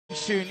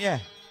Tune, yeah.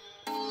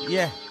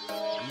 Yeah.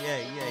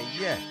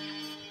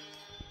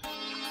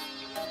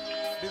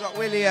 We got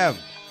William.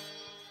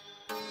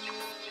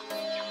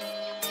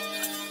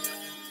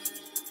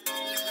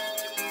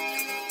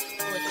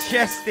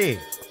 Chesty.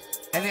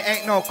 And it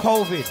ain't no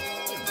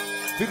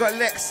COVID. We got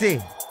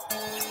Lexi.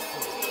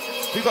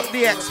 We got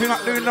DX. We're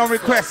not doing no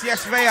requests.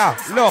 Yes, Vader.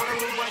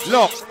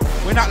 Look.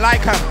 We're not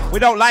like them. We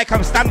don't like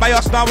them. Stand by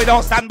us now. We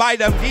don't stand by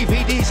them.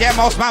 DVDs, yeah,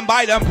 most man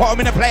buy them. Put them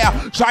in a player.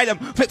 Try them.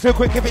 Flick through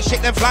quick if it's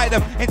shit, then fly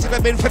them. Into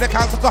the bin for the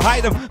council to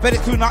hide them. But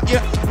it's too not you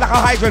like a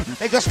hydrant.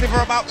 They just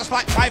slither about just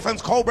like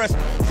pythons, cobras.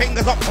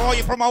 Fingers up for all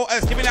your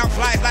promoters. Giving out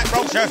flies like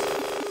brochures.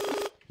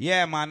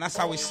 Yeah, man. That's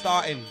how we're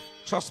starting.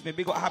 Trust me.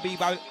 Big up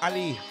Habib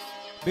Ali.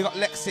 Big up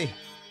Lexi.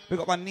 Big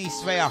up my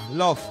niece, Vader.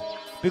 Love.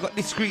 Big up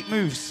Discreet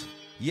Moves.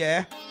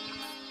 Yeah.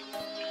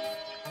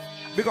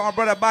 Big up my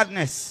brother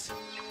Badness.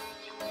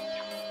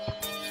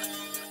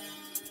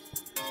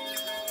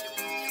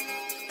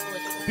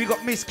 Big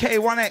up Miss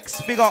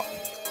K1X. Big up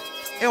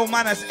Ill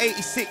Manners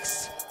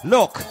 86.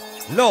 Look.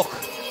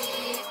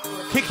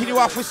 Kicking you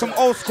off with some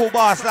old school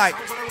bars like.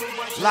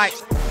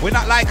 We're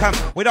not like them.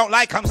 We don't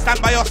like them.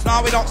 Stand by us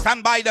now. We don't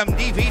stand by them.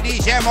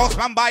 DVDs, yeah, most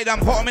man buy them.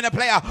 Put them in a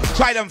player.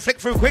 Try them. Flick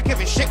through quick.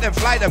 If it's shit, then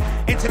fly them.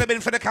 Into the bin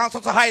for the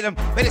council to hide them.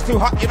 But it's too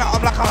hot, you know,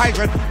 I'm like a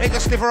hydrant. They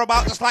just slither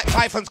about just like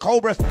pythons,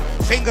 cobras.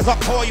 Fingers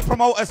up for you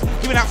promoters.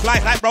 Giving out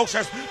flies like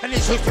brochures. And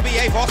it used to be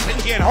a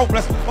stingy and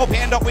hopeless. Hope you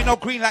end up with no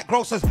green like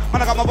grocers.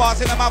 Man, I got my bars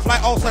in the mouth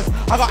like ulcers.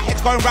 I got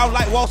heads going round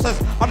like waltzers.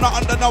 I'm not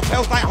under no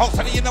pills like Hulk.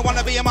 And you don't want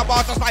to be in my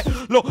bar just like,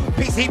 look,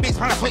 PC bits,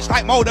 man, I switch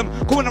like modem.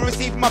 Going and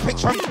receiving my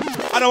picture.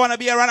 I don't want to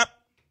be a runner.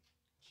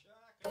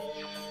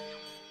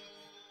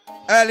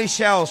 Early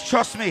shells,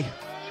 trust me.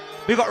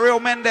 We got Real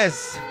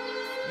Mendez,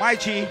 my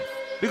G.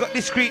 We got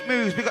Discreet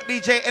Moves. We got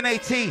DJ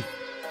NAT.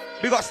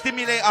 We got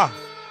Stimulator.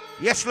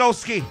 Yes,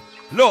 Lowski.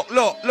 Look.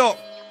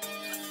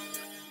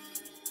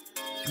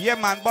 Yeah,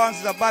 man, Barnes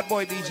is a bad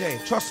boy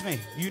DJ. Trust me,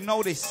 you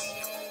know this.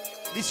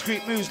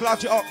 Discreet Moves,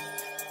 large it up.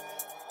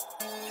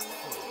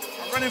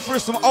 I'm running through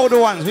some older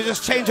ones. We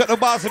just changed up the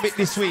bars a bit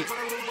this week.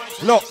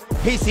 Look,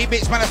 PC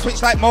bitch, man, I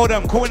switch like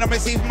modem. Calling and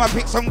receiving my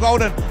pics, I'm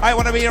golden. I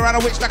wanna be around a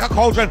witch like a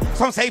cauldron.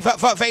 Some say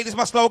fuck Vader's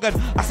my slogan.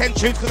 I send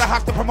tunes cause I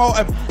have to promote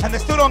them. And they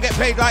still don't get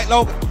played like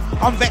Logan.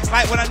 I'm vexed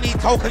like when I need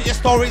tokens. Your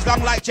story's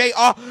long like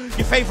JR.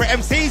 Your favourite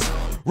MCs?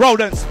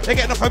 Rodents. They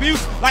get enough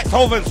abuse like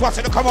solvents.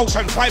 Watching the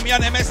commotion. Find me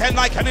on MSN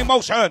like an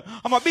emotion.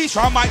 I'm a beast,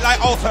 I might like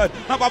altered.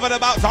 Not bothered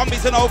about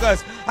zombies and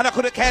ogres. And I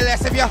couldn't care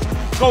less if you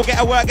go get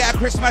a work, get a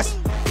Christmas.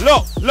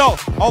 Look,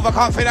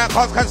 overconfident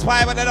cause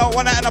conspire, but they don't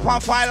want to end up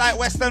on fire like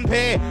Western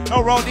P.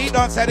 No roadie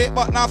don't said it,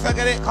 but now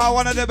forget it, cause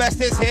one of the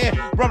best is here.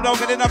 Rum don't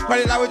get enough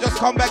credit, like we just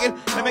come begging.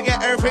 Let me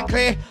get everything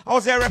clear. I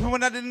was there repping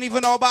when I didn't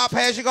even know about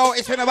pay as you go.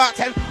 It's been about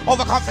 10,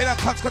 overconfident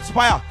cause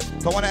conspire.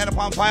 Don't want to end up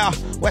on fire,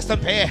 Western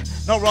P.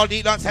 No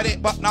roadie don't said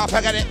it, but now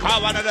forget it,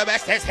 cause one of the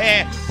best is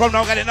here. Rum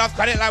don't get enough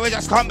credit, like we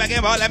just come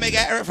begging, but let me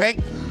get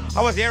everything.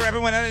 I was here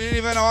everyone I didn't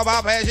even know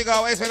about pay as you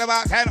go. It's been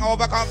about 10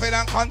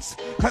 overconfident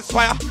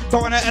conspire.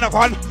 Don't wanna end up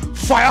on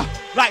fire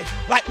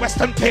like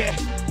Western Pier.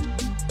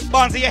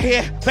 Barnzy, you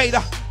here,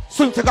 Vader,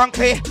 soon to gone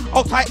clear.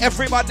 Hold tight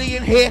everybody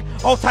in here.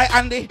 Hold tight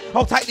Andy,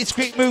 hold tight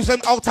Discreet Moves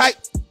and hold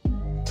tight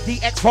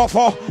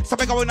DX44.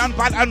 Something going on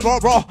bad and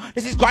raw.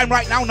 This is Grime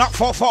right now, not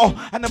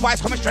 4-4. And the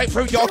vibes coming straight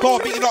through your door.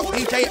 Beating up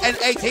DJ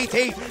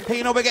NATT. Hey,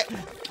 you know we get.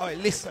 Alright,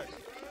 listen.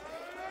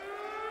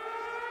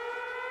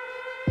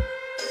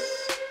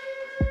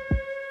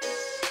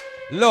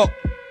 Look,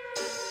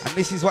 and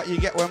this is what you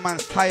get when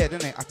man's tired,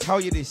 isn't it? I tell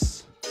you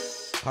this,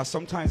 because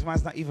sometimes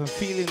man's not even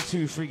feeling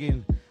too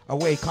friggin'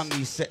 awake on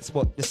these sets,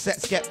 but the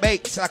sets get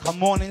baked like a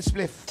morning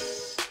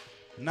spliff.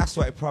 And that's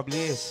what it probably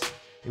is.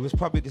 It was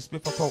probably the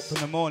spliff I poked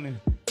in the morning.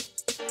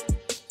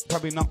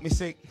 Probably knocked me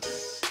sick.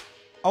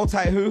 Old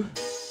tight who?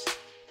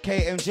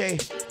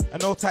 KMJ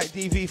and old tight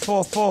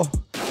DV44.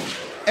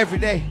 Every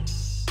day.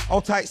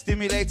 Old tight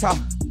Stimulator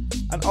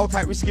and old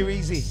tight Risky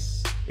Easy.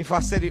 If I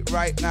said it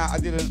right now, I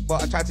didn't,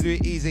 but I tried to do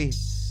it easy.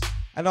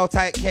 And old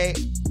tight K,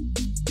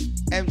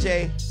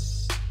 MJ,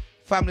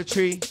 Family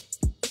Tree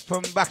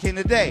from back in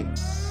the day.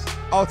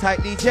 Old tight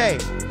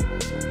DJ,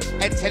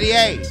 N to the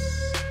A,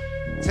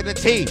 to the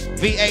T,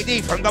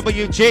 VAD from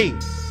WG.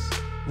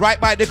 Right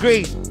by the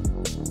green,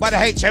 by the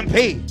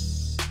HMP.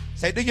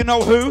 Say, do you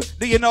know who?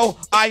 Do you know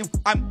I'm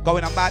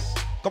going on bad,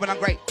 going on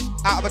great.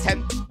 Out of a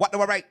 10, what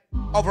do I rate?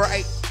 Over an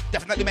 8,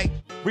 definitely mate.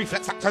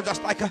 Reflex action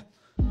just like a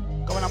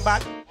going on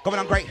bad. Going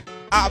on great.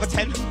 Out of a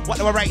 10, what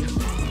do I rate?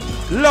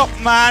 Look,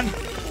 man.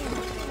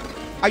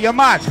 Are you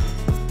mad?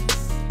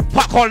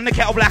 Pot calling the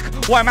kettle black.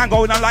 Why man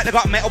going on like they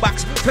got metal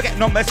backs? Forget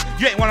numbers.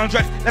 You ain't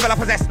 100. Level up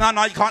possessed. No,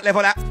 you can't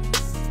level that.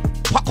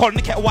 Pot calling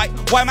the kettle white.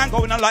 Why man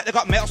going on like they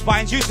got metal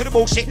spines? Used to the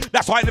bullshit.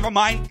 That's why I never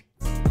mind.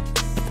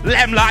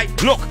 Let them lie.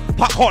 Look,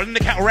 pot calling the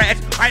kettle red.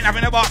 I ain't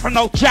having a bar from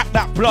no jack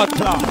that blood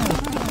clot.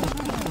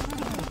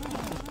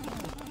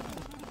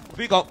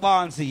 Big up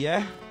Barnzy,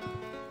 yeah?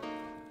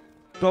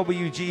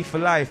 WG for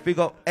life, big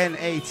up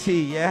NAT,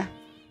 yeah?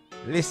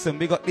 Listen,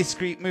 big up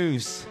Discreet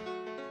Moves.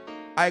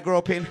 I grew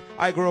up in.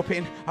 We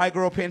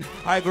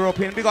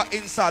got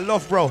Insta,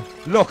 love bro.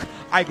 Look,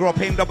 I grew up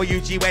in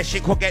WG where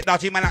shit could get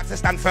dodgy. Man had to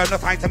stand firm, no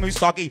time to move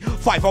soggy.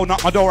 5-0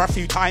 knocked my door a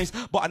few times,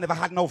 but I never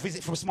had no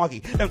visit from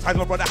Smoggy. Them times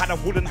my brother had a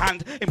wooden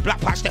hand. In Black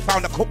Patch they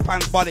found a cook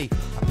pan's body.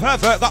 A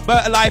pervert got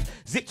burnt alive,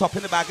 zipped up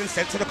in the bag and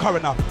sent to the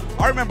coroner.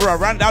 I remember I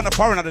ran down the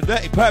foreigner, the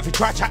dirty pervy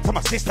tried to chat to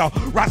my sister.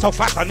 Ran so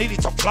fast I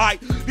needed to fly.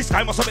 This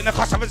guy must have been the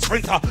cost of a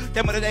sprinter.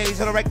 Them were the days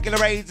of the regular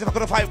raids. If I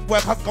could have fight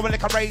work, I'd go and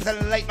lick a raise. And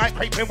the late night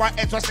creeping, white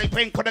heads were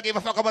sleeping. Couldn't give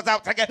a fuck, I was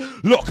out to get.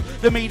 Look,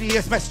 the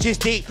media's message is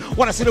deep.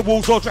 Wanna see the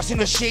wolves all dressed in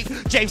the sheep.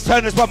 James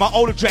Turner's by my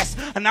old address,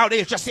 and now they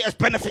address it as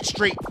Benefit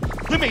Street.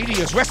 The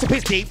media's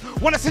recipes deep.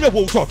 Wanna see the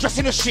wolves all dressed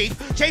in the sheep.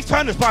 James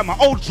Turner's by my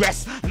old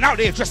dress, and now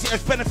they address it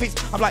as benefits.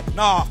 I'm like,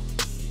 nah,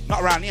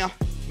 not around here.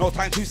 No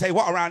time to say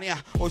what around here.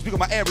 Always big on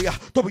my area.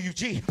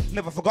 WG,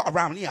 never forgot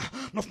around here.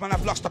 Enough man,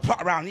 I've lost the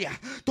plot around here.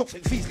 Don't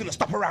think fee's gonna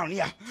stop around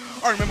here.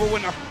 I remember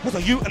when I was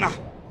a youth and I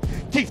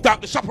teethed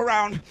out the shop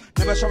around.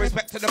 Never show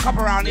respect to the cop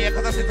around here,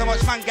 cause I see so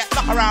much man get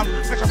knocked around.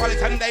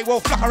 Metropolitan, they will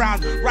flock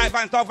around. Right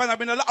vans, dog vans, I've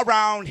been a lot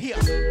around here.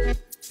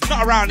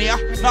 Not around here.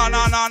 No,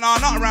 not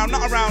around,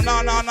 not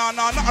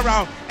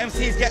around.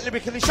 MCs get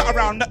lyrically shot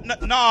around.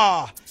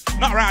 Nah.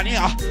 Not around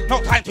here.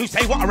 No time to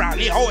say what around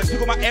here. Always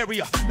look at my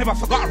area. Never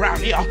forgot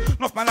around here.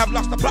 Enough man, I've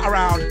lost the plot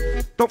around.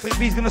 Don't think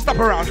he's gonna stop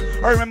around.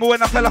 I remember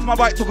when I fell off my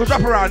bike, took a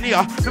drop around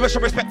here. Never show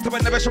respect to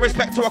it, never show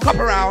respect to a cop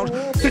around.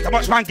 See so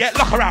much man get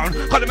locked around.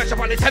 Call the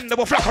Metropolitan, they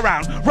will flock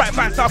around. Right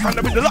fans, south and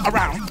they'll bring the lot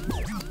around.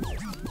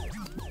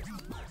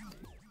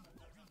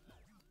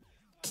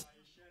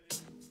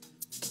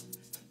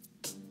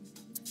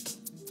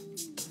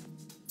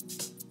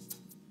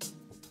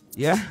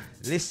 Yeah,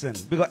 listen,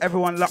 we got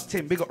everyone locked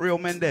in. We got Real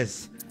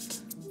Mendes.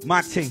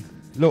 Mad thing.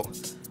 Look,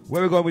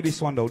 where we going with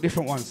this one though?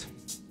 Different ones.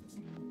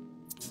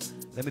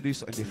 Let me do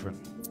something different.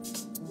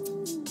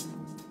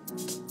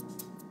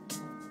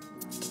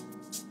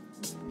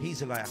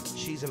 He's a liar,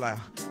 she's a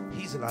liar.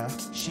 He's a liar,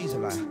 she's a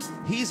liar.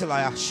 He's a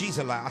liar, she's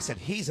a liar. I said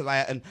he's a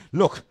liar, and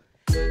look.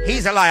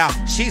 He's a liar,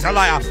 she's a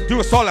liar.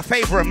 Do us all a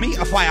favour and meet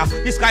a fire.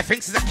 This guy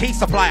thinks he's a key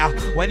supplier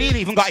when he ain't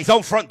even got his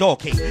own front door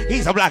key.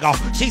 He's a blagger,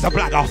 she's a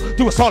blagger.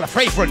 Do us all a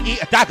favour and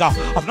eat a dagger.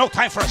 I've no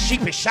time for a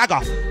sheepish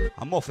shagger.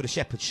 I'm more for the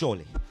shepherd,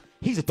 surely.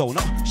 He's a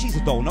donut, she's a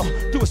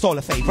donut. Do us all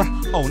a favour,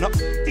 own up.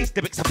 These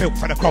gimmicks are built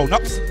for the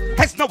grown-ups.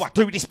 Hence no, I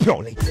do this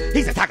purely.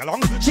 He's a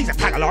tag-along, she's a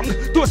tag-along.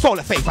 Do us all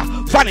a favour,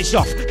 vanish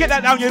off. Get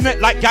that down your neck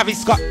like Gavin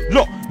Scott.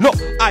 Look,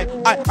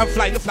 I'm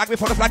flying the flag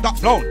before the flag got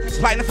flown.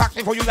 Flying the facts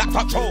before you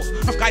laptop trolls.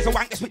 Enough guys are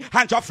wank this week,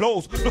 hand job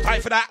flows. No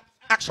time for that.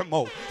 Action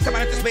mode. Come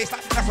on into space,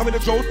 that's how we the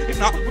drone. If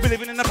not, we'll be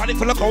living in a planet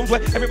full of clones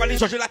where everybody's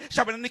judging like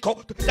Sharon and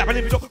Nicole. Dabbing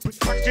in the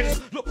questions.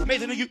 Look,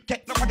 made in the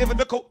UK, not giving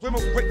the coat. We're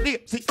quickly,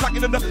 see,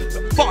 flagging in the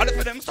falling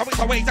for them. So it's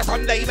always a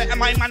Sunday, better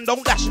my man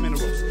don't dash him in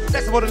the roast.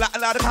 That's about a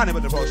lot of kind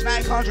with the roast. Now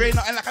I can't drain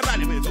nothing like a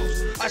rally with the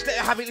toast. I just let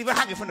it have it, even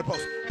hanging from the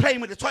post. Playing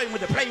with the toy,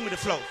 with the playing with the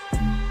flow.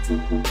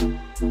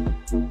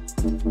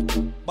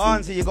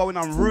 Barnzy, you're going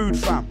on rude,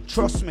 fam.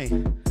 Trust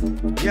me.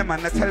 Yeah,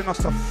 man, they're telling us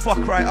to fuck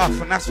right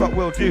off, and that's what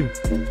we'll do.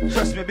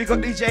 Trust me, we got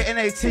DJ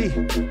NAT,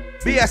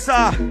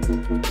 BSR,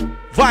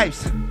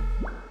 vibes.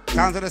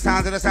 Sounds of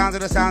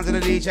the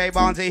DJ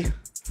Barnzy.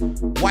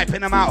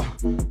 Wiping them out.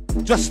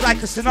 Just like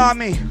a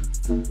tsunami.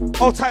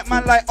 Old type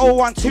man like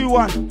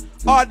 0121.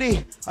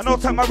 RD. I know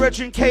type my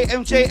brethren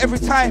KMJ every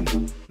time.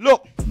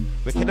 Look.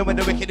 Wicked with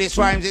the wickedest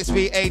rhymes, it's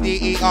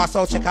VADER,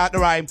 so check out the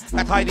rhyme.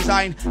 That high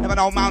design, never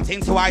know mountain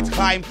too high to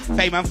climb.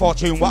 Fame and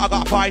fortune, what I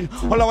gotta find.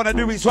 All I wanna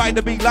do is ride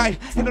the big line.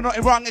 Ain't no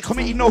nothing wrong in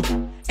committing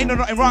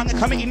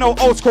no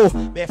old school.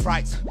 Bare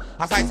frights,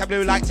 I sight the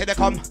blue lights till they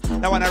come.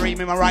 They wanna read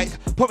me my rights.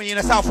 Put me in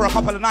the cell for a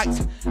couple of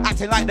nights.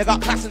 Acting like they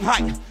got class and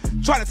height.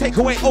 Trying to take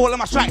away all of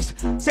my stripes.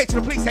 Say to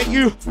the police, ain't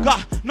you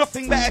got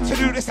nothing better to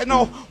do? They say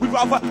no, we'd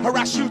rather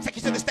harass you, take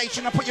you to the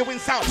station and put you in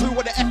South 2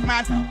 with the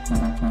F-man.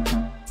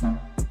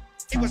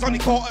 It was only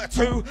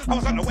 1:45. I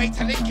was on the way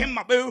to Lincoln,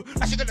 my boo.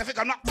 Now she gonna think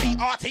I'm not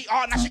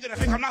TRTR. Now she gonna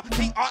think I'm not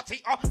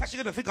TRTR. Now she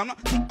gonna think I'm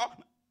not TR.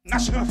 Now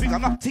she gonna think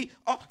I'm not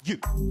TRU.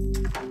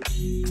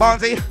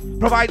 Barnzy,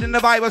 providing the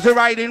vibes are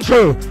riding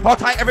true. All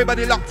tight,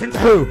 everybody locked into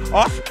who?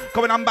 Off,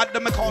 going on bad,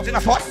 them causing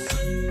a fuss.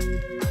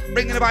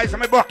 Bringing the vibes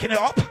and we're blocking it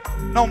up.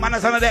 No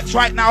manners on the decks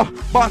right now.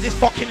 Barnzy's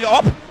fucking it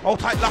up. All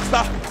tight,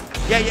 Luster.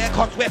 Yeah,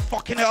 cause we're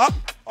fucking it up.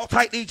 All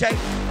tight, DJ.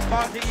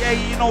 Barnzy, yeah,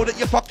 you know that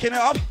you're fucking it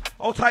up.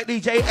 All tight,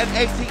 DJ and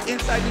 80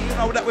 inside, you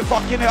know that we're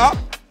fucking it up.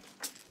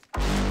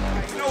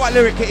 You know what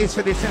lyric it is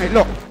for this, innit?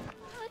 Look.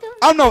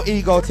 I'm no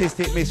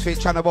egotistic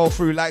misfit trying to bowl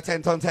through like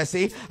 10-ton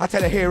Tessie. I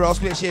tell a hero,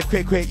 split shift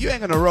quick. You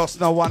ain't gonna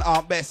roast no one,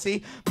 Aunt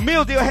Bessie.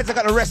 Meal deal heads, I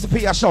got a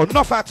recipe. I show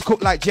enough how to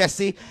cook like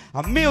Jesse.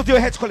 A meal deal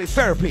heads call it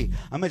therapy.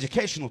 I'm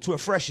educational to a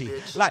freshie.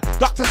 Like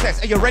doctor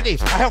says, are you ready?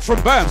 I help from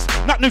Burms,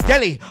 not New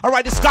Delhi. I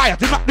ride the sky, I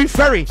do not do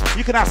ferry.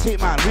 You can ask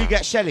Hitman, we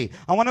get Shelly.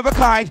 I'm one of a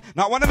kind,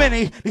 not one of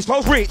many. These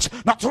flows reach,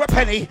 not to a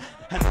penny.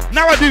 And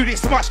now I do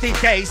this much these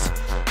days.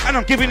 And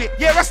I'm giving it,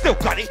 yeah, I still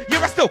got it, yeah,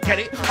 I still get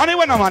it. Only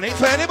when I'm on it,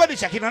 for anybody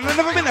checking, and I've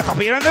never been a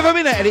copy, and I've never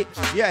been an edit.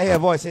 Yeah, here,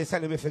 voice is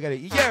telling me forget it.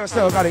 Yeah, I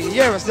still got it,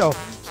 yeah, I still.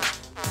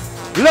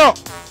 Look,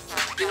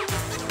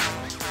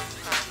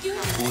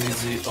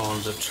 Weezy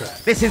on the track.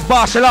 This is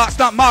martial arts,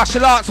 not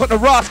martial arts. What the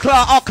Ross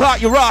Clark, I'll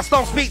Clark your ass.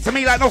 Don't speak to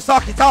me like no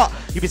socket art.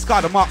 You be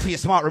scarred and marked for your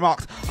smart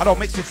remarks. I don't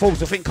mix with fools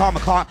who think karma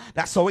can't.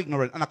 That's so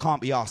ignorant and I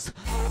can't be asked.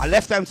 I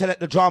left them to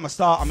let the drama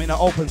start. I'm in an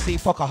open sea,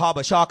 fuck a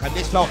harbour shark. And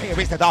this flow here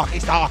is the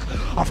darkest dark.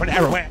 I'm from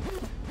everywhere.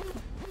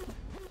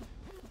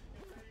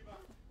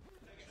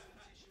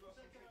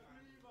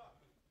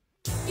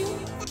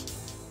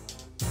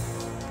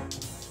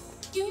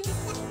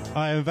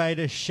 I am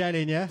Vader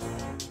shelling, yeah?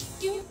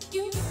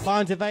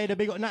 Barnzy Vader,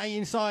 big got Natty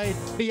inside.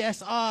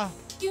 BSR.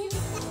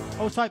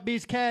 Old type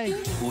BSK.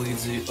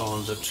 Weezy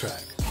on the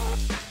track.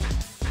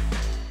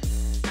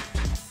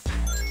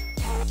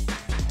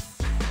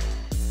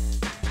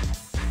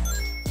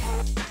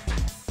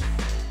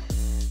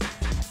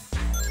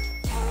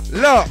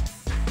 Look.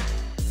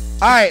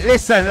 Alright,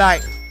 listen,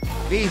 like.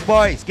 These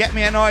boys get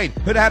me annoyed.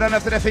 Who'd have had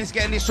enough of the things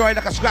getting destroyed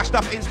like a scratched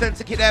up instant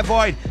to keep their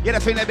void? Yeah, they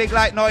think they're big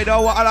like Noid.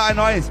 Oh, what a lot of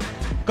noise.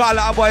 Got a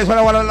lot of boys, when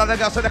I want a lot of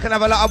girls so they can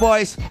have a lot of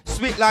boys.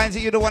 Spit lines that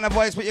you don't want to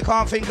voice, but you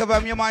can't think of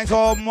them. Your mind's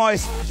all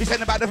moist. You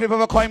send about the flip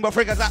of a coin, but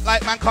figures that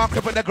like man can't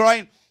clip with the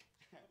groin.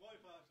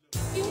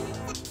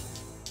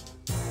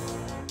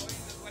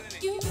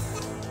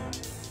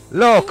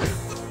 Look,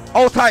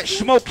 old tight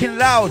smoking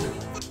loud.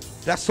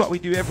 That's what we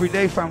do every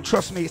day, fam.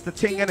 Trust me, it's the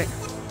thing, innit?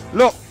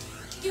 Look.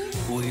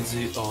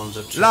 Weezy on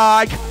the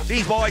track. Like,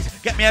 these boys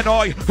get me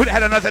annoyed. Who the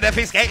hell another their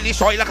face getting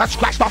destroyed like a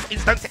scratched off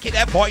instant to keep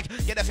their void.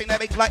 Yeah, they think they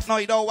make like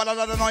noise. Oh, what a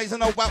lot of noise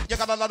and oh, well, you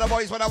got a lot of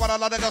boys. When I want a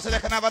lot of girls so they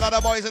can have a lot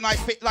of boys and I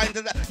spit lines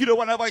and you don't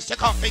want a voice, you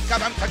can't think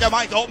of them because your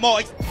mind don't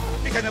moist.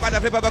 You can about the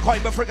flip of a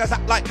coin, but friggers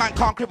act like man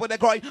can't cripple their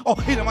groin. Oh,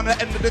 you don't want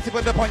to end of the tip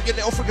of the point. Your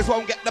little friggers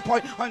won't get the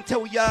point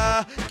until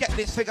ya get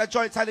this figure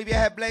joint. I leave your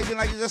head blazing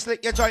like you just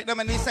slick your joint. Them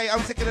and they say I'm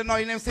sick of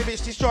annoying them, see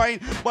bitch destroying.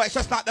 But it's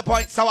just not the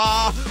point, so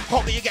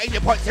hope that you're getting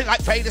your points in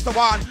like Vader's the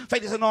one.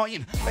 Vader's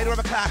annoying. Vader have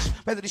a clash.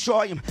 Vader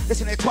destroy him.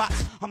 Listen here,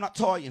 twats. I'm not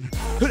toying.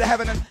 Who the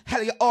heaven and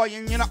hell you're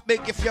eyeing? You're not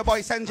big if your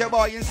boy sends your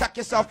boy in. Sack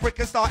yourself, brick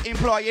and start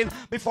employing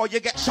before you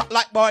get shot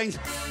like boys.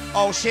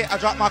 Oh shit, I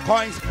dropped my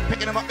coins.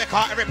 Picking them up the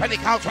car, every penny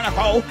counts when I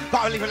go.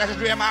 Gotta leave a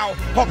legendary amount.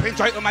 Hopping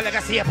straight with my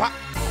legacy apart.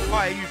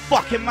 Why are you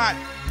fucking mad?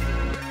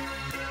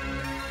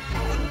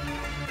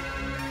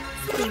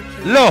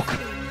 Look,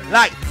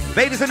 like,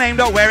 Vader's a name,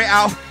 don't wear it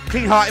out.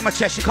 Clean heart in my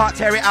chest, you can't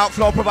tear it out.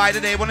 Floor provider,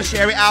 they wanna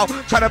share it out.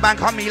 Try to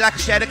bank on me like a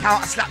shared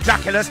account. I slap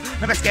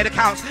Draculas, never scared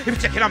accounts. If you're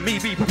checking on me,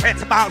 be prepared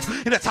to bounce.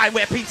 In a time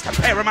where peeps can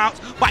pair them out.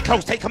 Buy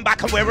clothes, take them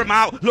back and wear them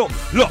out. Look,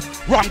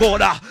 wrong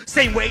order,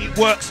 same way it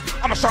works.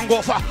 I'm a strong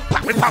author,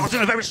 packed with powers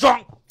and a very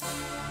strong.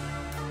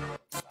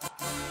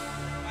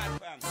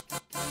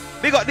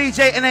 Big up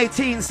DJ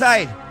N18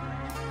 inside.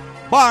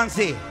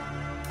 Barnzy.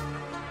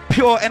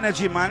 Pure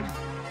energy, man.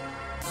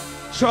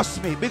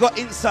 Trust me. Big up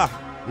Insta.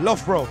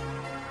 Love, bro.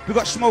 We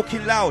got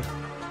smoking loud.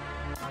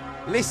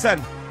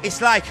 Listen,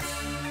 it's like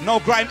no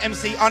grime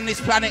MC on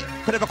this planet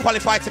could ever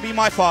qualify to be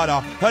my father.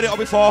 Heard it all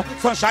before.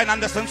 Sunshine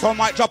Anderson, so I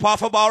might drop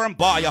off a bar and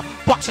bar ya.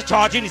 Box a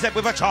charge in his head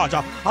with a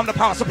charger. I'm the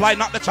power supply,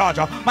 not the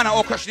charger. Man, I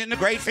all crushing in the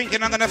grave,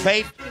 thinking I'm gonna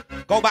fade.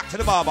 Go back to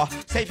the barber.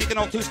 Say if you can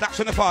hold 2 snaps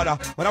from the father.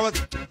 When I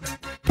was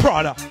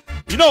Prada.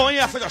 You know when you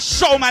have to just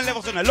show man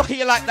levels and look at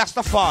you like that's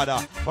the father.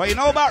 Well, you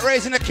know about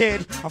raising a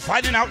kid and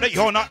finding out that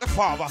you're not the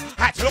father.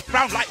 I had to look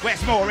round like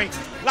where's Maury?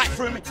 Like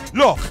through me.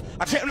 Look,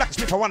 I treat him like a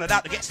Smith, I wanted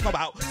out to get snob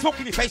out. Smoke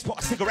in your face, put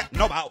a cigarette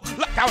knob out.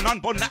 Lock down on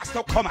bun, that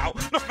still come out.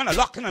 Enough man a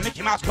lock in a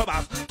Mickey Mouse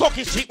clubhouse. Talk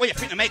is cheap where you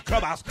think to make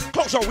clubhouse.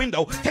 Close your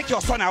window, take your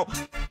son out.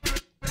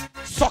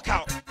 Sock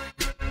out.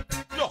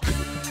 Look,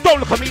 don't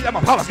look at me like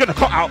my power's gonna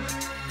cut out.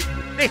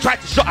 They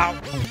tried to shut out.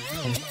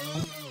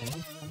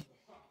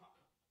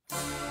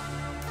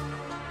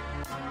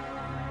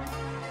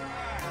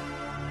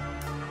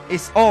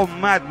 It's all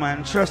mad,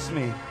 man, trust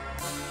me.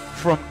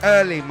 From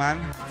early,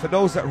 man, for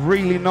those that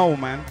really know,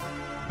 man.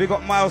 Big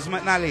up Miles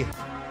McNally.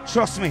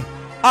 Trust me.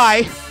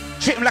 I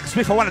treat him like a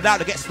Smith, I wanted out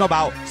to get snob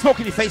out. Smoke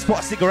in your face, put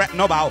a cigarette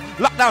knob out.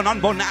 Lock down on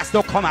bun, that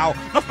still come out.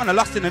 Enough man are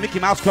lost in the Mickey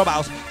Mouse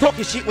clubhouse.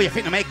 Talking shit where you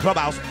think to make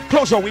clubhouse.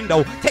 Close your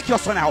window, take your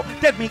son out.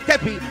 Deadbeat,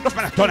 enough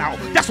man are done out.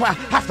 That's why I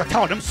have to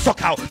tell them,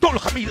 suck out. Don't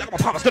look at me like my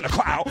power's gonna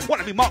cut out.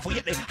 Wanna be mindful,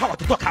 yet they how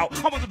to duck out.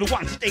 I'm one of the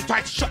ones that they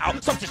try to shut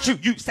out.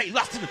 Substitute, you stay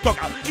lost in the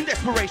dugout. In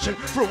desperation,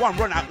 for a one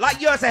run out.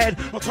 Like years ahead,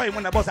 not trying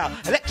when the buzz out.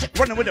 Electric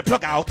running with the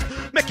plug out.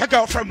 Make your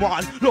girlfriend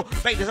one. Look,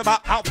 Vader's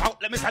about out.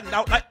 Let me stand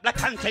out like Black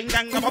Hunting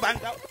gang. I'm a band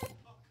out.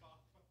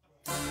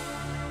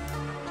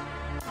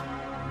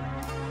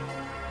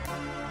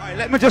 Alright,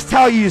 let me just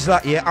tell you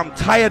that, yeah, I'm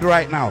tired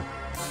right now.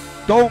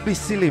 Don't be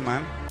silly,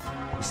 man.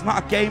 It's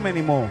not a game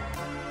anymore.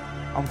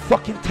 I'm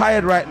fucking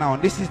tired right now,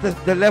 and this is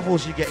the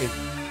levels you're getting.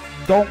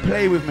 Don't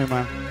play with me,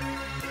 man.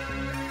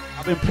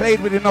 I've been played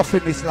with enough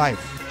in this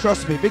life.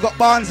 Trust me. Big up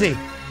Barnzy,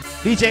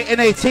 DJ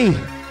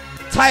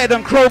NAT. Tired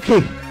and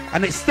croaky,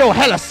 and it's still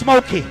hella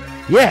smoky.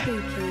 Yeah.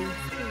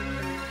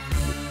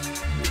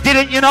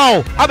 Didn't you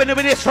know? I've been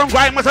doing this from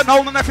Grime was a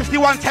known and the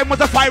 5110 was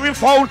a firing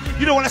phone.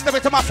 You don't want to step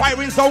into my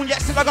firing zone.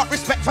 Yet still I got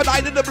respect for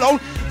dying in the blown.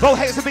 Though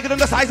haters are bigger than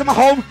the size of my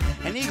home.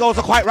 And egos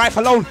are quite rife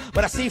alone.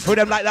 But I see through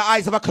them like the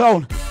eyes of a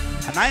clone.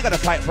 And I ain't gonna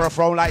fight for a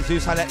throne like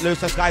Zeus. I let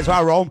loose the skies where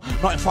I roam.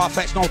 Not in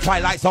far-fetched, no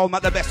twilight zone.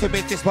 Not the best with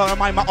business, but I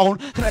mind my own.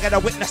 Can I get a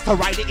witness to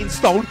write it in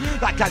stone?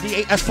 Like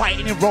gladiators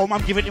fighting in Rome.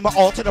 I'm giving him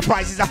all to the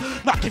prizes. I'm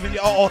not giving it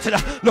all to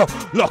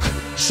the... Look,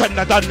 shouldn't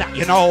have done that,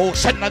 you know.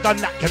 Shouldn't have done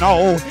that, you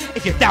know.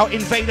 If you're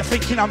doubting Vader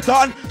thinking I'm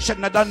done,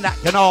 shouldn't have done that,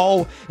 you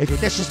know. If you're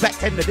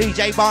disrespecting the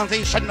DJ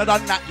Barnzy, shouldn't have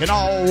done that, you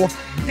know.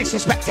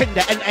 Disrespecting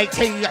the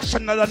NAT,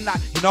 shouldn't have done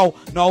that, you know.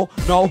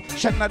 No,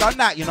 shouldn't have done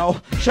that, you know.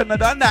 Shouldn't have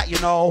done that, you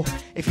know.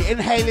 If you're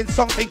inhaling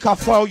something I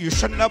foil, you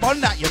shouldn't have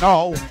done that, you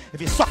know.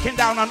 If you're sucking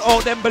down on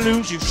all them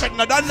balloons, you shouldn't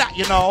have done that,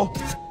 you know.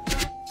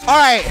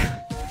 Alright,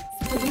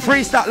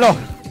 freestyle, look.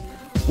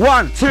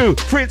 1, 2,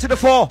 3 into the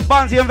 4,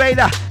 Barnzy and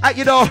Vader at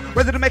your door,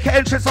 ready to make an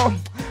entrance on.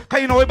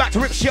 Cause you know we're about to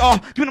rip shit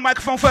off. Give me the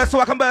microphone first so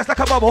I can burst like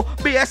a bubble.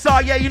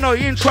 BSR, yeah, you know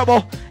you're in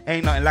trouble.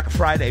 Ain't nothing like a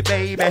Friday,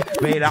 baby.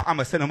 Vader,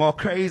 I'ma send them more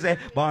crazy.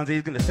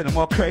 Barnzy's gonna send them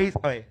more crazy.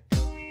 Oi.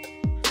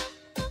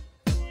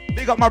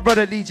 Big up my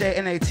brother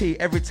DJ NAT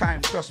every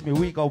time. Trust me,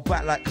 we go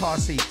back like car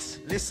seats.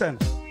 Listen,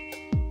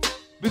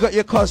 we got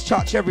your cuz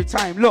church every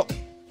time. Look.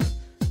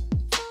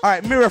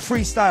 Alright, mirror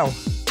freestyle.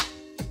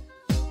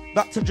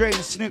 Dr. Dre and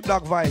Snoop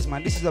Dogg vibes,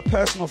 man. This is a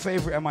personal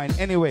favorite of mine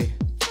anyway.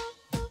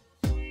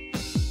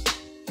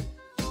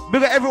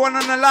 Big up everyone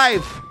on the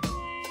live.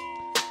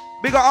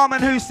 Big up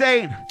Arman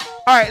Hussein.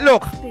 Alright,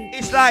 look.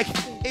 It's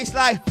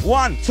like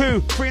 1,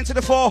 2, 3 into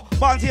the 4.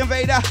 Barnzy and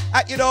Vader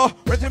at your door.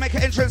 Ready to make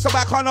an entrance, so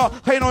back on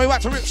up. Hey, you know we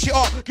about to rip shit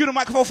up. Give the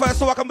microphone first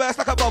so I can burst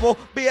like a bubble.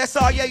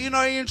 BSR, yeah, you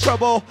know you're in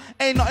trouble.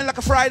 Ain't nothing like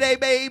a Friday,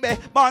 baby.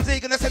 Barnzy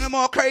gonna send them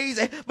more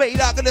crazy.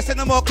 Vader gonna send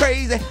them more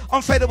crazy.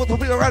 Unfadable to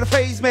people around to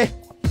phase me.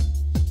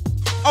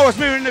 I was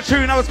mirroring the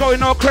tune, I was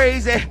going all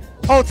crazy.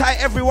 Hold tight,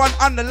 everyone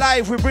on the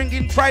live. We're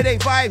bringing Friday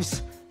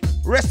vibes.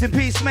 Rest in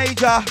peace,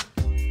 Major.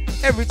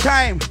 Every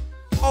time.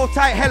 Hold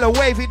tight, hello,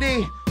 Wavy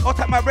D. Hold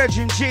tight, my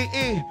brethren,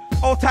 GE.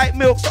 Hold tight,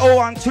 Milks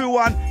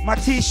 0121. My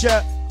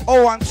t-shirt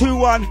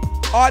 0121.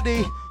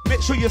 RD,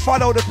 make sure you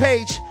follow the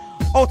page.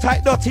 Hold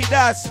tight, Dotty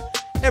Daz.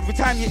 Every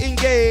time you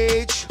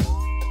engage.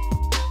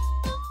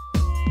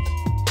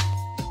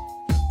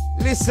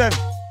 Listen.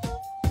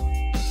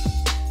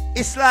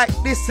 It's like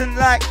this and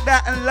like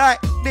that and like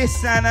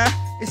this, Anna.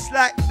 It's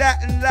like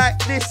that and like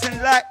this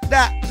and like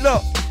that.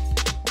 Look.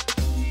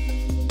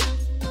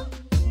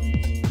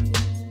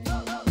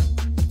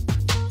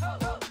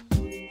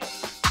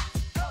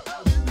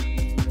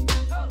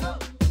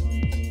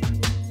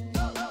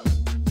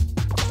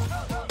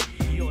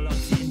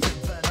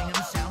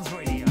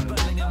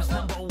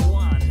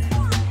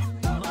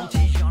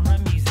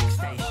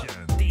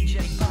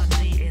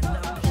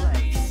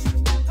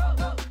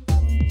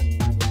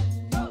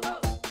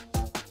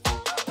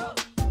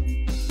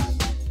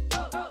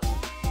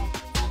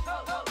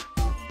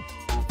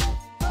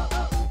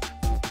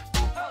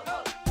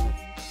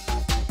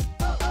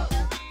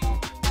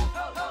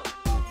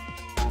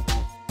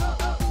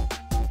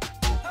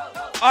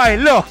 Alright,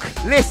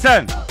 look,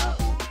 listen.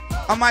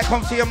 I might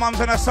come to your mum's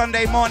on a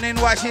Sunday morning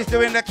while she's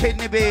doing the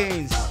kidney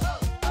beans.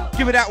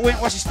 Give me that wink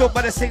while she stood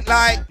by the sink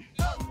like.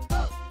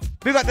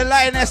 We got the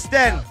lioness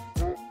then.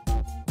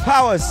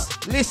 Powers,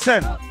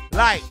 listen,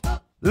 like,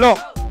 look.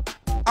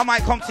 I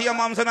might come to your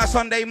mum's on a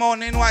Sunday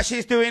morning while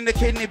she's doing the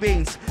kidney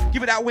beans.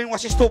 Give me that wink while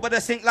she stood by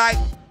the sink like.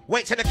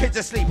 Wait till the kids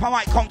are asleep. I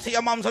might come to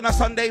your mum's on a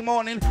Sunday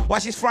morning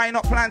while she's frying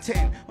up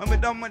plantain. When we're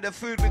done with the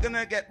food, we're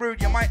gonna get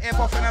brewed. You might hear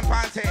puffing and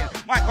panting.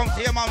 Might come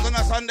to your mum's on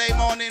a Sunday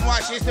morning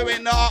while she's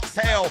doing the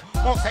oxtail.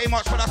 Won't say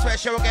much, but I swear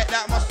she'll get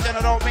that mustard and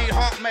I don't mean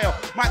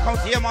hotmail. Might come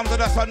to your mum's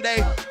on a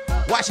Sunday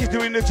while she's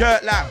doing the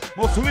jerk lamb.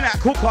 Most women that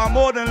cook are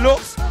more than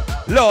looks.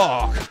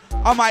 Look,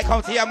 I might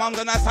come to your mum's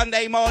on a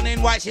Sunday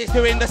morning while she's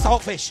doing the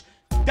saltfish.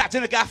 Dad's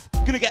in the gaff,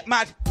 gonna get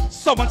mad.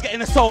 Someone's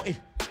getting assaulted.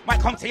 Might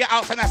come to your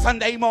house on a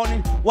Sunday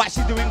morning while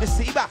she's doing the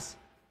sea bass.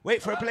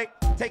 Wait for a plate,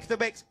 takes the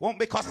bakes, won't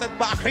be costed,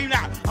 but I clean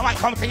out. I might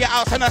come to your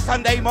house on a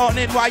Sunday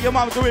morning while your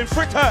mum's doing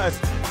fritters.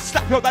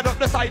 Slap your dad up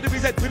the side of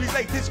his head with his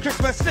latest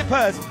Christmas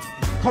slippers.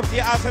 Come to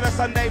your house on a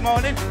Sunday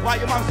morning while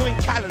your mum's doing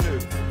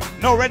callaloo.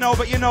 No Renault,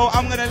 but you know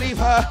I'm gonna leave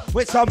her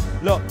with some.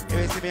 Look, if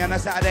you see me on a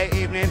Saturday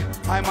evening,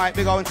 I might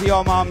be going to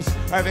your mum's.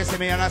 Or if you see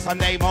me on a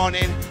Sunday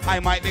morning, I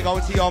might be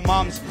going to your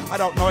mum's. I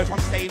don't know if I'm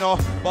staying or,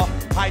 but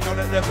I know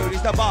that the food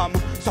is the bomb.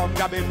 So I'm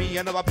grabbing me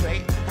another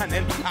plate, and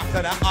then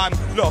after that I'm.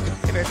 Look,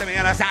 if you see me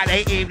on a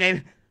Saturday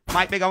evening,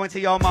 might be going to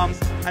your mum's.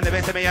 And if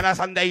you see me on a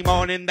Sunday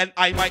morning, then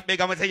I might be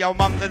going to your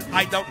mum's. And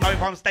I don't know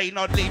if I'm staying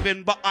or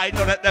leaving, but I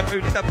know that the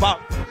food is the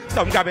bomb. So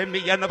I'm grabbing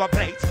me another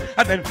plate,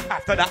 and then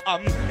after that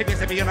if you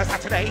see me on a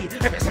Saturday,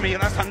 if you see me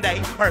on a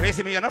Sunday, or if you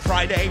see me on a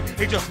Friday,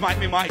 it just might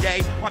be my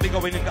day. Might be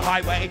going in the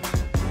highway.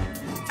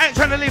 I ain't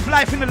trying to live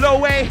life in the low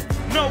way,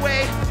 no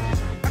way.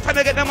 I'm trying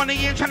to get the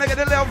money in, trying to get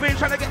the love in,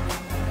 trying to get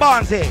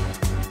Barnzy.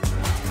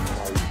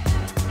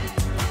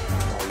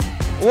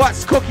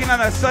 What's cooking on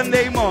a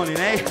Sunday morning,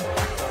 eh?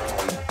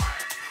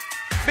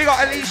 We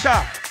got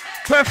Alicia,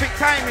 perfect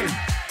timing.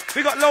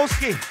 We got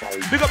Lowski,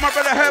 we got my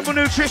brother Herbal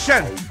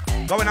Nutrition.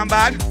 Going on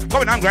bad,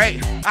 going on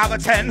great. Out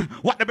of 10,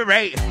 what the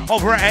berate?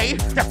 Over 8,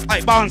 just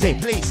like Barnzy,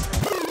 please.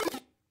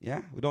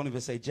 Yeah, we don't even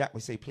say Jack,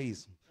 we say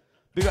please.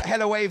 We got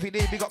Hella Wavy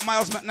D. We got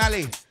Miles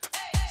McNally.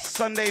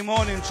 Sunday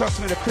morning,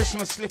 trust me, the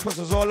Christmas slippers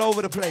was all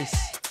over the place.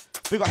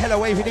 We got Hella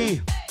Wavy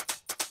D.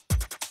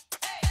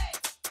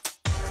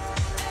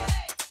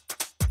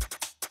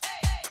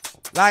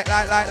 Like.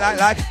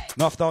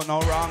 Enough don't know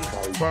wrong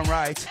from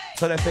right.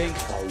 So they think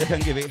they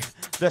can give it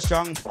the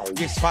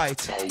strongest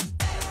fight.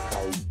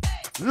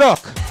 Look,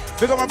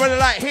 we got my brother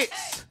like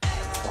Hits.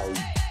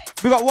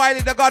 We got Wiley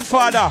the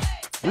Godfather.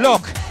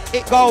 Look,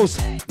 it goes.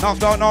 Enough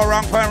don't know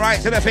wrong from right.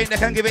 So they think they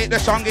can give it the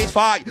strongest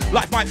fight.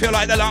 Life might feel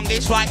like the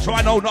longest flight. So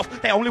I know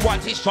enough, they only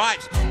want his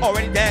stripes.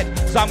 Already dead,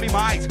 zombie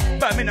minds.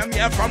 Birmingham,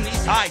 yeah, from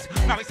these sides.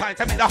 Now it's time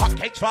to make the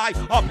hotcakes fly.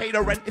 I'll pay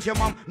the rent if your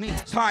mum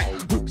needs time.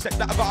 Who said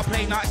that I gotta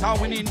play nights? I'll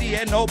win in the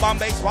end, no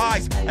Bombay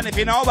wise. And if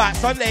you know about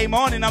Sunday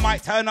morning, I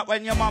might turn up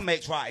when your mum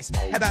makes rice.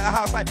 Head out the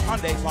house like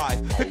on day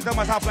 5. Think to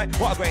myself like,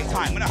 what a great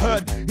time. When I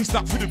heard he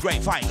stuck through the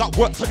grapevine. Got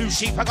work to do,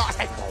 sheep, I gotta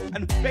say.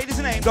 And Vader's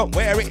name, don't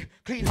wear it.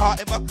 Clean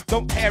hearted, but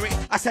don't care it.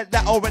 I said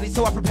that already,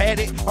 so I prepared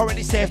it.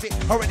 Already saved it,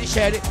 already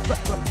shared it. But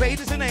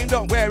Vader's the name,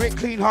 don't wear it.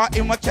 Clean heart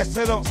in my chest,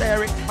 so don't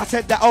stare it. I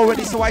said that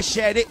already, so I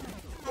shared it.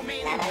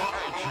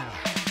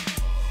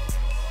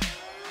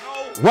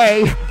 No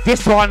way,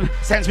 this one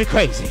sends me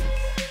crazy.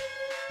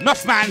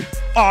 Enough man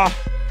are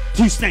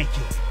too snaky.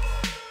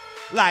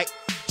 Like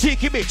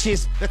cheeky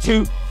bitches, the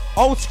two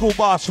old school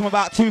bars from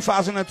about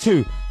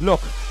 2002.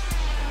 Look.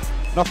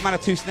 Enough man are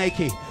too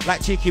snaky,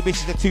 like cheeky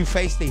bitches are too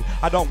feisty.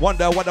 I don't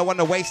wonder what they want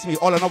to waste me.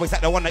 All I know is that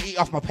they want to eat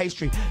off my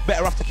pastry.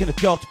 Better off taking a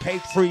girl to pay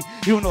free,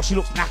 even though she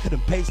looks knackered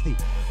and pasty.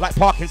 Like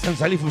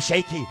Parkinson's, I leave them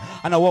shaky,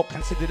 and I won't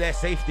consider their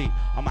safety.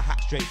 I'm a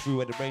hack straight through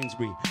where the brains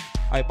breathe.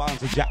 I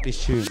Barnzy jack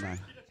this tune, man.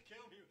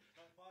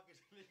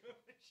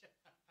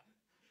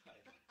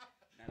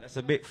 That's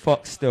a bit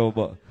fucked still,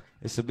 but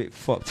it's a bit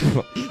fucked.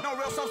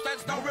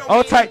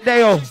 Hold tight,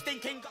 Dale.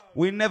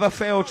 We never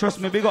fail,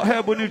 trust me. We got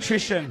herbal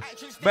nutrition.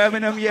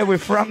 Birmingham, yeah, we're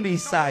from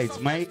these sides,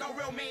 mate.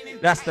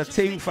 That's the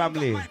team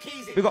family.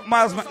 We got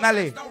Miles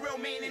McNally.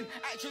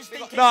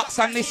 Darks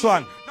on this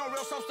one.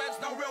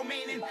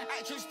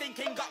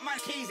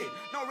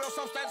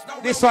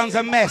 This one's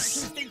a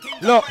mess.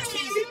 Look.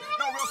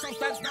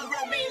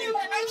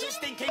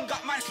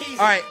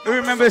 Alright, who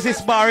remembers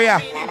this bar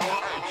here?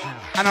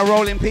 And a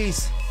rolling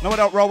piece. No, I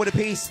don't roll with a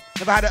piece.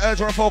 Never had an urge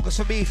or a focus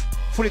for beef.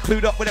 Fully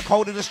clued up with the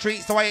cold of the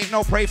streets, so I ain't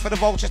no prey for the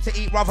vultures to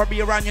eat. Rather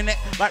be around your neck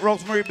like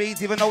rosemary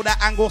beads, even though that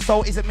angle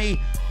so isn't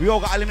me. We all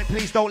got a limit,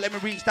 please don't let me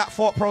reach that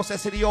thought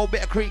process of the old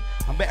bit of creep.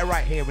 I'm better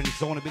right here in the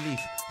zone of belief.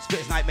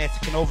 Split's nightmare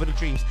taking over the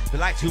dreams. They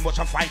like too much,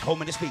 I'm fine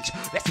combing the speech.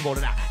 Let's do all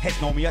of that.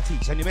 Heads know me, I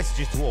teach. Send your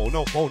messages to all,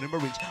 no phone in my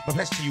reach. My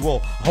blessed to you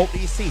all. I hope that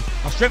you see.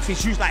 My strength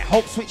is used like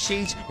hope switch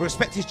sheets.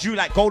 Respect is due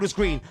like gold is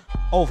green.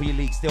 Over your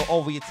league, still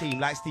over your team.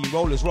 Like steam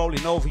rollers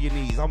rolling over your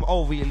knees. I'm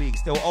over your league,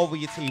 still over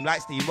your team.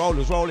 Like steam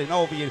rollers rolling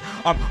over you.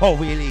 I'm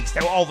over your league,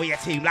 still over your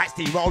team. Like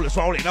steam rollers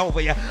rolling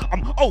over you.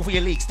 I'm over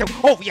your league, still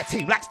over your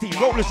team. Like steam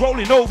rollers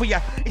rolling over you.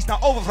 It's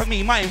not over for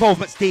me, my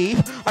involvement's deep.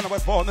 And I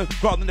was born and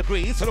grown in the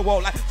green. So the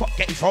wall like fuck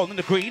getting thrown in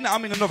the green.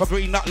 I'm in another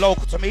green not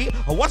local to me.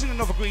 I wasn't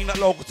another green not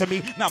local to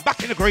me. Now I'm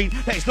back in the green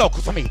that is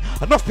local to me.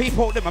 Enough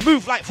people them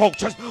move like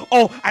vultures.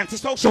 Oh,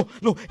 antisocial.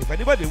 Look, if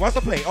anybody wants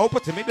to play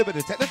open to me, they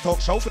better take the talk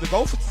show for the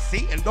goal for the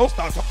seat and don't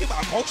start talking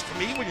about a coach to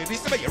me when you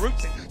listen to your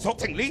roots.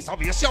 Insulting me, so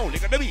you're only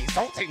gonna be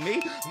insulting me.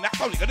 And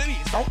that's only gonna be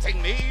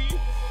insulting me.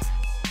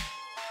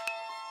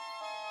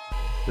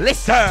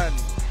 Listen.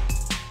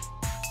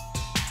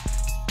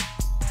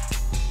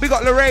 We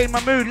got Lorraine,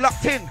 my mood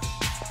locked in.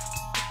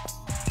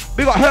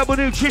 We got herbal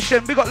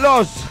nutrition. We got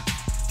Loz,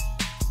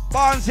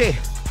 Barnzy,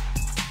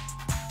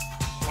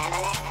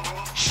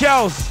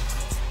 Shells.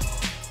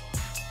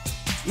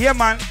 Yeah,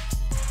 man.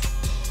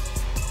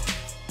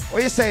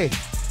 What you say?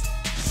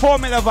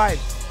 Formula vibe.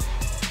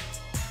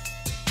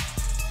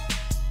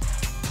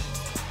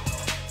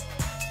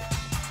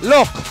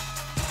 Look.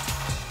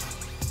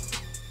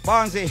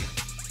 Barnzy.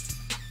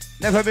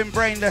 Never been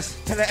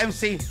brainless. Tell the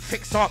MC,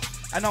 fix up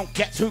and don't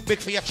get too big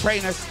for your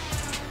trainers.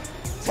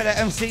 Tell the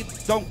MC,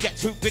 don't get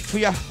too big for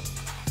your...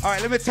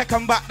 Alright, let me take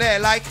them back there,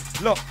 like,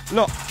 look.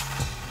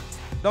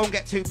 Don't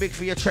get too big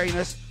for your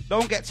trainers.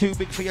 Don't get too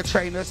big for your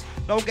trainers.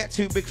 Don't get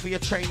too big for your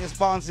trainers,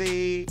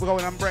 Barnzy. We're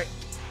going on break.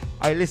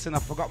 Alright, listen, I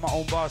forgot my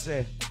own bars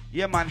here.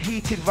 Yeah, man,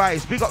 heated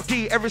vibes. Big up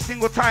D every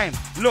single time.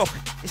 Look,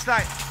 it's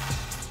like...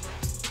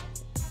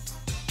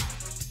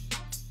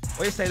 What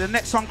do you say? The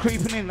next one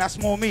creeping in, that's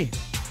more me.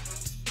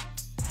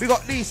 We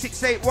got Lee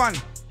 681.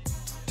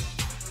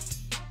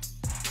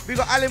 We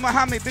got Ali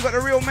Muhammad. We got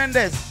the real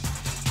Mendez.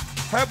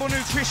 Herbal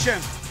Nutrition.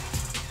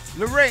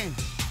 Lorraine.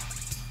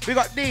 We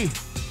got D.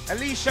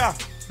 Alicia.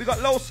 We got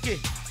Lowski.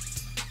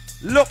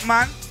 Look,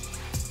 man.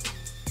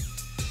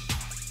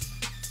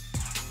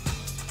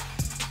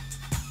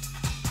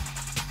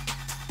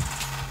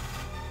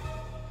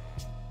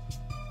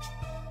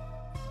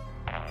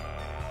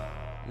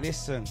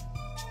 Listen.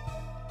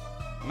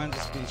 Man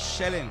just been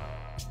shelling.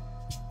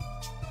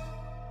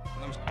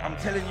 I'm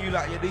telling you,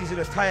 like, yeah, these are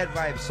the tired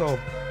vibes, so.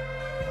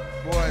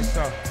 Boy,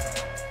 so.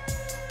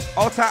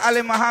 Out tight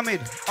Ali Muhammad.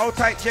 Out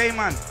tight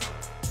J-Man.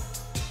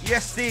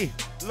 Yes, D.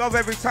 Love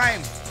every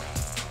time.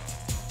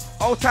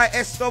 Hold tight,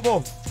 S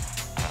double.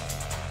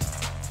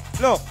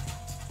 Look,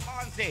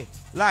 Barnzy,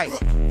 like,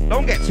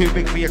 don't get too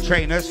big for your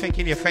trainers,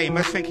 thinking you're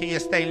famous, thinking you're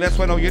stainless,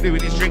 when all you're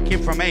doing is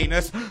drinking from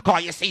anus.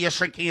 Can't you see you're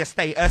shrinking your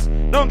status?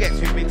 Don't get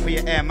too big for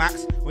your Air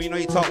Max, when you know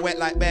you talk wet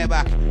like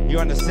bareback. You're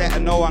on the set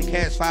and no one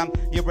cares, fam.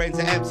 Your brains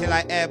are empty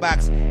like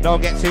airbags.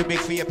 Don't get too big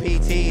for your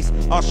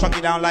PTs. I'll shut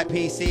you down like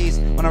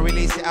PCs. When I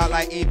release it out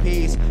like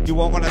EPs, you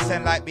won't want to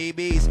send like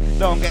BBs.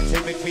 Don't get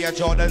too big for your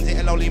Jordans,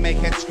 it'll only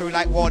make it screw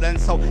like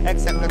wardens. So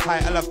accept the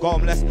title of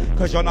gormless,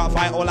 cause you're not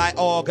vital like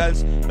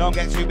organs. Don't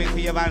get too big for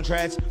your Van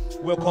Treads.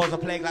 We'll cause a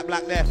plague like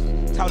Black Death.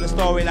 Tell the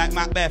story like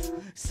Macbeth.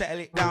 Settle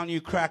it down,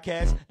 you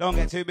crackheads. Don't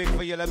get too big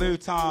for your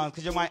Louboutins,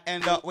 cause you might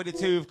end up with your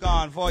tooth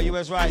gone. For you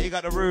was right, you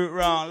got the root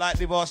wrong. Like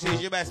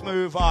divorces, you best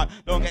move on.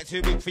 Don't get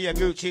too big for your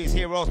Gucci's.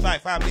 Heroes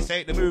like family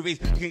say the movies.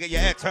 You can get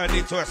your head turned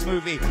into a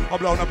smoothie or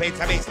blown up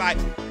into bits like.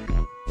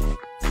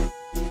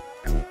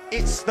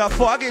 It's the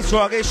foggish,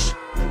 ruggish.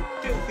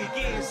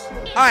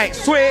 Alright,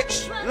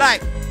 switch.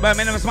 Like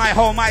Birmingham's my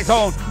home, my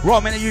zone.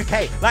 Rome in the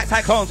UK, like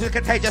cyclones with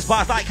contagious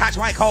bars like catch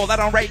my cold. I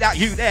don't rate that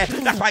you there,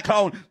 that's my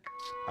clone.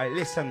 Alright,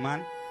 listen,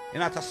 man. You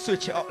know how to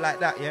switch it up like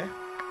that, yeah?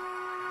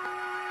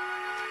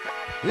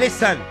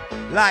 Listen,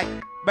 like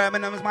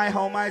Birmingham's my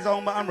home, my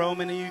zone, but I'm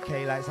roaming the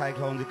UK like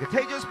cyclones with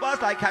contagious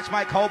bars like catch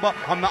my cold, but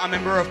I'm not a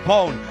member of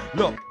Bone.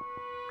 Look,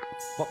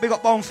 but big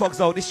up Bone Fogs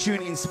though. This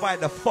tune inspired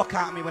the fuck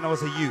out of me when I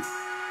was a youth.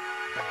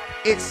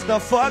 It's the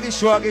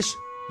foggish, ruggish.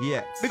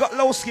 Yeah. Big up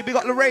Lowski, big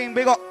up Lorraine,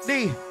 big up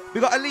D,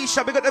 big up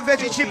Alicia, big up the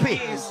Veggie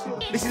Chippy.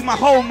 This is my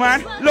home,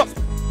 man. Look,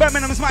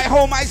 Birmingham's my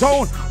home, my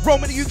zone.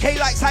 Roam in the UK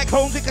like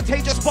cyclones with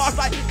contagious bars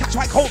like catch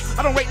my cold.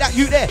 I don't rate that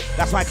you there,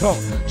 that's my clone.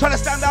 Trying to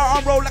stand out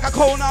and roll like a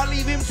cone. I'll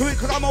leave him to it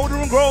cause I'm older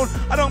and grown.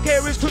 I don't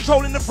care who's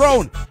controlling the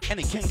throne.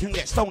 Any king can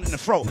get stoned in the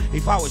throat.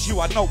 If I was you,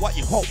 I'd know what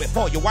you hope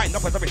before you wind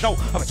up as a result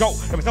of a joke.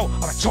 The result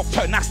of a choke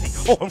turn nasty.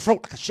 Open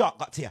throat like a shark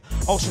got to you.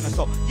 Ocean and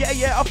soul.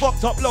 Yeah, I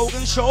fucked up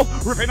Logan's show.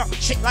 Ripping up the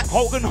chick like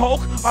Hogan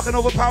Hulk. I can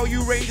overpower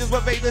you Rangers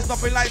with Vader's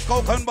nothing like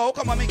Skulk and Bulk.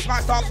 I'm a mix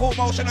my start full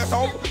motion and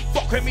soul.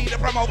 Fuck with me, the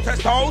promoter's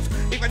told.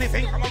 If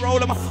anything, I'm a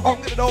roller.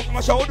 I'm gonna go from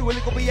my shoulder. Will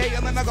it go be 8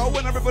 and then I go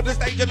and I rip on the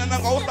stage and then I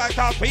go like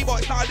Stars P, but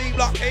it's not a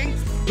D-block thing.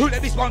 Who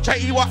let me spawn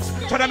Chatty Watts?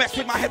 Trying to mess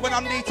with my head when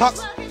I'm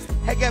detox.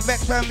 Head get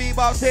vexed when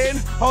V-Bob's in.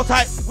 Hold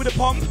tight with a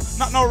pump,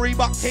 not no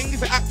Reebok thing.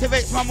 If it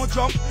activates, man will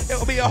jump.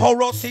 It'll be a whole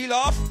road seal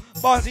off.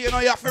 Barnzy, you know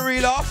you have to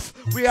reel off.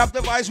 We have the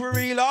vibes, we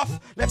reel off.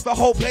 Left the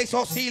whole place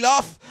all seal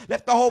off.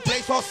 Left the whole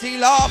place all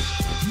seal off.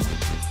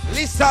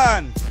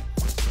 Listen.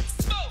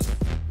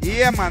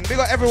 Yeah, man, big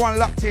up everyone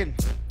locked in.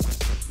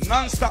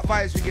 Non-stop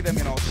vibes we give them,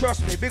 you know.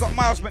 Trust me, big up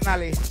Miles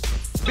McNally.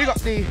 Big up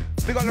D,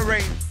 big up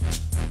Lorraine.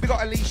 Big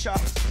up Alicia.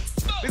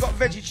 Big up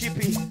Veggie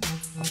Chippy.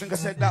 I think I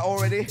said that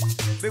already.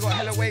 Big up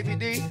Hello Wavy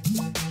D.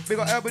 Big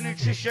up Urban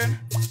Nutrition.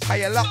 How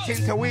you locked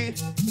into we.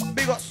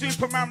 Big up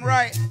Superman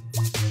Right.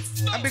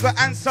 And big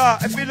up Answer.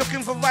 If you're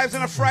looking for vibes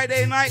on a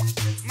Friday night,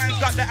 man's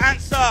got the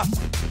answer.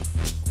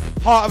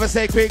 Heart of a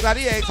sacred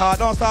gladiator.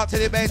 Don't start to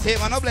debate it,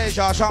 man, no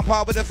blazer. Sharp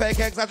part with the fake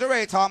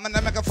exaggerator. Man,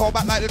 they make a fall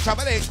back like the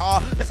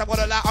travelator. Let's have what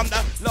a lot on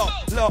the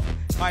look.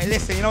 Alright,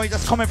 listen, you know, you're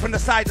just coming from the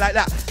side like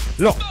that.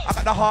 Look, I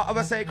got the heart of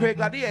a sacred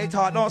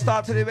gladiator. Don't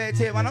start to debate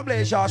it, man, no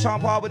blazer.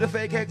 Sharp part with the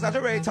fake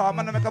exaggerator.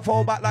 Man, they make a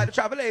fall back like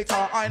the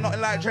travelator. I ain't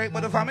nothing like Drake,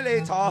 but the family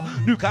later.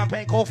 New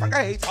campaign called Frank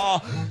a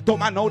hater. Don't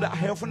man know that I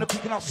hail from the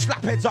peak and I'll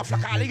slap heads off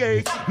like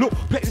alligator. Look,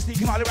 play the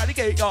sneaking all the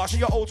alligator. She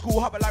your old school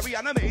hubba like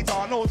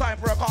reanimator. No time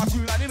for a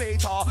cartoon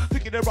animator.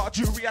 Thinking they brought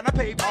jewelry and a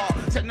paper.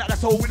 Setting out the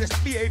soul with this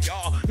behavior.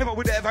 Never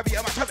would ever be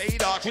a match of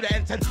Vader. Through the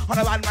ensign on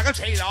a bandwagon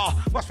trailer.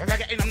 Must be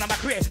getting on my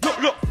career.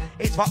 Look,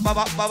 it's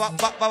Vader.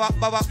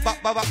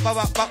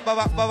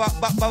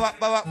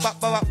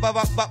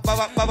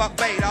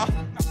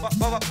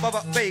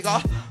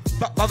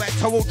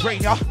 Vector will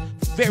drain ya.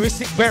 Very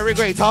sick, very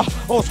greater.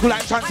 Old school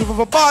like chances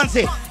for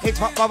Barnzy. It's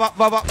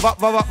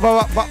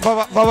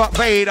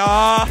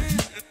Vader.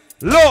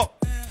 Look.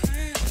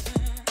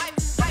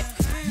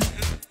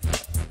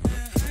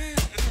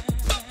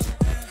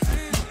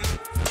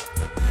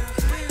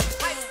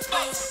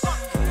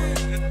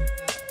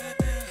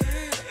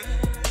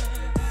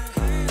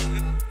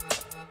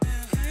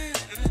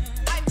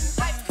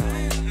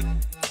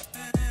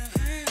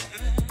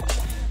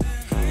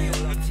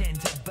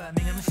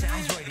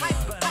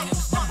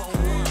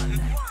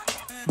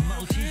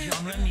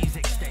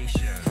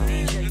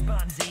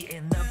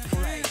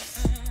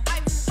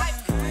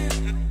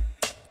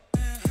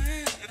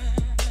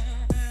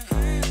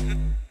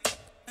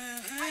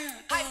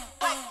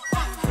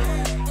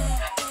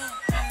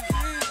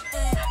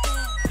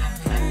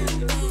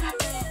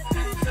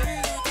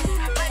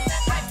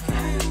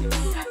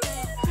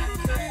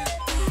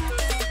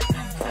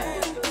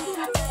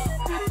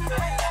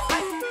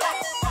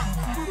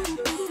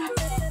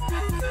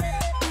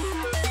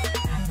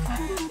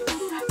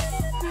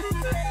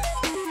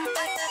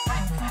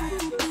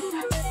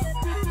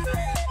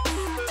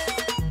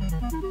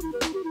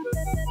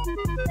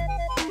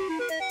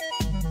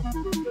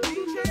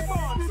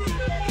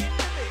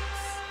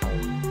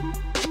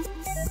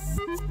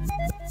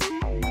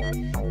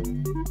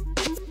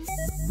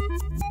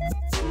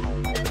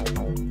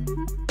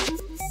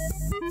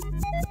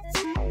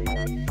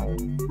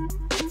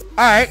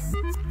 Alright,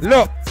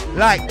 look,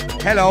 like,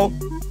 hello,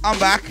 I'm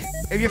back.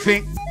 If you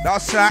think that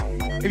was slack,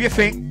 if you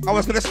think I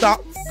was gonna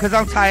stop because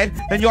I'm tired,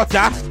 then you're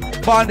daft.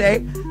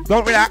 Barnzy,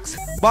 don't relax.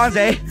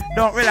 Barnzy,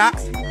 don't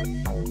relax.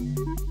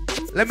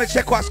 Let me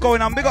check what's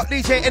going on. Big up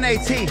DJ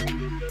NAT.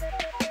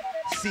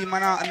 See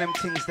man out and them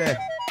things there.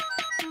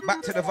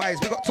 Back to the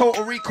vibes. We got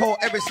Total Recall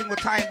every single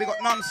time. We got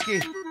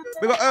Nomsky.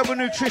 We got Urban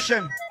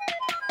Nutrition.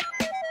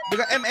 We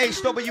got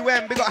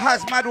MHWM. We got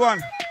Hazmad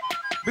One.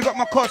 We got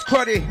my cuz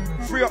Cruddy.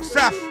 Free Up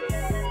Staff.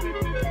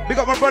 We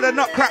got my brother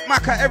Nutcrack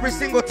Macca every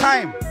single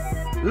time.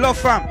 Love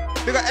fam.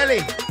 We got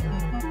Ellie.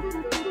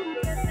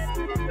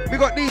 We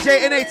got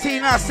DJ NAT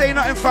now. Say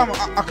nothing fam.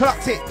 I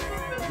clocked it.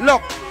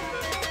 Look.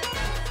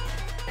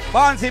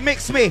 Barnzy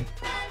mix me.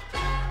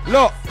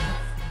 Look.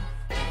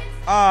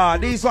 Ah,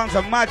 these ones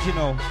are mad, you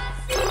know.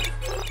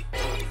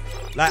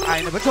 Like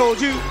I never told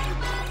you.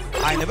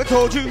 I never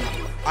told you.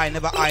 I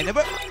never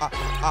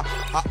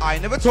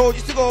told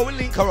you to go and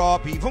link her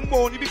up. Even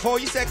warned you before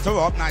you sex her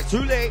up. Now it's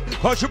too late,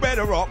 cause you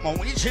better up. Mom,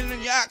 when you're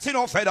chilling, you're acting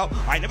all fed up.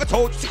 I never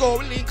told you to go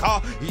and link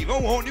her.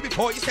 Even warned you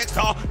before you sex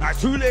her. Now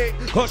it's too late,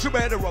 cause you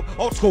better up.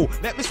 Old school,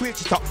 let me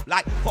switch it up.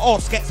 Like for all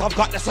skets, I've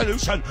got the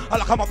solution. I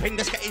like I'm up in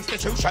this get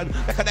institution.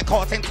 Because they're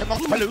causing too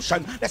much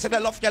pollution. Listen, I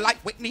love you like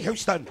Whitney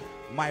Houston.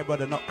 My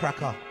brother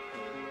Nutcracker.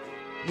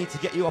 Need to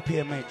get you up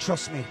here, mate.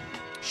 Trust me.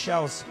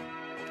 Shells.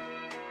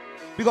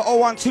 We got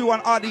 0121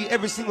 RD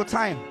every single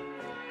time.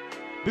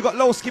 We got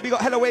Lowski, we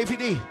got Hello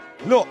AVD.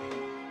 Look.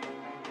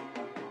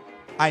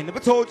 I never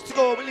told you to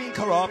go and link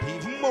her up.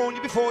 Even warned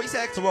you before you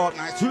sex her up.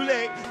 Now it's too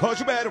late, cause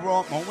you better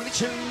up. Mom, when you're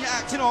chilling, you're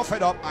acting all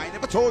fed up. I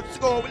never told you to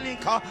go and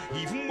link her.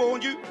 Even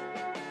warned you.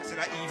 I said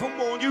I even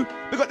warned you.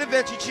 We got the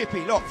veggie chippy,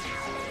 look.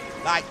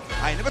 Like,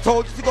 I never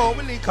told you to go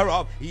and link her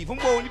up. Even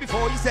warned you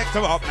before you sex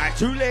her up. Now it's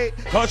too late,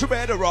 cause you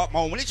better up.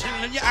 Mom, when you're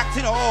chilling, you're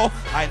acting all.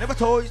 I never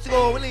told you to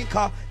go and link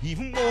her.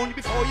 Even warned you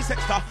before you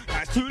sex her.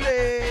 Now it's too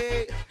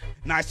late.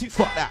 Nice to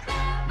fuck that.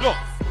 Look,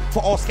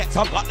 for all skets,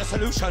 I've got the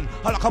solution.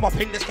 I like I'm up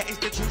in this get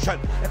institution.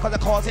 Because they're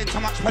causing too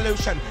much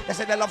pollution. They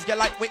say they love you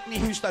like Whitney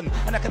Houston.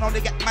 And I can only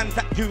get mans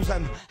that use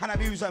them. And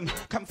abuse them,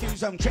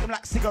 confuse them, treat them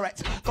like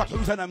cigarettes. Got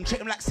who's on them, treat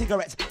them like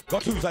cigarettes.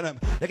 Got who's on them.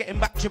 They're getting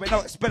back to you with no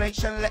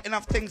explanation. Letting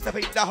off things to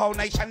feed the whole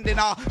nation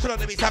dinner. Should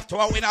only have to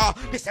a winner.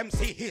 This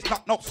MC, he's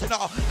not no sinner.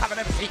 Have an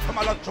MC from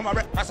my lunch, from my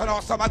breakfast, and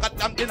also my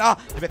goddamn dinner.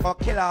 Lyrical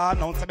killer,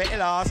 known to be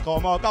iller, score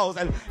more goals.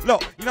 And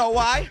look, you know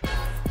why?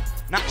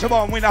 Natural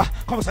born winner,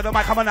 comes to the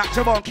mic, I'm a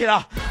natural born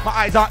killer. My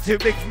eyes aren't too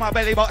big for my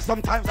belly, but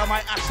sometimes I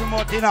might ask for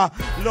more dinner.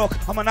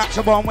 Look, I'm a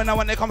natural born winner,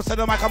 when it comes to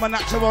the mic, I'm a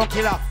natural born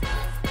killer.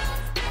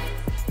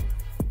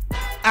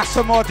 Ask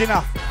for more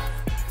dinner.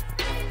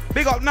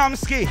 Big up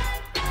Namski.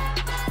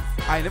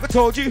 I never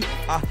told you.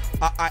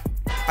 I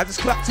just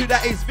clapped who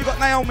that is. Big up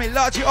Naomi,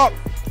 large you up.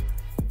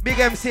 Big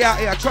MC out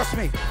here, trust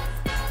me.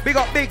 Big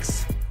up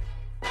Biggs.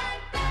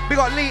 Big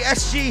up Lee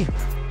SG.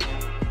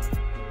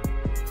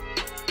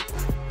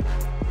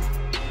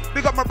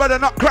 Big up my brother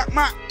Nutcrack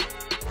Matt.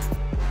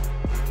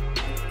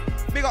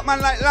 Big up man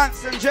like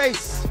Lance and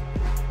Jace.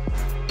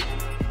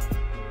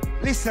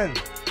 Listen,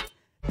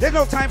 there's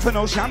no time for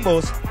no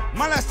shambles.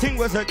 My last thing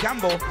was a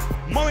gamble.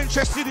 More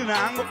interested in the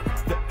angle.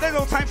 There's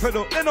no time for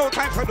no, there's no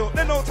time for no,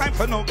 there's no time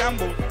for no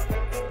gamble.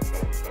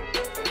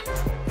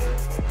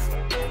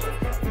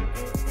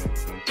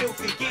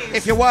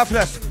 If you're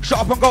worthless, shut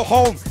up and go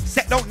home.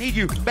 Set don't need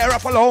you, better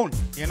off alone.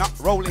 You're not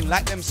rolling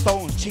like them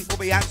stones. Cheap will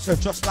be answered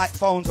just like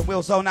phones. And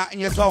we'll zone out in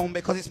your zone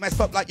because it's messed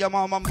up like your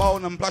mom and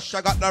bone. And plus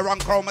I got the wrong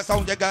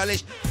chromosome. You're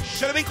girlish,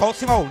 should have been called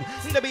Simone.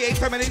 The BA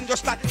feminine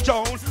just like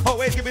Joan.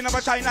 Always giving up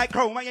a shine like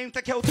chrome. I aim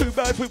to kill two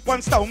birds with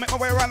one stone. Make my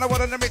way around the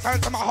world and then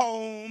return to my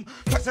home.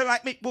 Person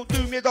like me will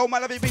do me a dome. I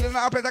love you feeling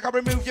out of I can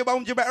remove your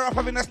bones. You better off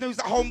having the snooze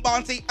at home.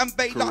 Barnzy and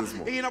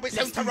Vader, you know it's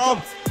soon to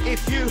roam.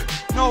 If you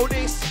know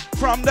this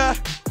from the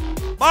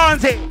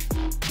Barnzy.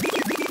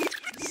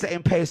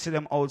 Setting pace to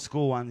them old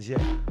school ones, yeah.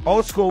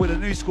 Old school with a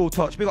new school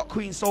touch. We got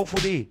Queen Soulful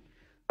D.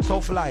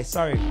 Soulful Eye,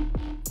 sorry.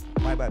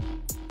 My bad.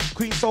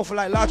 Queen Soulful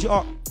Eye, large it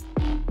up.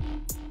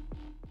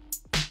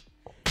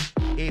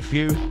 If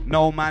you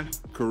know, man.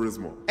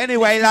 Charisma.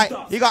 Anyway, like,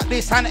 you got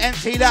this hand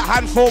empty, that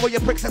hand forward,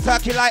 your pricks are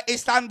turkey like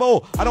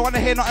Istanbul. I don't want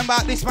to hear nothing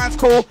about this man's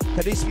school,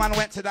 because this man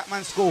went to that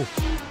man's school.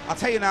 I'll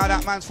tell you now,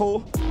 that man's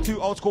full.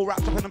 Too old school,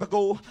 wrapped up in a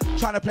ghoul.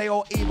 Trying to play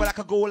all evil like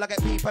a ghoul. I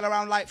get people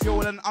around like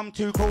fuel, and I'm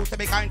too cruel to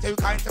be kind, too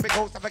kind to be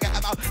close to forget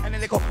about any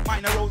little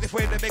minor rules. If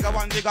we're the bigger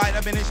ones, you got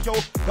the minuscule.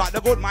 Got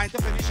the good mind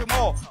to finish them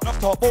all. Enough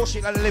talk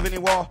bullshit like they're living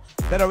in war.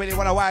 They don't really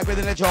want to wipe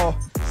within the jaw.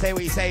 Say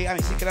what you say, I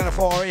ain't sicker than a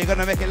four. You're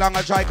gonna make it long,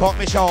 I try, caught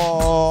me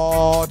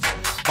short.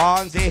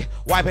 Barnzy,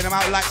 wiping them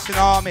out like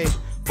tsunami.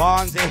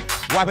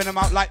 Barnzy, wiping them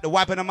out like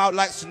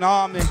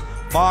tsunami.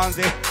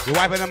 Barnzy, you're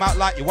wiping them out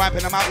like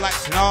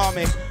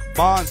tsunami.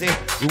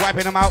 Barnzy, you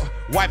wiping them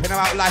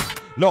out like.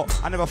 Look,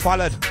 I never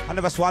followed, I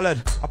never swallowed.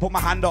 I put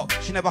my hand up,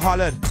 she never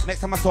hollered.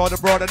 Next time I saw the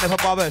broad, I never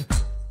bothered.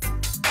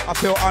 I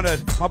feel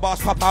honoured, my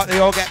bars pop out, they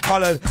all get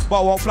collared.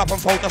 But I won't flap and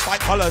fold just like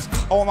colours.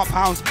 All my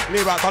pounds,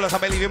 lira, dollars, I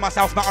believe in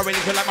myself, not a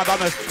religion like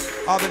Madonna's.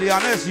 I'll be the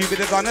honors, you be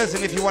the gunners.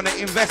 And if you want to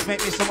invest,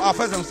 make me some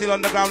offers. I'm still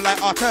on the ground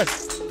like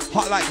otters.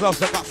 Hot like gloves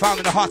that got found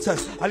in the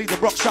hotters. I leave the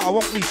block shot, I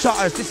won't need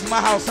shutters. This is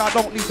my house, I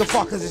don't need the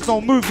fuckers. It's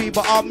no movie,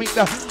 but I'll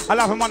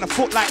have them on the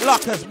foot like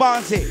lockers.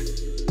 Barnzy.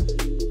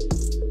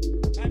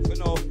 Time for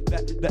no,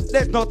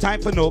 there's no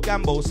time for no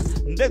gambles.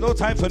 There's no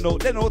time for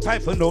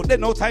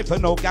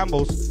no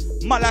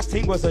gambles. My last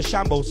thing was a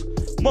shambles.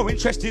 More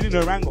interested in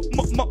the wrangle.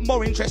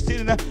 More interested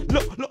in the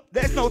look.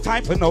 There's no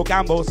time for no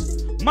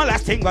gambles. My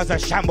last thing was a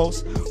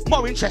shambles.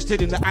 More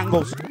interested in the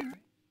angles.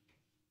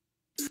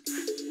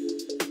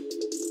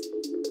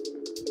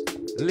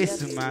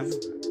 Listen, man.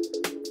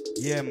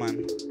 Yeah,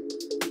 man.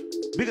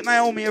 Big up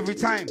Naomi every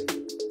time.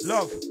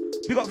 Love.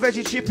 Big up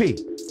Veggie Chippy.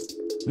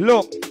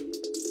 Look.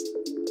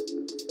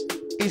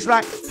 It's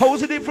like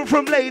hoes are different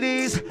from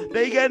ladies.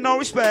 They get no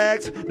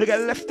respect. They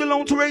get left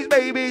alone to raise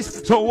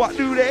babies. So what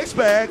do they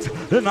expect?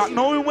 They're not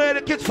knowing where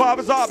the kids'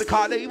 fathers are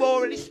because they've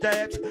already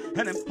stepped.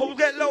 And then hoes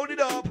get loaded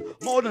up.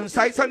 More than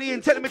sights on the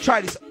internet. Let me try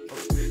this.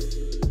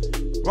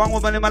 Wrong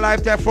woman in my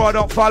life, therefore I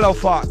don't follow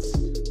thoughts.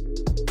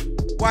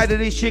 Why do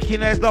these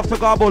chicken heads love to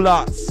gobble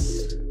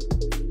lots?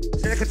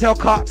 So they can tell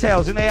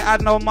cocktails and they ain't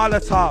had no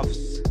Molotovs.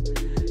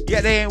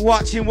 Yet they ain't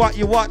watching what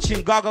you're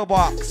watching, goggle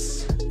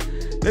box.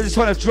 They just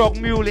want to drug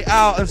mule it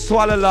out and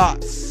swallow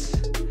lots.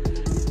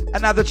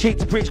 Another cheek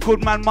to preach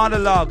good man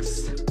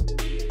monologues.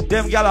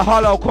 Them gal are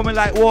hollow, coming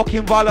like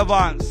walking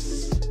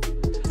volivants.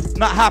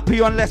 Not happy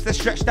unless they're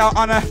stretched out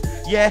on a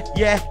yeah,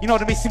 you know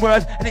the missing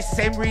word. And it's the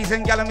same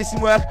reason gal are missing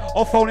work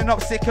or phoning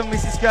up sick and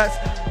missing skirts.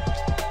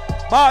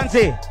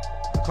 Barnzy.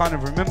 I can't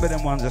even remember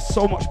them ones. There's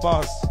so much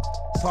bars.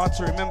 It's hard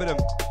to remember them.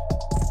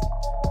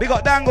 Big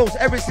up dangles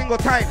every single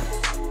time.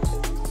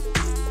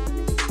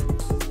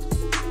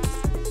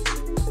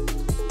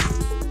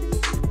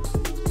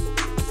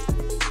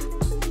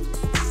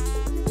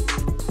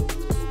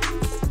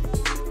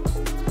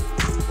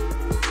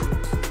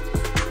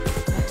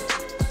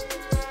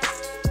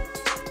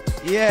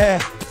 Yeah,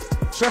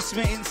 trust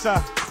me,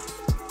 Insta.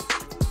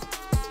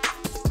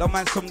 Don't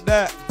mind some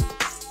dirt.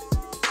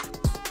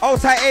 Oh,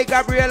 tight, hey,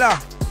 Gabriella.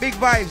 Big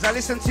vibes. I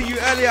listened to you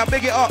earlier.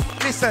 Big it up.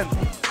 Listen.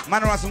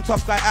 Man around some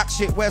tough guy act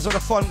shit. Where's all the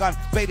fun gun?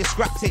 Vader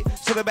scrapped it.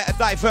 So they better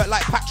divert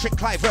like Patrick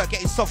Clivert.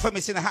 Getting so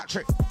famous in a hat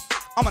trick.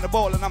 I'm on the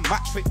ball and I'm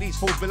match fit. These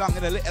fools belong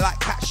in a little like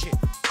cat shit.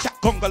 Chat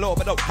gongalo,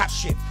 but don't catch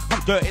shit.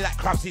 I'm dirty like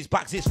crabs. His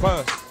backs is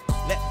first.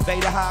 Let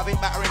Vader have it,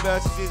 battering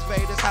versus is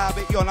Vader's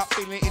habit. You're not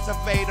feeling it, it's a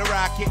Vader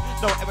racket.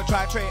 Don't ever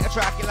try to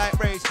track it like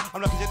race.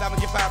 I'm looking to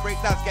damage your fabric,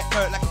 that's get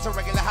hurt like it's a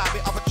regular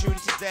habit.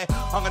 Opportunities there,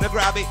 I'm gonna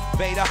grab it.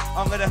 Vader,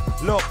 I'm gonna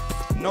look.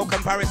 No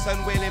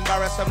comparison, will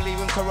embarrass. I'm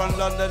leaving to run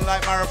London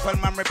like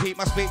marathon. Man, repeat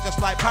my speech just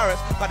like Paris.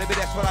 Gotta be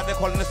that's what they're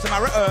calling the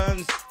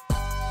Samaritans.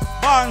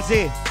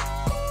 Barnzy.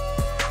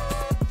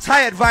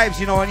 Tired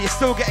vibes, you know, and you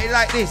still get it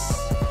like this.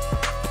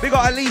 Big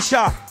up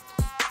Alicia.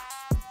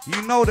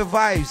 You know the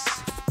vibes.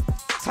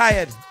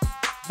 Tired,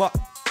 but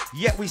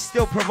yet we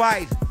still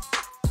provide.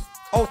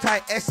 Old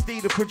tight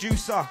SD, the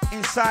producer,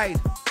 inside.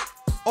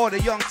 All the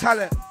young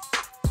talent,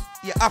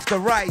 you have to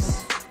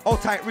rise.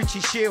 Old tight Richie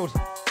Shield.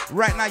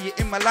 Right now you're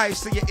in my life,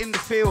 so you're in the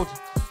field.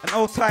 And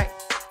old tight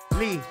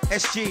Lee,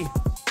 SG.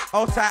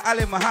 Old tight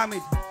Ali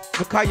Muhammad,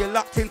 because you're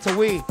locked into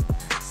we.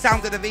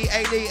 Sound of the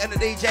VAD and the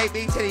DJ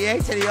B to the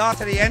A to the R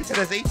to the N to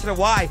the Z to the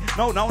Y.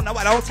 No,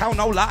 I don't tell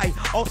no lie.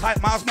 Old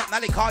tight Miles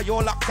McNally car,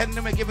 you're locked in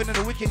and we're giving it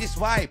the wickedest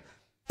vibe.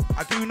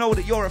 I do know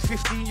that you're a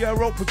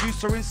 15-year-old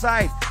producer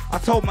inside. I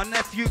told my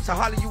nephew to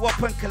holler you up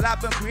and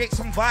collab and create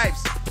some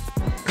vibes.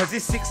 Cause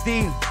he's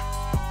 16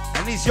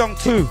 and he's young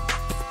too.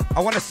 I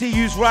want to see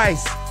you's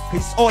rise.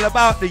 It's all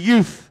about the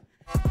youth.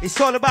 It's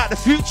all about the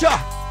future.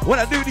 When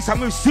I do this I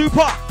move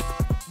super.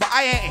 But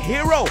I ain't a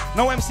hero.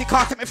 No MC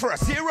can't take me for a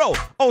zero.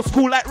 Old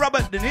school like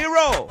Robert De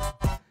Niro.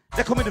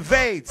 They call me the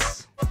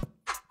Vades.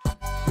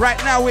 Right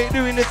now we're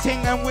doing the thing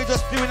and we're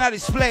just doing our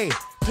display.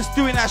 Just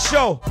doing our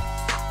show.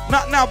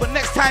 Not now, but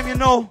next time, you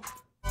know.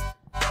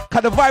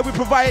 Cause the vibe we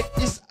provide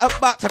is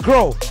about to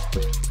grow.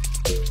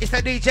 It's the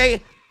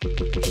DJ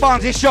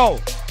Barnzy Show.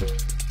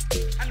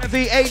 And the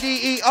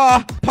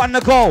VADER upon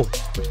the go.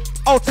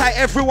 All tight,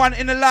 everyone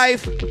in the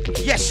live.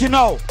 Yes, you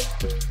know.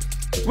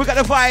 We got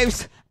the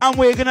vibes and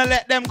we're gonna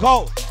let them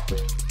go.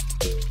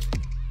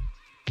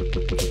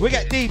 We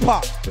get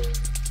deeper.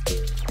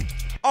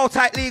 All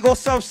tight legal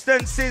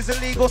substances,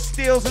 illegal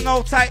steals, and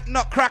all tight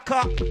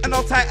nutcracker, and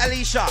all tight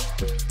Alicia.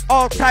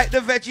 All tight the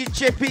veggie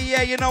chippy,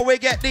 yeah, you know we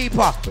get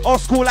deeper.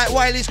 Old school like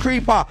Wiley's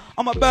creeper.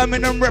 I'm a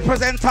Birmingham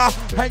representer,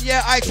 and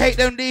yeah, I take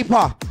them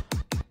deeper.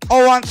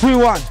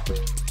 0121,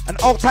 and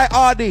all tight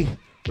Hardy.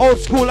 Old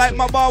school like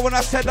my bar when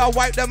I said I'll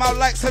wipe them out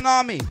like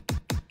tsunami.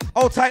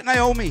 All tight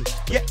Naomi,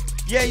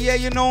 yeah,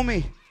 you know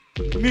me.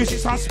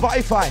 Music's on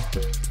Spotify,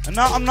 and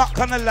now I'm not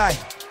gonna lie.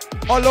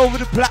 All over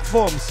the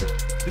platforms,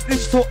 the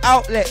digital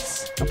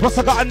outlets, and plus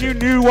I got a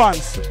new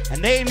ones,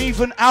 and they ain't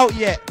even out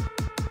yet.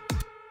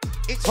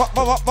 It's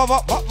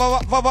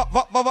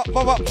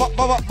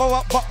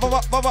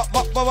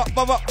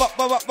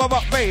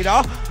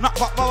Vader,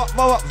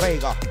 not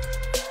Vega.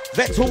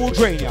 Vector will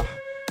drain ya.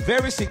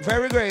 Very sick,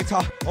 very great.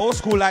 Old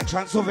school like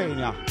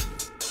Transylvania.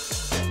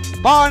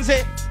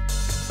 Barnzy.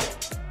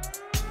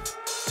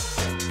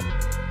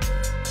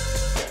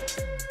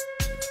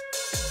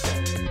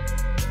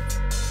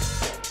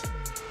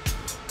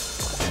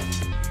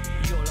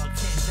 You're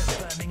locked into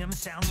Birmingham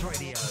Sounds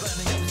Radio.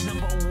 Birmingham's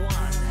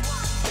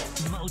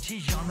 #1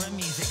 multi-genre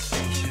music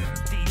station.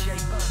 DJ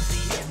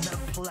Barnzy in the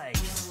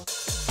place.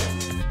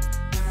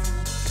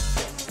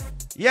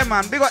 Yeah,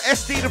 man. Big up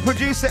SD, the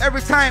producer,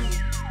 every time.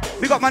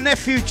 Big up my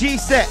nephew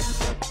G-Set.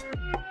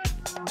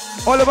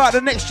 All about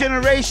the next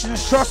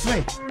generations, trust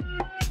me.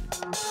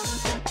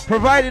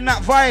 Providing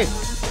that vibe.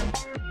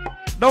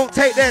 Don't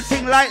take their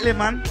thing lightly,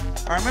 man.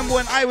 I remember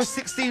when I was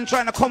 16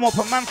 trying to come up,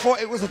 a man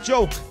thought it was a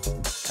joke.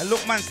 And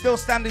look, man, still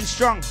standing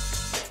strong.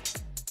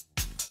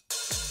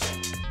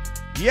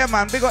 Yeah,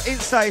 man, big up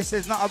Insta. He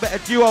says not a better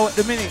duo at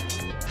the minute.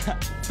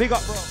 Big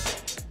up, bro.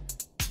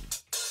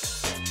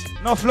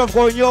 Enough love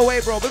going your way,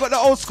 bro. Big up the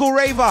old school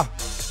raver.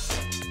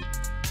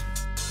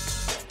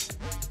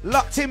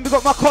 Locked in, big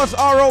up my cuz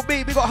ROB,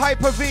 big up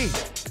Hyper V.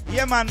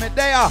 Yeah, man,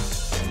 Medea.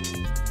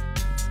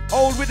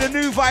 Old with the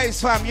new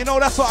vibes, fam. You know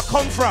that's what I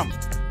come from.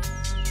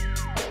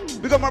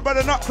 Big up my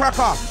brother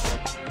Nutcracker.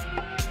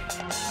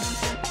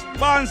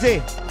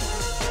 Barnzy.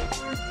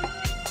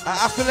 I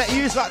have to let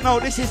you like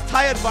know this is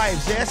tired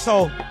vibes, yeah?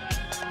 So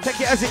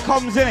take it as it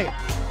comes, innit?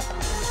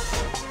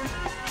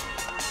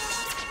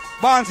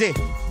 Barnzy.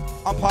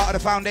 I'm part of the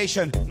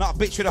foundation, not a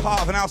bitch with the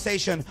heart of an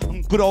Alsatian.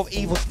 I'm good old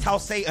evil to tell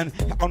Satan.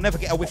 I'll never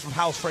get a whiff of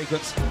house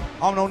fragrance.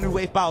 I'm no new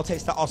wave bow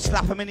taster. I'll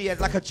slap him in the head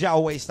like a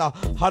gel waster.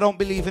 I don't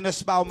believe in a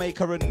spell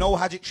maker and no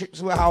magic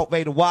tricks without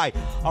Vader. Why?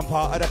 I'm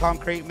part of the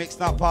concrete mix,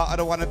 not part of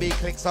the wannabe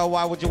click. So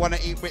why would you want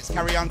to eat bricks?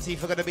 Carry on,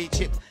 teeth are going to be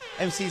chipped.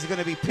 MCs are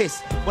going to be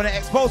pissed when I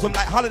expose them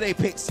like holiday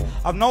pics.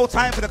 I've no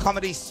time for the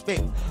comedy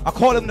spit. I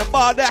call them the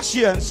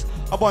Bardashians,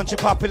 a bunch of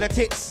popular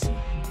tits.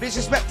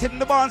 Disrespecting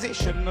the Barnzy,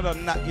 shouldn't have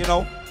done that, you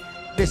know.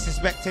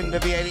 Disrespecting the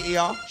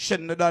VLER,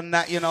 shouldn't have done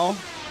that, you know.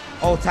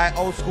 Old tight,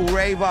 old school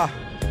raver.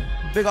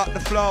 Big up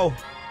the flow.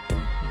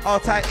 All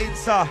tight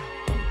Insta.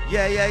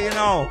 Yeah, you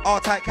know.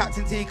 All tight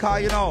Captain T car,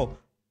 you know.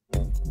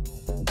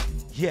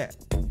 Yeah.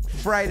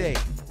 Friday.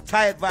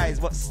 Tired vibes,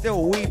 but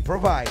still we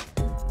provide.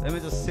 Let me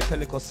just sip a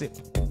little sip.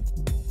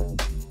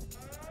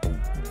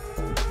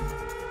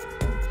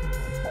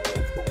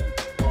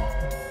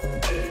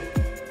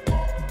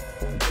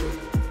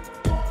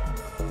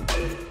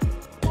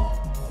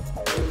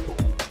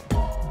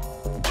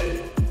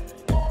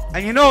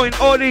 And you know, in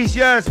all these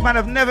years, man,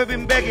 I've never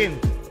been begging.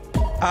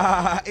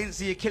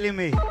 Insta, you're killing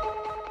me.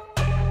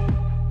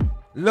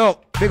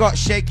 Look, big up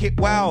Shake It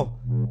Wow.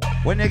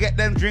 When you get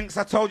them drinks,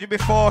 I told you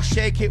before,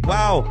 Shake It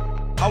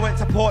Wow. I went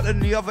to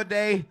Portland the other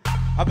day.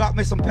 I got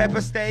me some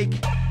pepper steak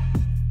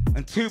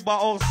and 2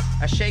 bottles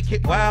of Shake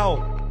It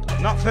Wow.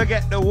 Not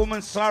forget the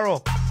woman's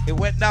sorrow. It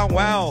went down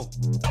well.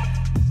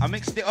 I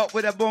mixed it up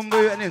with a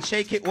bamboo and then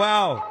Shake It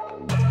Wow.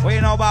 What you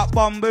know about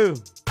bamboo?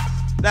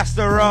 That's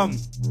the rum.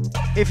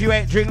 If you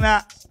ain't drink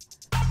that,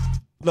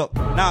 look,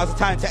 now's the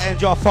time to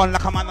end your fun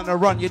like a man on the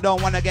run. You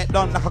don't want to get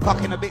done like a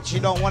cock in a bitch. You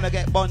don't want to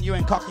get bun. You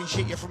ain't cocking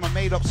shit. You're from a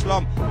made-up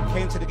slum.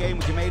 Came to the game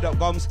with your made-up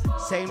gums.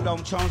 Same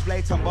dumb chums,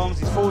 blatant bombs.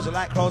 These fools are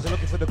like crows. They're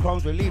looking for the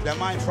crumbs. We leave their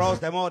mind froze.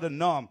 They're more than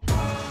numb.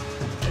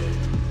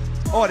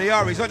 All they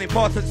are is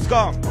unimportant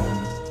scum.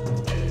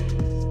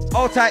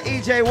 Old tight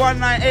EJ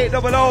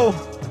 19800.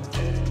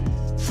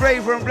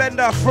 Flavor and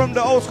blender from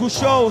the old school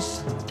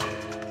shows.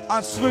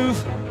 On Smooth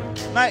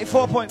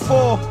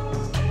 94.4.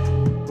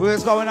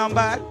 Where's going on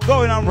bad?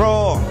 Going on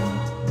raw.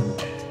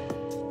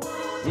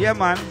 Yeah,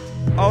 man.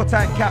 All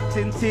tight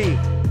Captain T.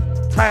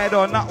 Tired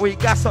or not, we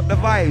gas up the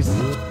vibes.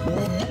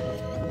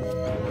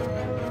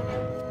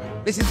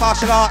 This is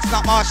martial arts,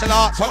 not martial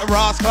arts. What a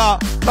Ross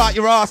Clark. Clark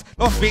your ass.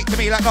 Don't speak to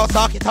me like no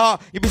sock guitar.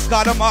 You be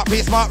scarred on mark,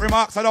 be smart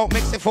remarks. I don't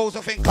mix it fools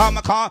who think I'm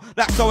a car.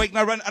 That's so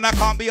ignorant and I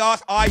can't be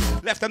asked. I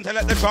left them to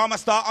let the drama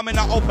start. I'm in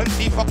an open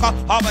sea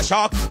fucker, harbour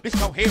shark. This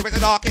no here is the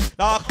darkest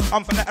dark.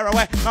 I'm from the era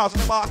where now's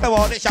the bar. The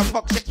wall, this young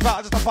fuck shit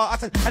stars just a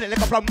fart. And they lick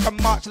a plum from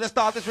March to the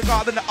stars.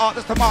 Disregarding the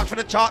artists to march for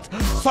the charts.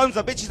 Sons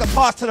of bitches that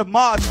pass to the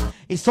march.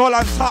 It's all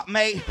on top,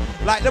 mate.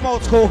 Like them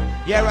old school.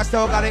 Yeah, I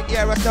still got it.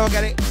 Yeah, I still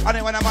get it.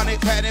 Only when I'm on it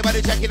for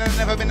anybody checking. I've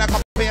never been a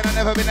copy and I've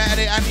never been an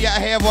edit. And yeah, I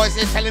hear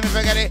voices telling me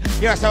forget it.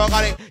 Yeah, I still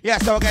got it. Yeah, I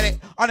still get it.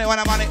 Only when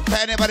I'm on it for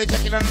anybody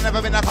checking. I've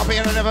never been a copy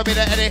and I've never been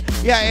an edit.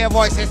 Yeah, I hear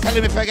voices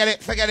telling me forget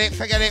it, forget it,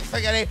 forget it,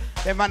 forget it.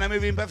 Them man are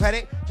moving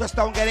pathetic. Just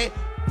don't get it.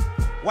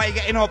 Why you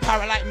getting all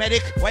paralyte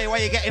medic? Why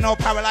you getting all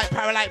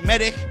paralyte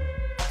medic?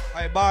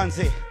 Hey,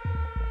 Barnzy,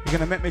 you're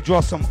gonna make me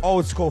draw some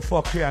old school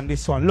fuckery on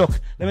this one. Look,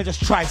 let me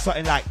just try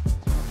something like,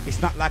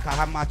 it's not like I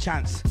had my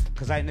chance,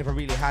 because I ain't never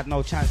really had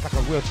no chance, like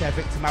a wheelchair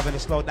victim having a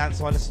slow dance,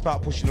 so I just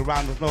start pushing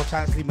around. There's no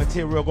chance, leave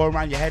material going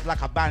around your head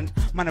like a band.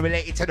 Man, I'm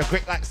related to the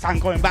grit like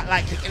sand going back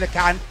like kicking a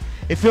can.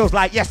 It feels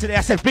like yesterday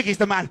I said Biggie's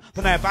the man,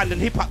 then I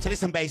abandoned hip-hop to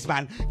listen bass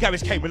man.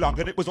 Garage came along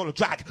and it was all a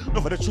drag. None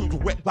of the tunes were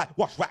wet like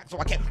wash rag, so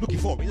I kept looking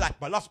for me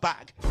like my lost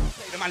bag.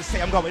 The man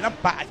say I'm going, I'm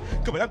bad,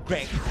 going, I'm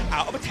great.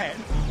 Out of a 10,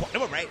 what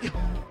number 8?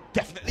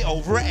 Definitely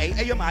over an 8.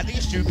 Are you mad? Are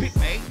you stupid,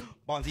 mate?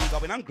 Barnzy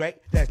going on great.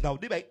 There's no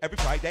debate. Every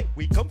Friday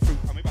we come through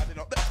and we riding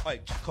up the.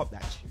 Oi, check up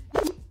that shit.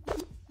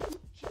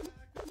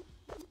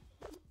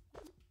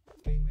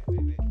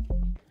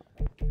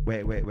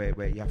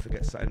 Wait. You have to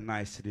get something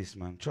nice to this,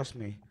 man. Trust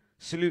me.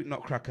 Salute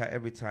Nutcracker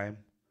every time.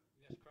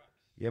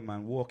 Yeah,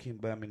 man. Walking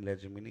Birmingham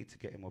legend. We need to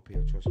get him up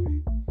here. Trust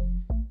me.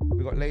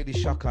 We got Lady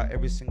Shaka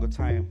every single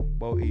time.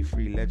 Boat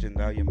E3 legend.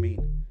 How you mean?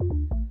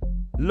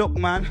 Look,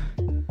 man.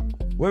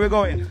 Where we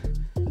going?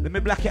 Let me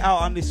black it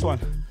out on this one.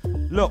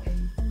 Look.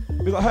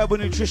 We got herbal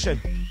nutrition.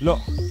 Look.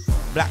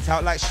 Blacked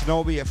out like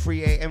Shinobi at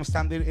 3 a.m.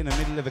 standing in the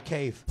middle of a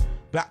cave.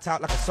 Blacked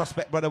out like a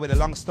suspect brother with a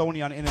long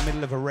stony on in the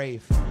middle of a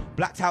rave.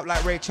 Blacked out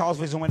like Ray Charles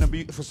vision when the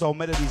beautiful soul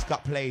melodies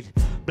got played.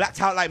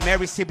 Blacked out like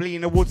Mary Sibley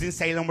in the woods in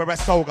Salem where her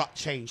soul got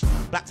changed.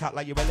 Blacked out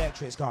like your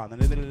electric's gone in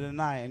the middle of the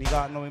night and you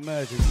got no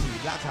emergency.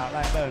 Blacked out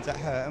like birds that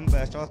hurt and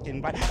burst your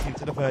skin right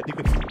into the third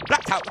degree.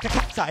 Blacked out like a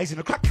cat's eyes in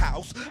a crack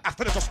house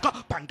after the just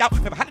got banged out.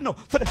 Never had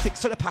enough for the fix,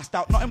 so they passed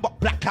out. Nothing but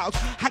blackouts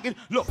hanging.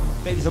 Look,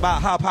 ladies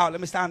about half out.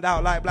 Let me stand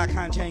out like Black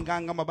Hand Chain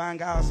Gang on my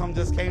bang out. Some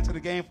just came to the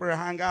game for a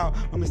hangout.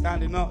 When we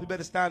standing up, you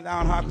better stand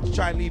down. How could you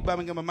try and leave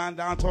Birmingham a man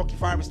down? Talking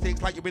fire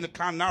mistakes like you're in a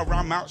can now.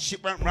 Round out,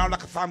 shit went round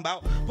like a fan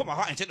bout. Put my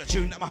heart into the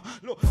tune.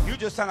 Look, you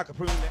just sound like a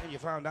prune letting you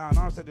found down.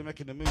 I said they're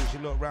making the moves. You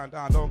look round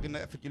down. Don't get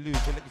the effort you lose.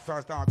 You let your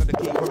fans down. Gotta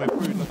keep coming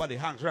through. Nobody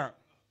hangs round.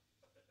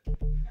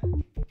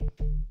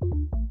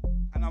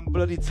 And I'm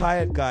bloody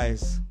tired,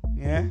 guys.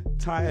 Yeah?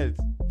 Tired.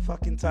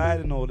 Fucking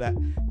tired and all that.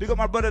 We got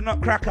my brother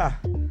Nutcracker.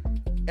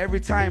 Every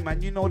time,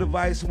 man. You know the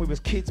vibes when we was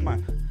kids,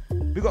 man.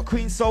 We got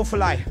Queen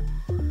Soulfly.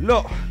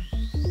 Look.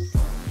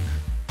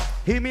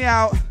 Hear me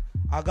out.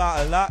 I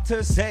got a lot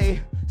to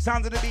say.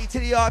 Sounds of the B to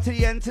the R to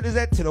the N to the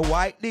Z to the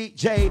white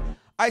DJ.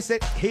 I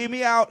said, hear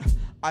me out.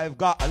 I've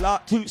got a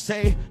lot to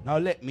say. Now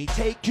let me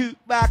take you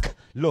back.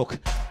 Look.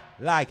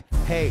 Like,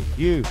 hey,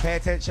 you, pay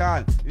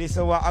attention.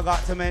 Listen what I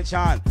got to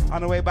mention.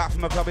 On the way back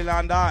from a club in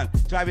London.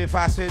 Driving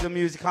fast with the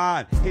music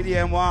on. Hit the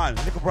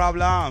M1, little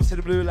problem. See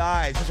the blue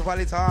lights,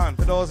 Metropolitan.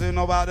 For those who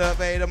know about the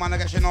Vader, man, I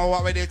guess you know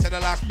what we did to the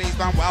last piece,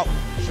 man. Well,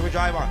 should we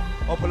drive on?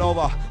 Up and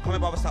over.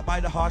 Coming over, stop by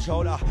the hard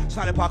shoulder.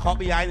 Standing park up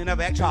behind in a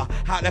Vectra.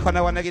 Out there,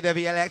 I want to get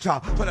the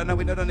Electra. So I know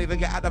we don't even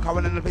get out the car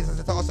and the places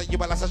to tell us that you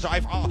will as a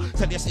drive.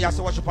 So this year,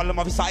 so what's your problem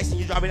of his size? See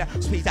you driving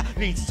at speed that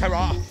leads to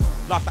terror.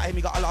 Laughed at him,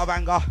 he got a lot of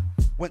anger.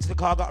 Went to the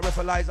car, got a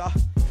breathalyzer.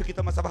 Thinking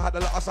to myself, I had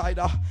a lot of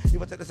cider.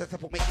 Even to the set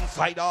put me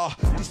insider.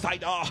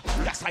 Decider,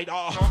 that cider.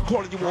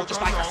 Crawling you wall just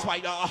like a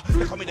spider.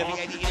 They call me the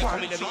V-A-D, they call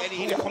me the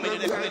V-A-D, they call me the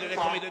V-A-D,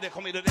 they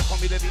call me the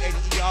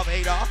V-A-D,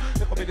 Vader.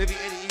 They call me the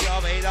V-A-D,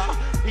 Vader.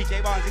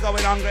 DJ Barnzy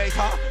going on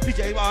greater.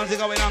 DJ Barnzy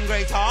going on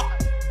greater.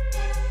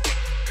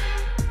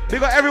 We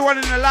got everyone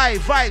in the live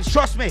vibes,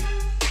 trust me.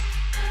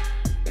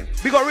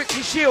 We got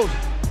Richie Shield.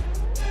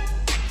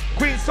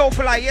 Queen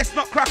Soulfly, yes,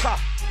 Nutcracker.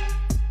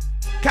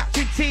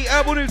 Captain T,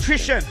 Herbal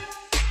Nutrition.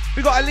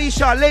 We got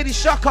Alicia, Lady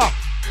Shaka.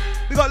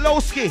 We got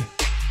Lowski.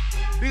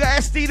 We got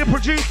SD, the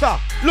producer.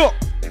 Look.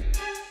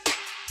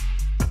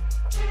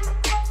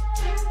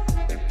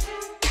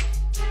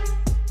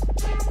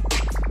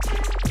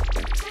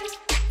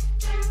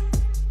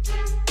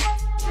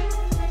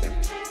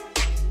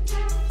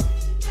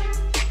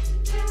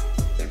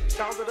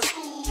 Sounds of the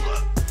school.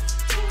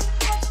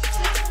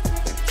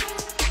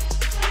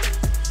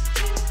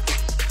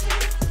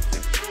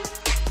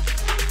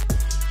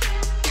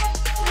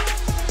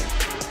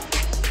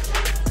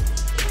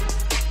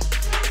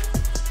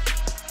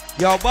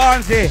 Yo,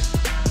 Barnzy.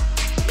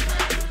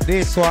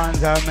 This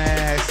one's a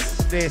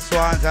mess. This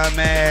one's a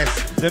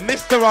mess. The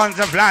Mr. Runs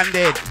have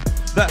landed.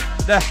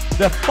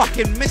 The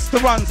fucking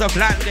Mr. Runs have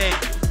landed.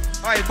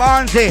 Alright,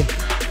 Barnzy.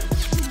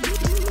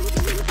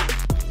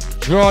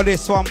 Draw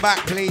this one back,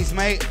 please,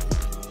 mate.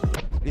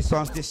 This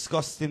one's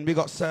disgusting. We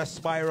got Sir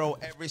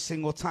Spyro every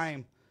single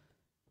time.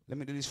 Let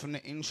me do this from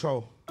the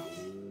intro.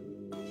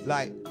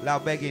 Like,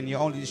 loud begging, you're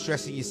only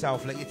distressing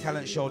yourself. Let your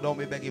talent show, don't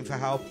be begging for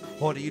help.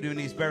 All that you're doing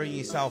is burying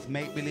yourself.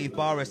 Make believe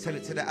borrowers, tell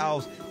it to the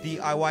elves.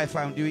 DIY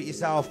fam, do it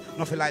yourself.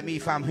 Nothing like me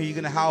fam, who you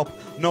gonna help?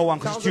 No one,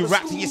 cause you're too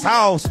wrapped in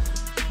yourselves.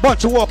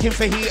 Bunch of walking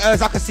for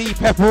heaters, I can see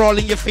pepper all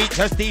in your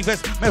features.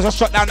 Divas, may as well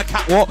shut down the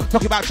catwalk.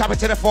 Talking about trapping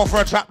to the floor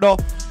for a trapdoor.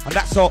 And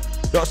that's all.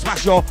 Don't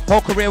smash your whole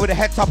career with a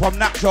head top, I'm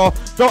natural.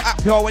 Don't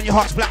act pure when your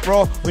heart's black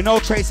raw. With no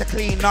trace of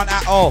clean, none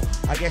at all.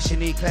 I guess you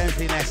need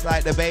cleanliness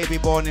like the baby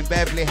born in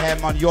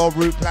Bethlehem. On your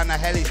route plan, the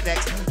hell is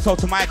next. So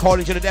to my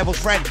calling, you're the devil's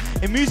friend.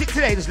 In music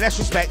today, there's less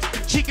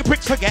respect. Cheeky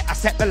pricks forget, I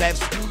set the levs.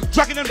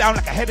 Dragging them down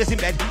like a header's in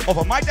bed.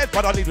 Over my dead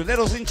body, I'll leave the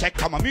littles in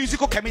check. I'm a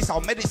musical chemist,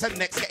 I'll medicine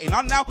next. Getting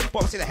on now,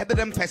 but I'm still ahead of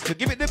them pests. To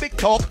give it the big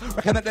talk,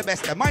 reckon they're the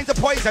best. Their minds are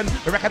poison,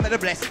 but reckon they're the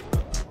blessed.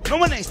 No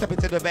one ain't stepping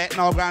to the vet,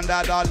 no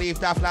granddad, I'll leave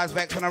that lads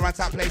vex when I run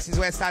to places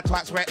where sad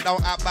twats wreck.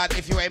 Don't act bad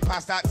if you ain't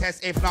passed that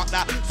test. If not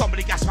that,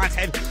 somebody gas man's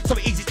head. So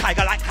easy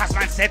tiger like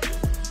Hasman said.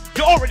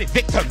 You're already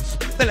victims.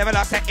 The level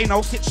I set in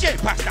 06, she ain't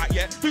past that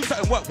yet. Do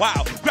something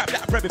worthwhile. Grab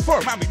that bread before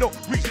a man with no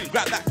reason.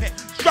 Grab that neck.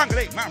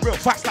 Strangulate man real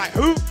fast like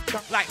who?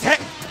 Like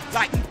tech.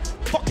 Like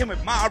fucking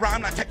with my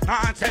rhyme like tech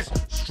nonsense.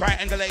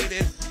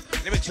 Strangulated.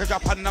 Lyrics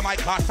drop under my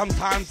car,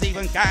 sometimes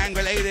even gang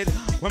related.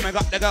 When we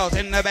got the girls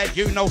in the bed,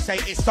 you know, say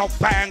it's so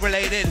bang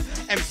related.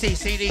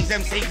 MCCDs,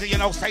 MCs, you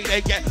know, say they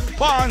get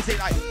Barnzy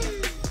like.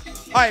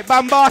 Alright,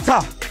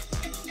 Bambata.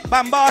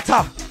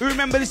 Bambata. Who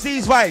remember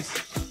these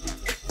vibes?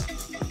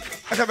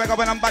 I said,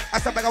 when I'm back, I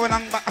said, when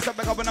I'm back, I said,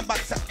 when I'm back,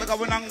 I said,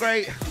 when I'm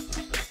great.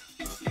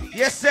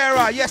 Yes,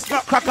 Sarah, yes,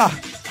 Nutcracker.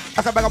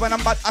 I said, when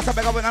I'm back, I said,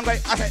 when I'm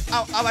great. I said,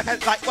 I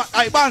said, like, what?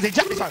 Alright, Barnzy,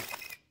 jack this one.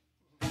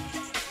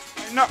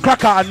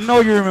 Nutcracker, I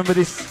know you remember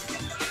this.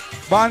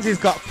 Barnzy's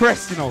got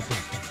press, you know.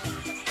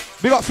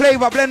 We got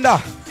Flavor Blender.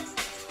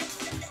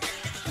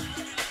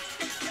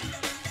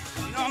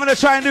 You know, I'm gonna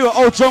try and do an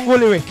old jungle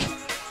lyric.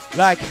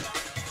 Like,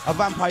 a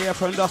vampire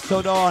from dusk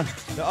till dawn.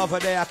 The other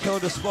day I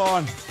killed the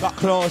spawn. Got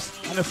close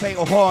and the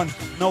fatal horn.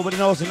 Nobody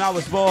knows when I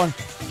was born.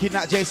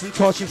 Kidnapped Jason,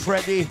 tortured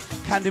Freddy.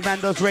 Candyman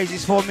does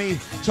raises for me.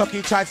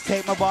 Chucky tried to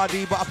take my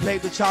body, but I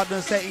played with child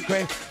and Satan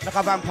grave. Like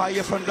a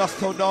vampire from dusk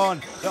till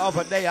dawn. The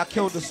other day I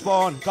killed the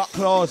spawn. Got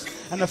close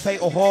and the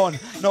fatal horn.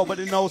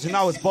 Nobody knows when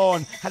I was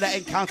born. Had an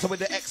encounter with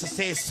the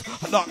exorcist.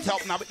 I locked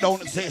up, now it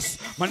don't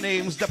exist. My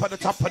name's up at the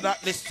top of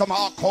that list. I'm a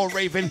hardcore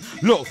raving.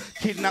 Look,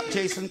 kidnapped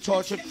Jason,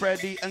 tortured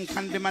Freddy. And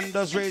Candyman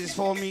does raises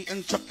for me.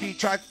 And Chucky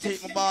tried to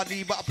take my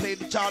body, but I played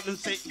with child and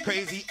Satan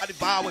crazy. I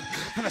devoured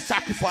and I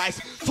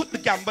sacrificed. Took the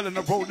gamble and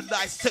I rolled the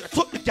dice. Said I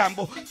took the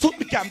gamble, took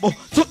the gamble,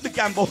 took the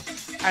gamble.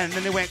 And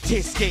then they went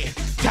tisky,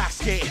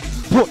 tasky.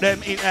 Put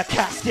them in a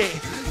casket.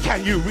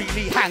 Can you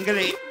really handle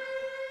it?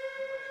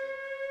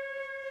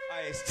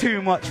 It's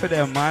too much for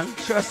them, man.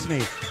 Trust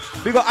me.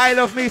 We got I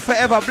Love Me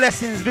Forever,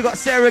 Blessings. We got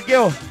Sarah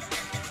Gill.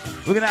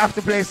 We're gonna have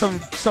to play some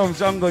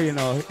jungle, you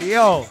know.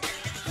 Yo.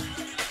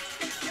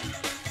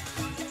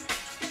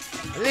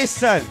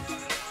 Listen.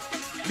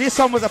 This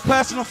song was a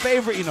personal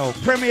favorite, you know.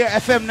 Premier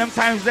FM, them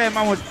times there,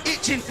 man, was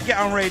itching to get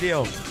on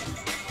radio.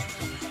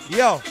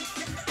 Yo.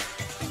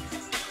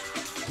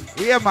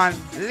 Yeah, man.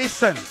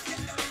 Listen.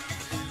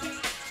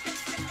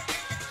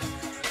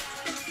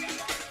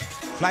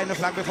 Flying the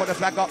flag before the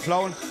flag got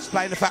flown.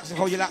 Flying the facts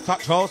before your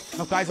laptop trolls.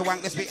 No guys are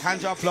wank, they spit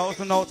hand job flows.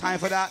 No time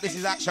for that. This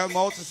is action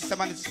mode. So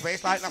system and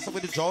space like NASA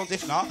with the drones.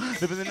 If not,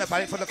 living in the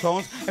planet for the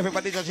clones.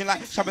 Everybody judging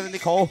like Shabba and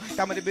Nicole.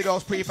 Down with the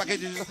videos,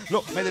 pre-packages.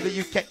 Look, made in the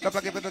UK. The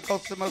plug it for the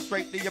customer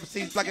straight. The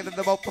obscene plug it in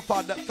the boat for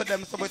fun. For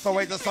them, so it's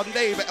always a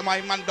Sunday. Better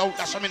my man don't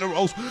dash them in the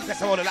roast.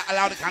 Let's all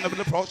allow the kind of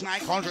approach. Now I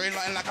conjuring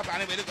nothing like a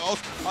planet with a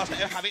ghost. I'll let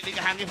them have it, they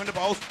can hang you from the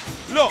post.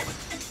 Look.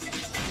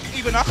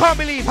 Even I can't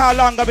believe how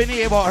long I've been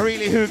here, but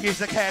really who gives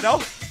a care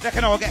though? They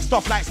can all get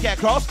stuff like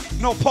scarecrows.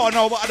 No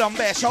porno, but I done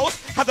bare shows.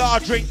 Had a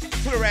hard drink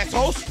to the rare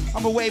toast.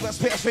 I'm away, but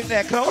spit, I think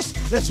they're close.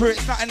 The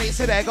spirit's not in it,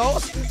 so there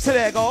goes. So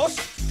there goes.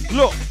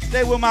 Look,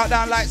 they will melt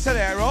down like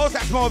Soleros.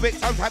 That's more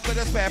victims type with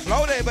a spare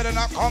flow. They better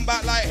not come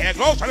back like hair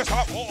glows. Trying to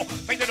start war,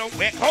 think they don't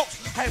wear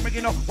clothes. I ain't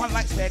bringing up one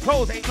like spare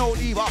clothes. Ain't no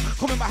lever.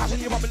 Come in my house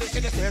and you probably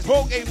listen to the stairs.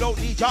 Roll game don't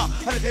need ya.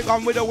 And if they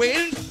gone with the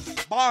wind,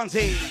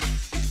 Barnzy.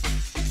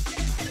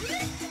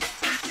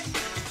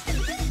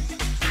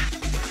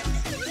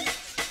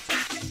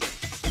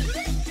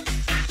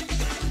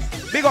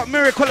 We got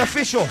Miracle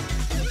Official.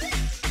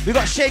 We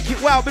got Shake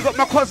It Well. We got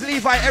my cousin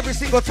Levi every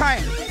single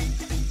time.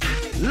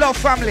 Love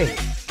family.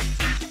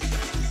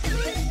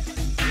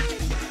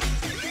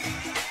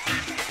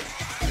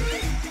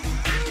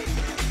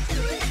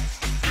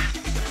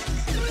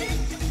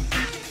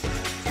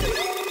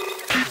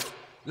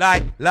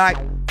 Like,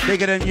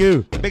 bigger than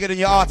you, bigger than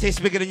your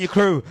artist, bigger than your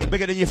crew,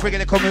 bigger than your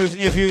friggin' moves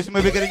and your views,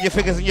 bigger than your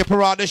figures and your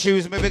parada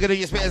shoes, bigger than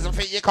your spitters and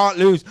feet you can't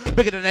lose,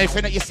 bigger than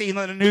anything that you've seen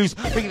on the news,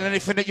 bigger than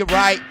anything that you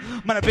write,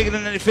 man, bigger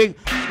than anything.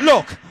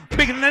 Look,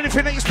 bigger than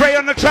anything that you spray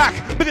on the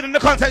track, bigger than the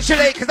content you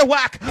like is the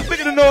whack,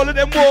 bigger than all of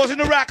them wars in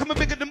the rack, I'm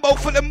bigger than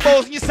both of them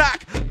balls in your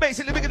sack,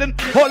 basically bigger than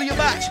all of your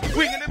batch,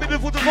 winging the middle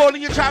of the ball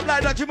in your trap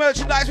like that, your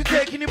merchandise, we're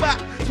taking you back,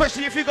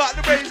 especially if you got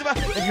the brains of a,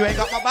 if you ain't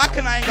got my back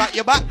and I ain't got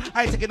your back,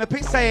 I ain't taking a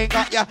piss, I ain't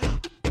got ya.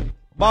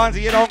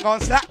 Barnzy, you don't go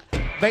on slack.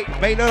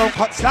 Vader don't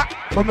cut slack.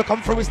 When we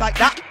come through, it's like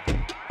that.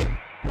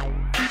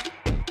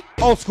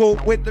 Old school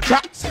with the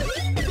tracks.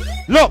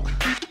 Look,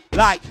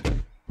 like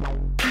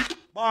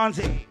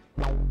Barnzy.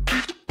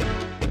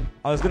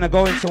 I was gonna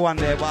go into one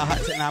there, but I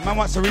had to now. Man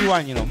wants to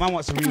rewind, you know. Man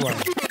wants to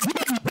rewind.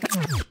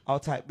 I'll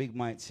type big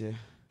mics here.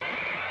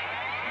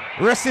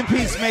 Rest in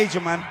peace, Major,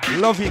 man.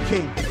 Love you,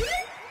 King.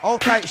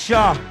 Hold tight,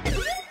 Shah.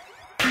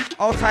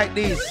 Hold tight,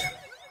 these.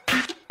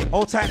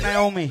 Hold tight,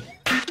 Naomi.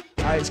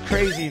 It's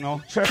crazy, you know.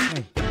 Trust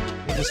me.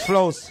 It just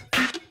flows.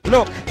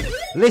 Look,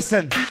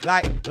 listen,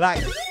 like,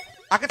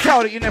 I can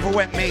tell that you never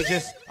went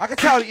majors. I can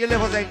tell that your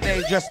levels ain't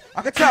dangerous.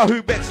 I can tell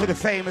who bets for the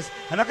famous.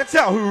 And I can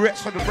tell who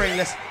reps for the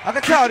brainless. I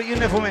can tell that you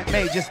never went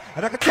majors.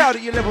 And I can tell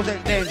that your levels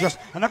ain't dangerous.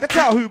 And I can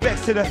tell who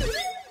bets to the...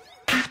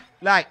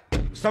 Like,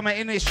 some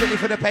in it strictly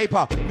for the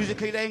paper.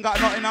 Musically, they ain't got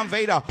nothing on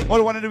Vader. All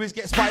I want to do is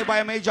get spotted by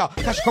a major.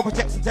 Cash a couple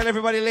texts and tell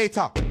everybody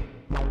later.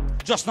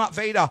 Just not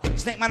Vader.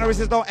 Snake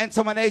mannerisms don't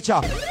enter my nature.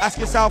 Ask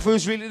yourself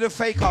who's really the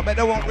faker. Bet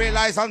they won't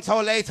realize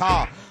until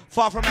later.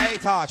 Far from a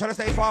hater, trying to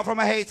stay far from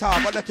a hater.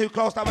 But they're too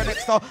close to my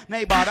next door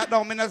neighbor. That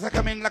don't mean as I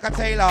come in like a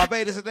tailor.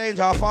 Vader's a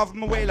danger, far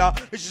from a whaler.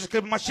 It's just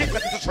giving my shit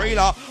like it's a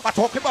trailer. I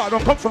talk about I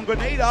don't come from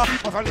Grenada.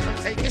 My family's from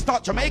St. It's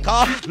not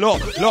Jamaica.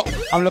 Look,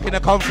 I'm looking to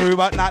come through,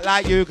 but not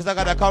like you, cause I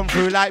gotta come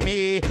through like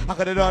me. I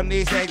could have done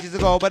these ages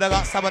ago, but I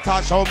got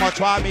sabotaged so much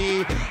by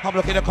me. I'm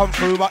looking to come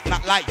through, but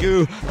not like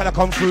you. Gotta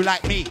come through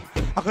like me.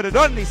 I could have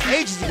done this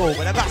ages ago,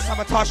 but I got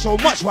sabotaged so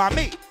much by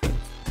me.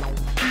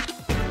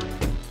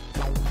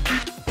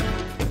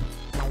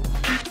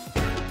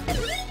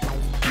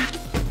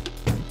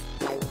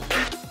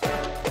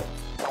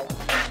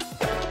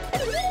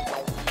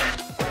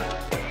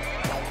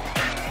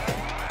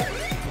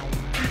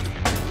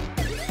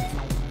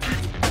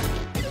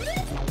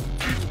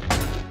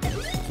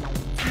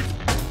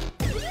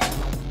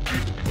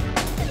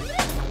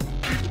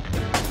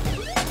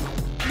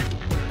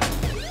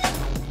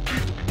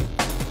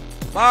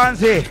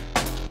 Barnzy.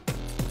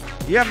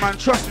 Yeah, man,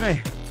 trust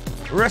me.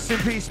 Rest in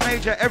peace,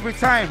 Major, every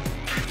time.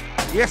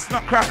 Yes,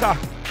 Nutcracker.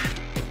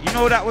 You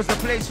know that was the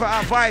place for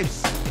our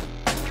vibes.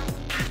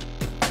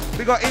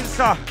 We got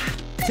Insta,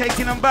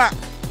 taking them back.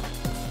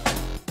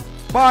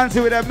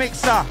 Barnzy with a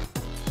mixer.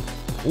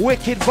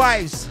 Wicked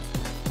vibes.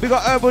 We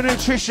got Herbal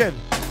Nutrition.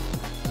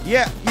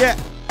 Yeah.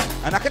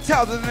 And I can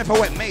tell them if I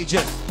went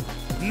majors.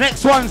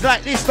 Next one's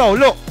like this though.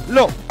 Look.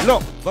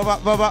 Vomit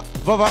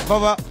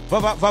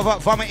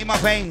in my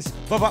veins.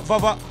 Vomit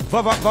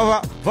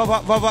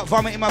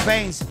in my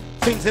veins.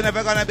 Things are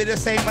never gonna be the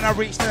same when I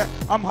reach the.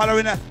 I'm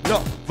hollering at.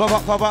 Look.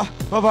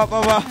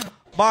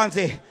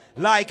 Barnzy.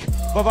 Like.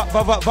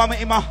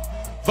 Vomit in my.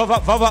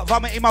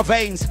 Vomit in my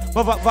veins.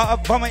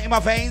 Vomit in my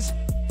veins.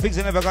 Things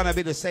are never gonna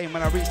be the same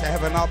when I reach the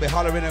heaven. I'll be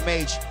hollering a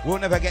mage. We'll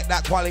never get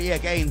that quality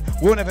again.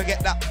 We'll never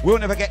get that.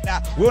 Vomit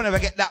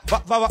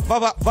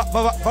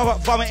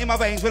in my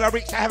veins. When I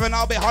reach the heaven,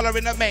 I'll be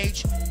hollering a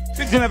mage.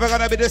 Things are never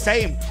gonna be the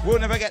same. We'll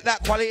never get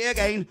that quality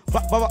again.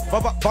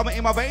 Vomit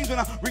in my veins. When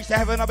I reach the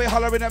heaven, I'll be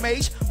hollering a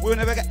mage. We'll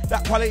never get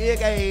that quality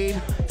again.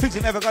 Things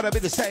are never gonna be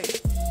the same.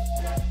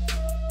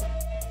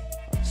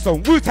 So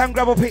Wu-Tang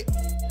Gravel Pit.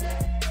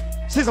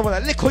 Since I was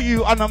a little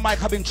you on the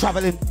mic, I've been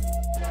traveling.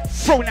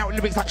 Throwing out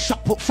lyrics like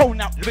shot put,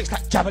 throwing out lyrics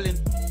like javelin.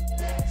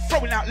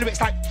 Throwing out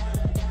lyrics like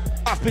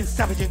I've been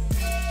savaging.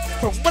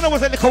 From when I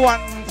was a little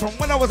one, from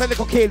when I was a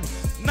little kid,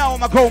 now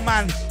I'm a grown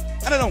man,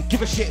 and I don't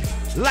give a shit.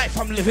 Life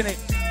I'm living it.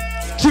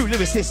 True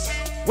lyricist.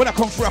 When I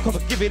come through, I come to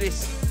give you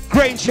this.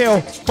 Grain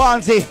chill,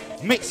 Barnzy,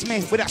 mix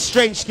me with that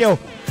strange skill.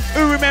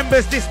 Who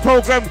remembers this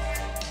program?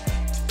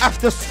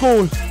 After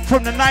school,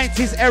 from the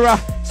 90s era,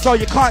 so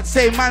you can't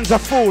say man's a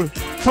fool.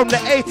 From the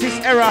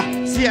 80s era,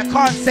 so you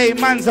can't say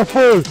man's a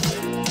fool.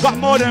 Got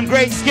more than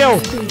great skill.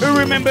 Who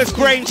remembers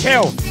Grain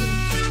Chill?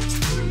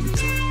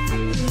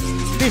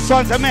 This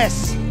one's a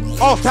mess.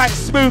 All type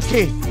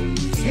spooky.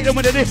 Hit them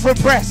with a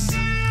different press.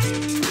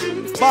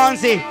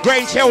 Barnzy,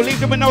 Grain Chill, leave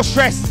them with no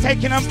stress.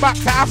 Taking them back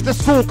to after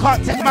school.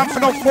 Can't take man for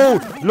no fool.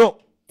 Look.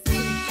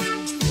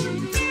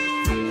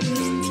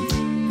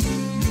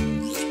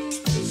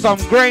 Some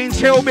Grain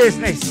Chill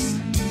business.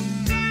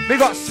 We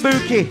got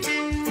Spooky.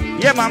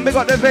 Yeah man, we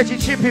got the Veggie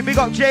Chippy. We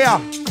got JR.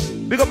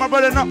 We got my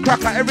brother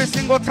Nutcracker every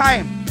single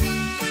time.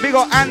 We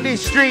got Andy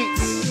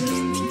Streets.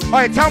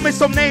 Alright, tell me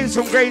some names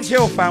from Grange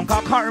Hill, fam,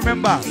 cause I can't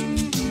remember.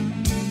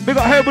 We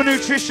got Herbal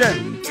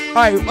Nutrition.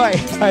 Alright,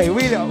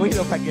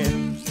 wheel up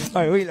again.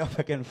 Alright, wheel up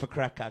again for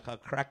Cracker, cause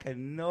Cracker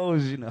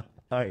knows, you know.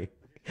 Alright,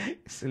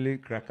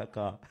 salute Cracker,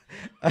 car.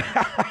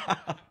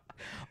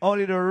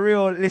 Only the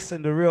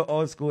real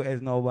old school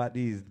heads know about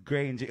these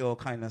Grange Hill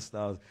kind of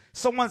styles.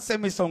 Someone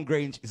sent me some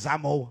Grange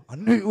Zamo. I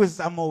knew it was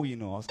Zamo, you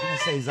know. I was gonna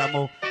say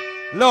Zamo.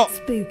 Look.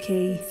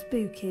 Spooky.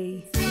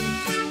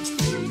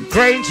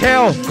 Grange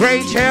Hill.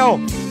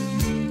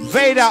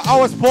 Vader, I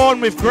was born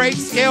with great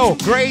skill,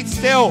 great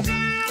still.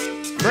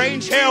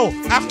 Grange Hill,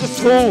 after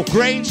school,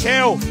 Grange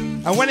Hill.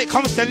 And when it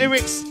comes to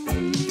lyrics,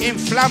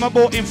 inflammo.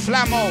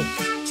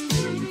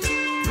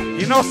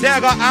 You know, say I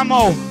got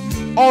ammo.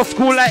 Old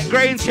school like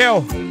Grange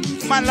Hill.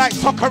 Man like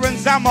Tucker and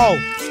Zamo.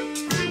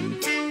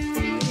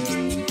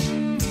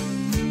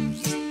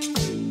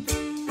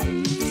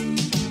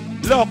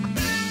 Look.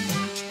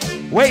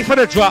 Wait for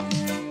the drop.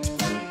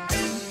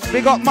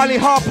 We got Molly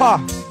Harper.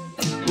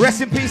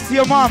 Rest in peace to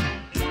your mom.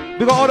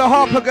 We got all the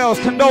Harper girls.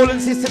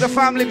 Condolences to the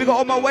family. We got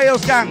all my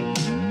Wales gang.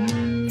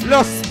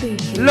 Look.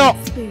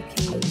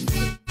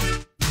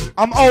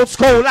 I'm old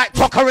school like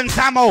Tucker and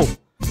Zamo.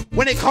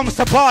 When it comes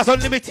to bars,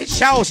 unlimited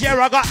shells, yeah,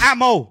 I got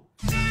ammo.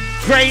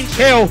 Grange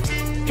Hill.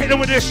 Hit them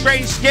with a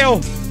strange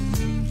skill.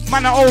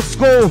 Man are old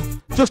school,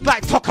 just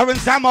like Tucker and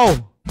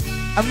Zamo.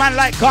 A man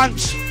like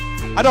Gunch.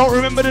 I don't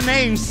remember the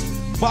names,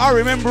 but I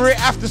remember it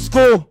after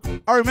school.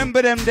 I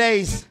remember them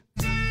days.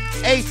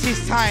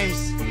 80s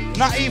times,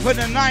 not even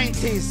the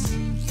 90s.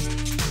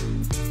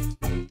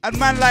 And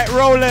man like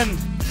Roland.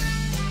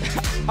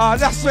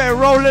 That's where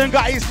Roland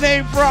got his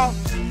name from.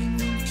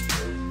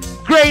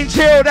 Grange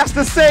Hill, that's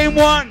the same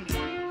one.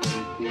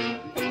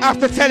 I have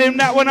to tell him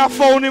that when I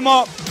phone him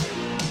up.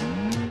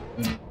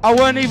 I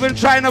weren't even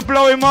trying to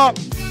blow him up.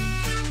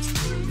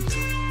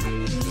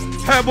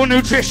 Herbal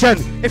nutrition.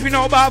 If you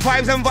know about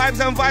vibes and vibes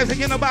and vibes, then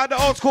you know about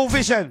the old school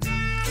vision.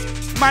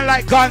 Man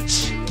like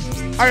Gunch,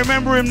 I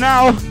remember him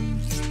now.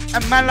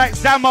 And man like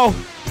Zamo,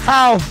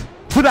 how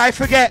could I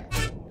forget?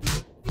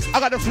 I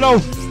got the flow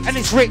and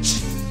it's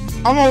rich.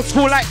 I'm old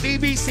school like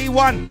BBC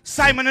One,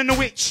 Simon and the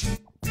Witch.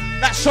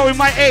 That's showing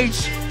my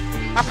age.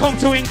 I come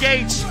to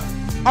engage.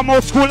 I'm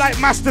old school like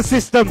Master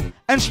System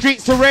and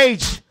Streets of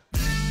Rage.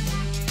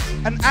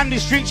 And Andy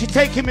Street, you're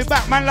taking me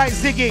back, man like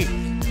Ziggy.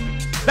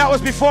 That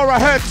was before I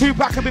heard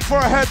Tupac and before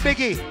I heard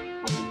Biggie.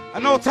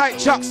 An old tight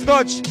Chuck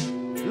Stodge,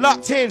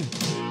 locked in.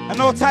 An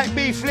old tight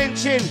B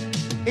flinching.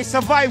 It's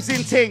a vibes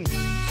in ting.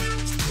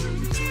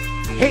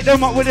 Hit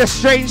them up with a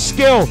strange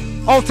skill.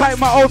 Old tight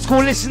my old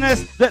school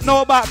listeners that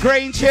know about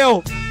grain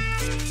chill.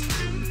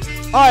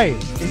 Oi,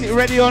 is it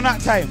ready or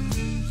not time?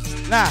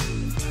 Nah.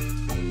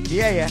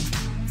 Yeah.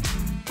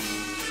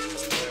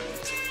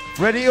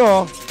 Ready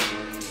or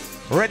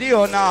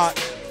not?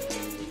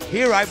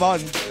 Here I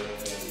bun.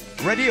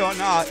 Ready or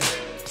not?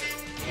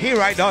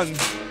 Here I done.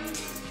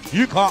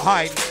 You can't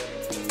hide.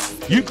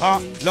 You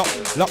can't look.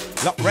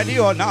 Ready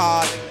or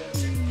not?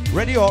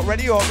 Ready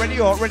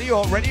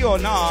or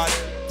not?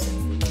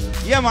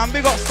 Yeah, man,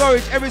 big up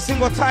storage every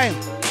single time.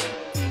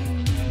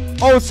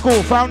 Old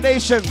school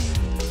foundations.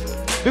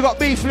 Big up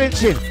beef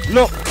lynching.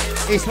 Look,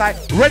 it's like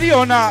ready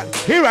or not,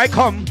 here I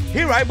come,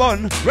 here I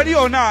bun. Ready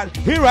or not,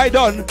 here I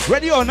done.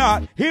 Ready or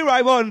not, here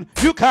I bun.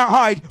 You can't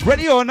hide.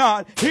 Ready or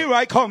not, here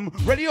I come.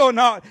 Ready or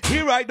not,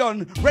 here I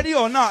done. Ready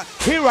or not,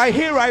 here I.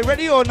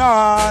 Ready or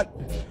not,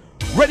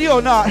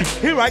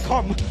 here I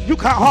come. You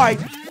can't hide.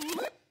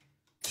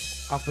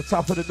 Off the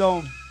top of the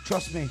dome,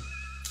 trust me.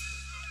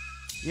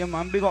 Yeah,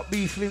 man, big up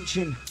beef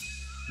lynching.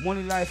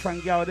 Money, life,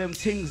 and gal, them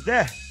things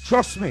there.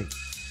 Trust me.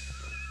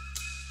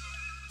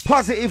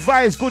 Positive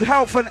vibes, good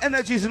health and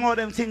energies and all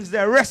them things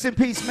there. Rest in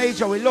peace,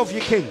 Major. We love you,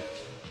 King.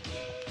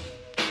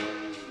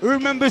 Who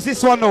remembers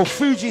this one, though?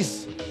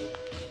 Fuji's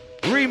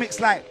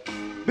remix, like.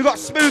 We got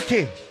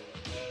Spooky.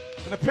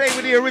 Gonna play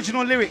with the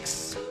original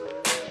lyrics.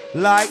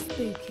 Like,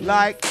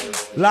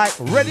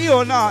 ready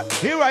or not,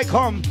 here I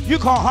come, you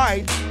can't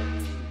hide.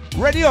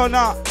 Ready or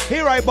not,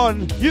 here I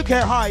bun, you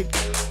can't hide.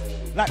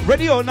 Like,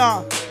 ready or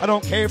not, I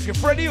don't care if you're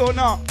ready or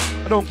not.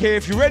 I don't care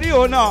if you're ready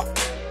or not.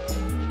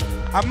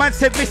 A man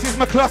said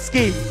Mrs.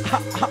 McCluskey,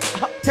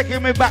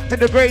 taking me back to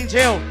the Grange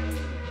Hill.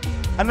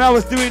 And I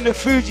was doing the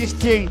Fuji's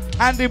thing.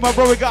 Andy, my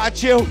brother, gotta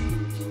chill.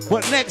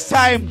 But next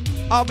time,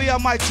 I'll be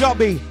on my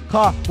jobby.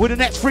 Car with the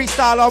next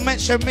freestyle, I'll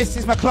mention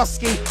Mrs.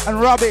 McCluskey and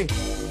Robbie.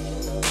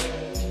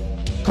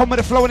 Come with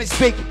the flow and it's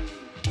big.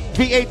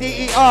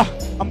 Vader,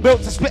 I'm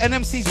built to split an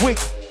MC's wig.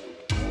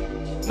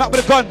 Not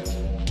with a gun.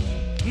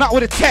 Not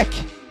with a tech,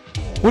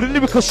 with the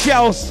lyrical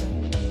shells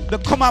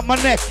that come out my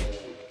neck.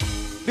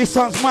 This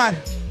song's mad.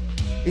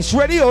 It's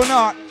ready or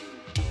not.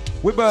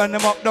 We burn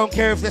them up, don't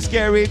care if they're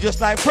scary,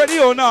 just like ready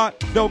or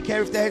not. Don't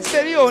care if they're head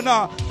steady or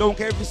not. Don't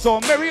care if it's so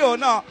merry or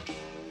not.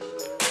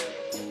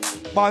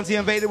 Barnzy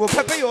and Vader will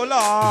pepper your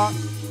lot.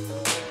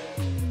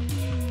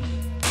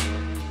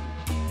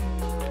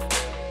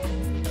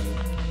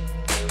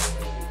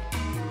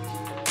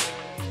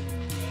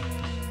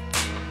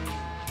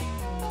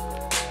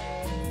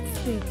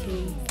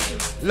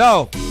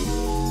 Low.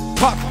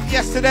 Pop from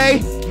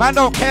yesterday. Man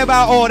don't care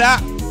about all that.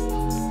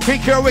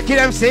 Think you're a wicked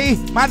MC.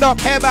 Man don't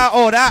care about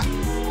all that.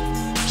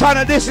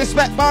 Trying to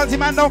disrespect Barnzy.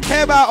 Man don't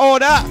care about all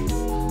that.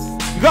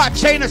 You got a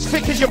chain as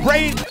thick as your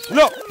brain.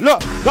 Look.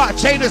 Got a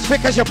chain as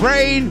thick as your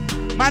brain.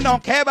 Man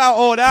don't care about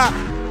all that.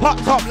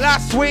 Popped up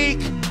last week.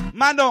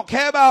 Man don't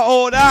care about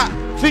all that.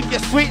 Think you're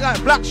sweet like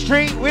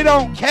Blackstreet. We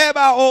don't care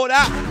about all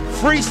that.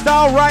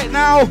 Freestyle right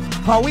now.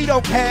 Oh, we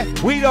don't care.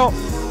 We don't.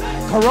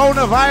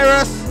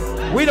 Coronavirus.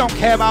 We don't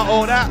care about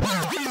all that.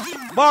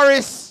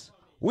 Boris,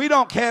 we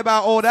don't care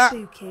about all that.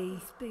 Spooky.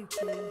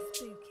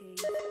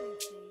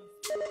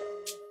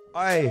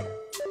 Aye.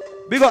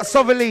 We got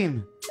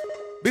Sovereign.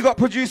 We got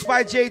produced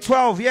by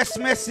J12. Yes,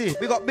 Messi.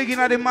 We got Big in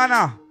the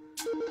manner.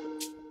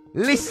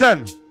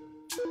 Listen.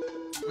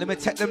 Let me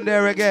take them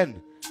there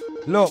again.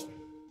 Look.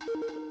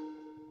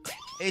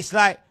 It's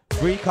like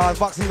 3 cars,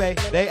 Boxing Day,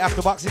 day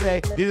after Boxing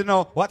Day. Didn't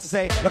know what to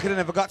say, lucky they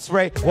never got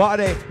spray. What are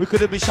they? We could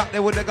have been shot, they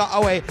would have got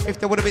away. If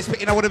they would have been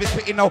spitting, I would have been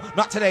spitting. No,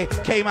 not today.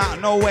 Came out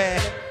of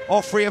nowhere.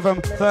 All 3 of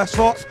them. First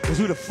thoughts was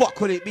who the fuck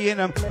could it be in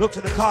them? Looked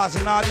at the cars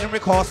and I didn't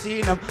recall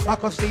seeing them. I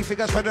could see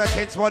figures for the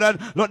kids modern.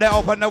 Look, they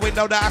open the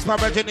window, they ask my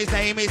virgin his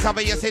name. He's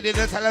having you sitting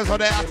and tell us how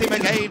they asked him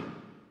again.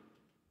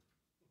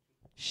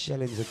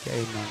 Shellings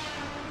again, man.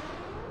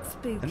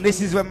 Spooky. And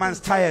this is when man's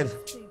tired.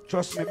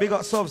 Trust me, big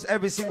up subs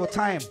every single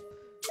time.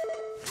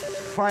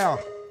 Fire.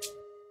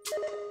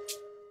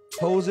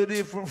 Hoes are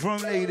different from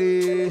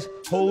ladies.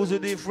 Hoes are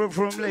different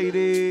from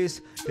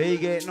ladies. They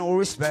get no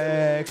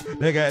respect.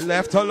 They get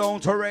left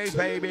alone to raise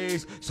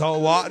babies. So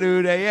what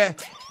do they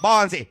get?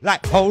 Barnzy,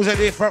 like hoes are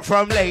different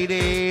from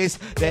ladies.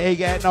 They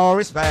get no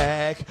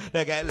respect.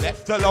 They get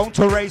left alone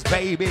to raise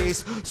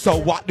babies. So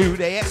what do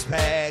they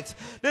expect?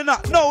 They're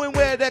not knowing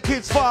where their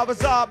kids'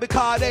 fathers are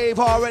because they've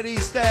already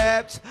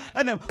stepped.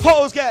 And them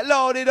hoes get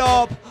loaded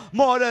up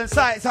more than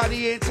sites on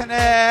the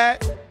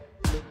internet.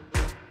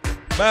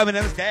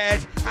 Birmingham's dead.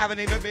 Haven't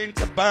even been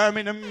to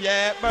Birmingham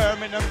yet.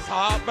 Birmingham's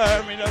hot.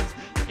 Birmingham's.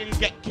 You can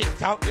get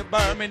kicked out your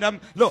Birmingham.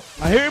 Look,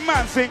 I hear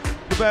man think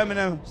the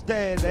Birmingham's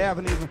dead. They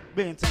haven't even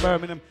been to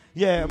Birmingham.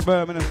 Yeah, and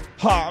Birmingham's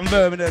hot and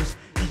Birmingham's.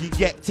 You can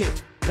get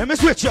it. Let me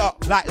switch it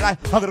up like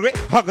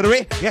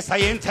huggery. Yes, I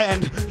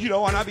intend. You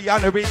don't want to be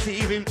on the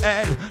receiving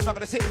end. Not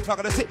gonna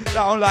sit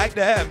down like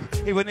them.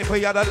 Even if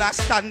we are the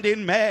last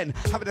standing men.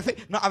 Having the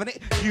fit, not having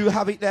it, you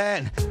have it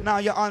then. Now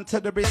you're on to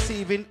the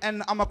receiving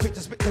end. I'm a quick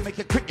to spit to make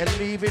it quick and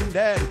leaving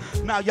then.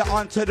 Now you're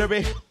on to the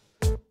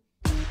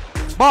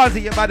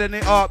Barnzy, you're badding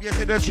it up. You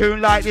see the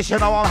tune like this, you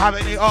know I'm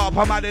having it up.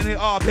 I'm adding it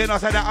up. You know,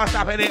 say that I'm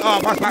snapping it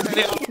up. I'm smashing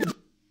it up.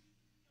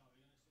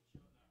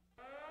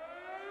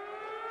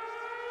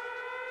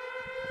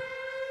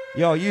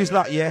 Yo, use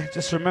that, yeah.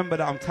 Just remember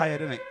that I'm tired,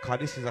 innit? Cause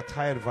this is a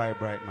tired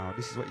vibe right now.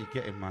 This is what you're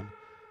getting, man.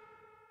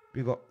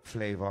 Big up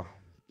Flavor,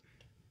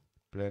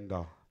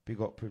 Blender.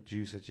 Big up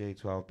Producer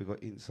J12. Big up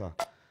Insta.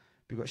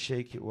 Big up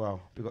Shake It Well.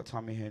 Big up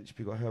Tommy Hench.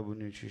 Big up Herbal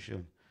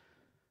Nutrition.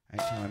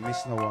 Ain't trying to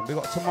miss no one. Big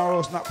up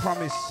Tomorrow's Not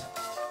Promise.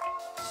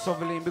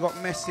 Sovereign. Big up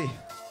Messi.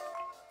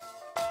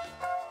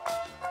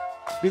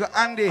 Big up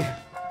Andy.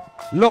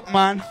 Look,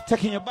 man,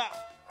 taking your back.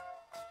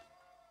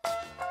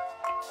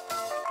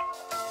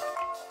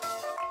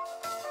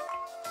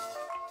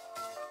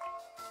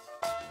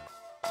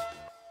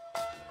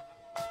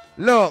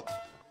 Look,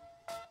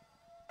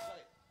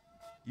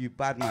 you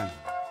bad man.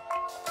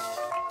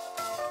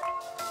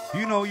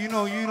 You know.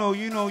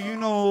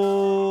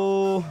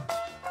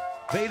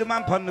 Vader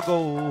man pon the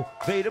go.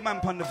 Vader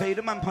man pon the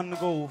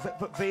go.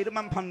 Vader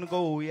man pon the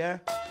go, yeah.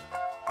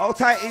 All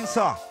tight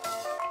Insta.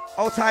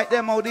 All tight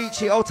them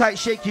Odici. All tight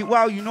Shake It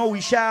Well, you know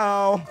we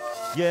shall.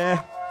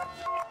 Yeah.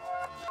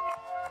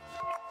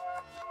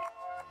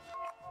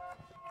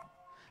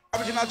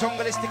 Original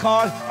jungleistic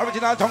card on.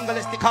 Original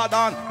jungleistic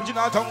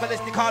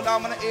card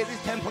on. When I hear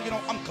this tempo, you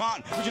know I'm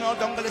gone. Original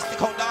jungleistic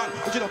card on.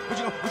 Original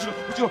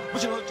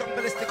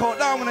jungleistic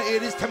card on. When I hear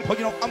this tempo,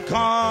 you know I'm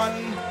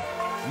gone.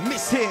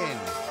 Missing.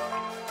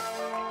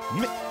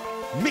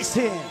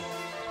 Missing.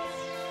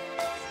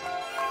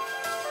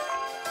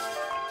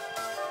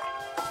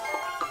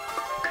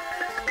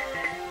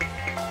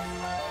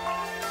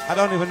 I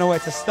don't even know where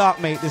to start,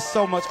 mate. There's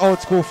so much old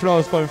school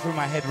flows going through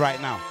my head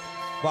right now.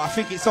 But I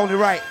think it's only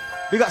right.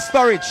 We got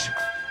storage.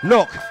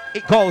 Look,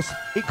 it goes.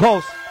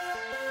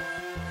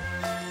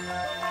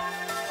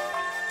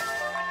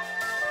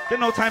 There's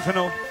no time for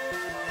no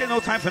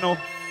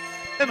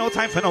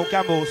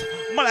gambles.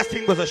 My last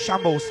thing was a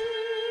shambles.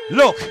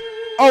 Look,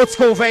 old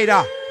school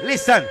Vader,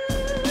 listen.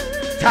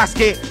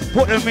 Casket,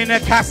 put them in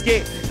a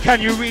casket. Can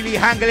you really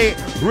handle it?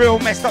 Real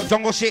messed up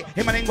jungle shit.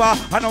 Him and Ingvar,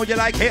 I know you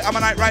like it. I'm a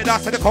night rider,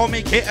 so they call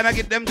me Kit. And I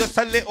give them just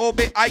a little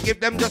bit. I give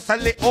them just a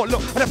little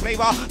look at the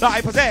flavor that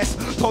I possess.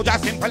 Told you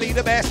simply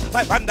the best.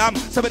 Like Van Damme,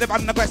 so with the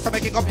van the quest. I'm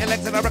making up your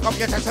legs and I break up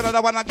your chest.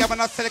 Another one I'm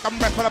giving us silicon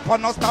breath. But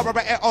upon no star,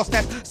 Robert or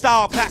step.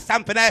 Style, class,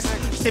 and finesse.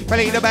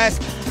 Simply the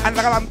best. And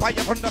like a vampire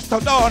from dusk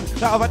till dawn.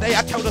 The other day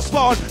I killed a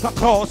spawn. Not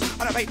claws,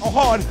 and I make no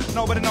horn.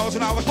 Nobody knows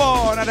when I was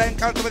born. I then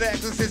counted with the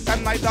exorcist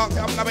and my dog.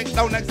 I'm gonna make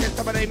no exist.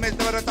 Somebody missed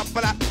the top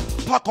for that.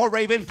 Parkour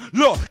Raven,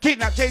 look,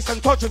 kidnap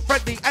Jason, torture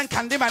Freddy, and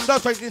Candyman.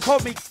 Those races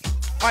hold me.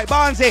 Right,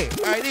 Barnzy.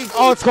 Right,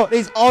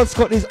 these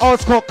old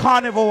school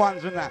carnival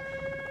ones and that.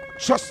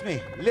 Trust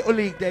me, Little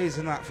League days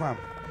and that, fam.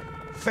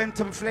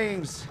 Phantom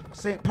Flames,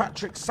 St.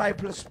 Patrick's,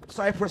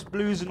 Cypress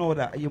Blues and all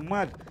that. Are you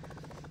mad?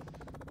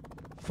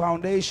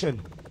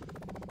 Foundation.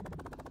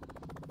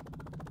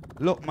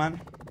 Look,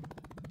 man.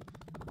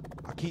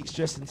 I keep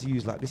stressing to you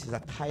like this is a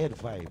tired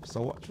vibe.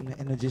 So watch when the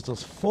energy is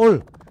just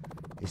full.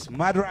 It's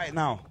mad right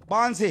now.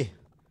 Barnzy,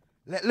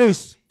 let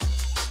loose.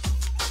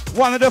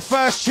 One of the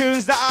first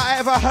tunes that I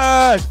ever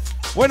heard.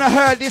 When I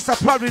heard this, I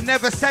probably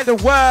never said a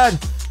word.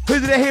 Who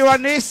did I hear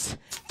on this?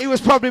 It was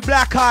probably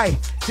Black Eye.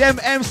 Them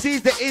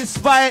MCs that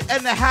inspired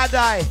and they had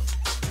I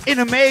in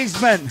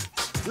amazement.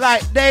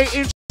 Like they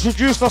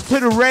introduced us to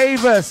the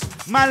ravers.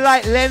 Man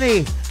like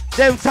Lenny.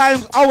 Them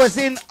times I was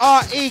in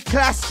RE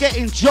class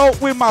getting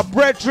joked with my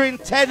brethren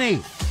Tenny.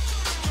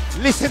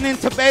 Listening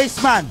to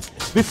Bassman.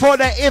 Before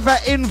they ever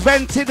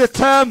invented the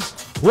term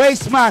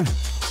Wasteman,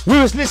 we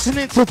was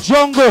listening to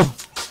Jungle.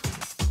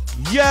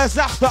 Years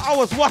after I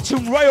was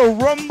watching Royal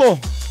Rumble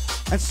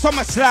and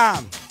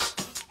SummerSlam,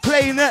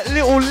 playing that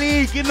Little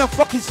League in the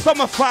fucking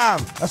summer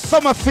farm, a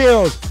summer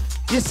field.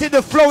 You see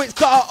the flow, it's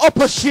got an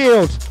upper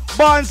shield.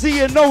 Barnzy,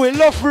 you know we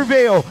love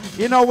reveal.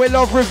 You know we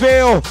love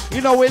reveal.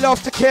 You know we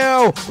love to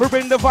kill. We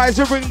bring the vibes,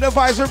 we bring the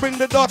vibes, we bring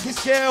the dirty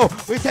scale.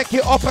 We take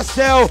it upper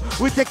still,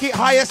 we take it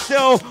higher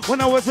still. When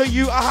I was a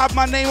youth, I had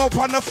my name up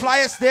on the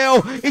flyer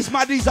still. It's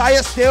my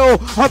desire still.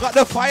 I got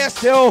the fire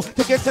still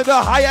to get to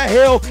the higher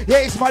hill. Yeah,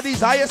 it's my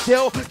desire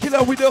still.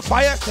 Killer with the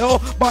fire still.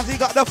 Barnzy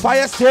got the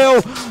fire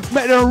still.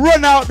 Make them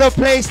run out the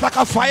place like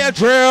a fire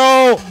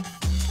drill.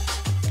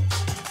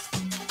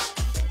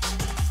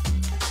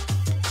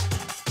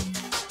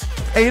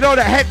 And you know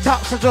the head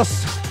tops are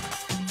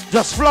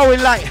just flowing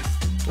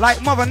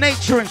like Mother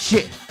Nature and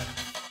shit.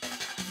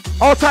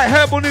 All tight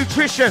herbal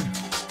nutrition.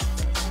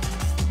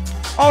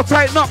 All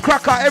tight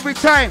nutcracker every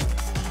time.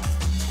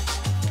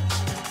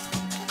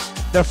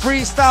 The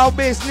freestyle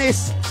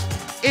business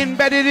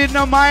embedded in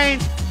the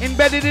mind,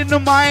 embedded in the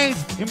mind,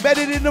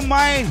 embedded in the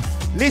mind.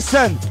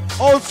 Listen,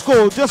 old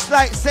school, just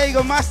like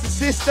Sega Master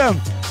System,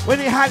 when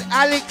it had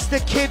Alex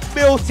the Kid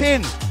built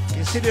in.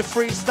 You see the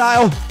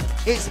freestyle,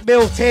 it's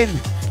built in.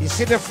 You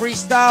see the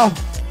freestyle,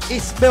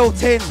 it's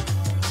built in.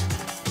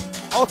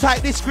 All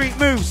tight discrete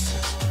moves.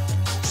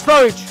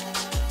 Storage.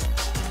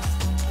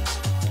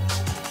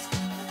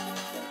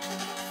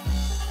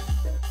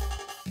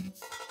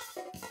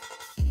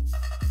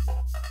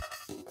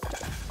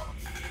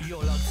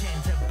 You're locked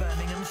into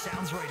Birmingham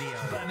Sounds Radio,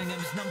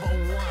 Birmingham's #1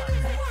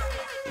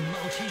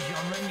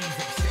 multi-genre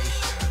music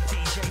station.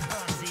 DJ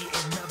Barnzy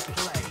in the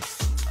place.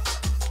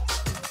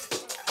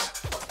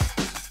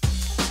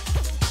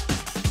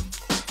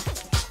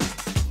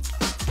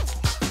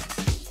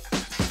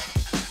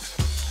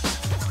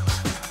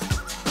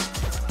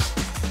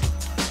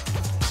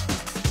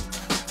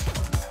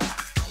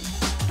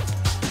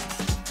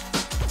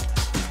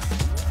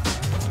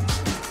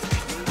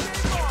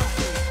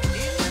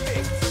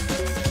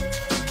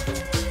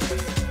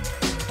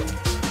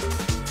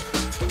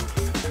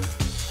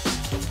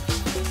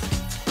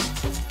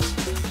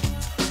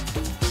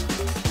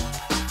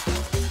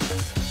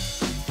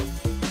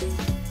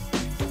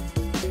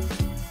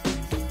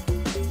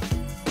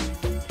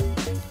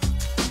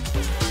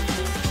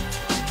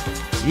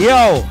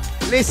 Yo,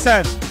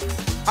 listen.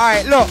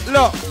 Alright, look.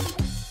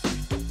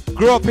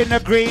 Grew up in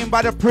the green,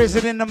 by the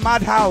prison, in the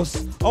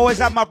madhouse. Always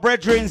had my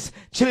brethrens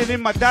chilling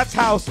in my dad's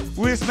house.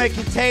 We was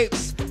making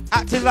tapes,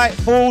 acting like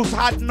fools.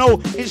 Had no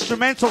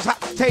instrumentals, had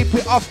to tape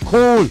it off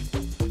cool.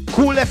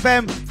 Cool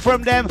FM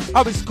from them.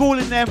 I was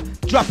schooling them,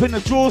 dropping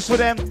the jewels for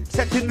them,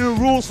 setting new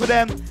rules for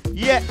them.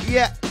 Yeah.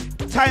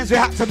 Times we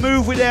had to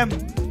move with them.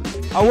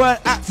 I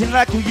weren't acting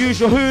like a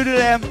usual who to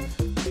them.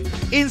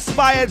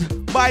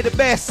 Inspired by the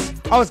best.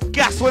 I was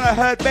gassed when I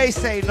heard bass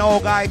say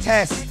no guy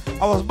test.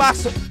 I was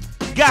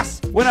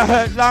gassed when I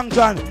heard Long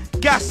John.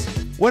 Gassed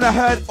when I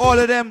heard all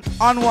of them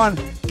on one.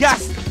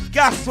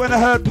 Gassed when I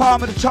heard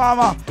Palmer the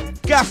Charmer.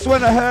 Gassed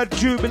when I heard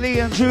Jubilee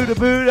and Drew the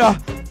Buddha.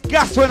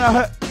 Gassed when I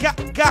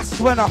heard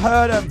gassed when I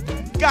heard them.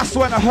 Gassed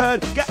when I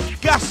heard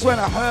gassed when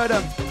I heard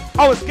them.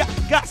 I was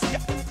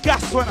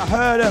gassed when I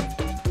heard them.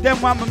 Then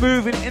when I'm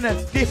moving in a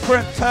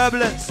different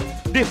turbulence,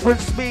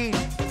 different speed.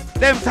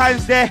 Them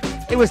times there,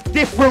 it was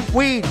different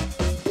weed.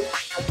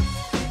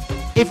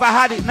 If I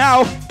had it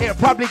now, it'd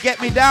probably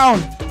get me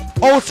down.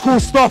 Old school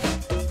stuff,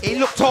 it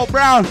looked all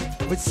brown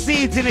with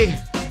seeds in it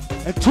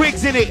and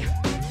twigs in it.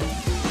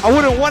 I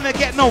wouldn't want to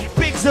get no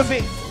bigs of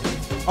it.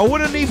 I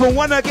wouldn't even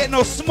want to get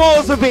no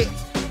smalls of it.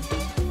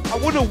 I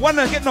wouldn't want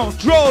to get no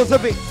draws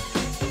of it.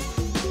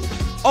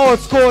 Old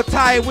school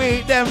Thai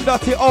weed, them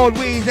dirty old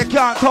weeds, they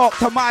can't talk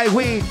to my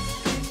weed.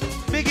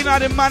 Big in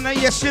the man,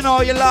 yes you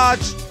know you're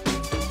large.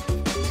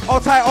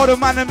 All tight, all the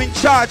man, I'm in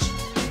charge.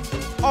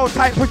 All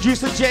tight,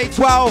 producer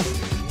J12.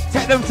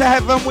 Take them to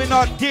heaven, we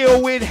not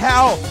deal with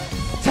hell.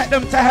 Take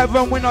them to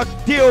heaven, we not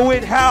deal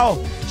with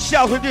hell.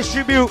 Shells we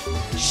distribute,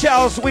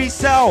 shells we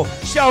sell.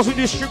 Shells we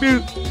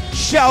distribute,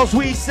 shells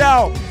we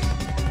sell.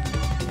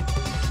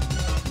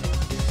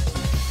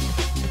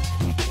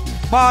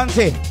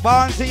 Barnzy,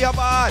 you're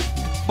bad.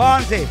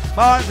 Barnzy,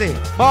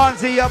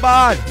 you're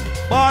bad.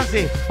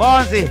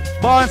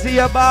 Barnzy,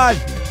 you're bad.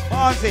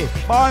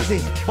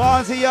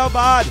 Barnzy, you're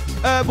bad.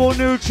 Herbal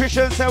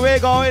nutrition, so we're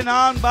going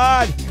on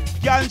bad.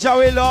 Ganja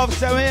we love,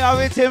 so we have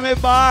it in me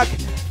bag.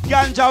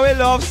 Ganja we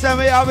love, so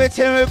we have it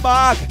in me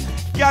bag.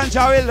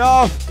 Ganja we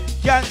love,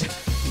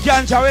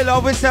 ganja we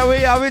love, we say we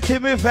have it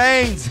in me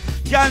veins.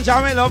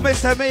 Ganja me love, me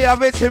say me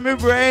have it in me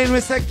brain. We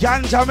say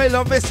ganja me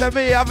love, me say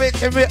me have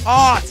it in me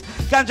heart.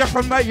 Ganja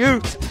from my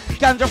youth,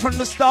 ganja from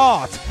the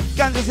start.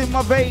 Ganja's in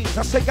my veins,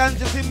 I say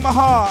ganja's in my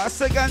heart. I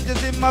say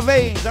ganja's in my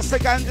veins, I say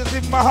ganja's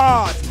in my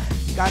heart.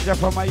 Ganja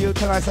from my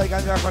youth, and I say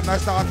ganja from the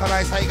start, and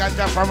I say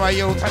ganja from my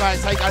youth, and I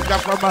say ganja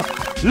from my...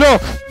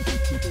 Look,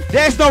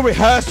 there's no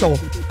rehearsal.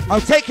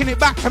 I'm taking it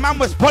back to man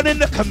was burning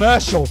the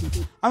commercial.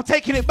 I'm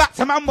taking it back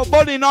to man was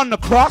burning on the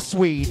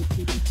crossweed.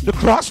 The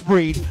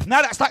crossbreed.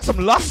 Now that's like some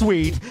lost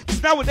weed.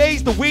 Because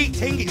nowadays the weed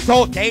thing is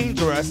so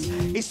dangerous.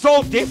 It's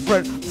so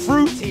different,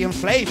 fruity and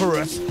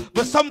flavorous.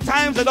 But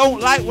sometimes I don't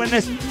like when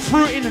there's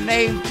fruit in the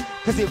name,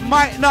 because it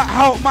might not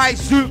help my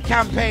soup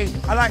campaign.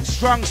 I like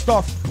strong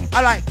stuff.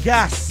 I like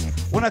gas.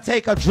 When I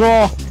take a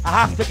draw,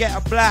 I have to get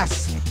a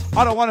blast.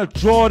 I don't want a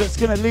draw that's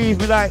gonna leave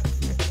me like,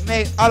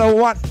 mate, I don't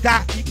want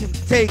that. You can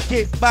take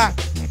it back.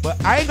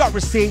 But I ain't got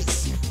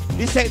receipts.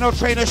 This ain't no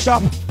trainer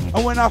shop.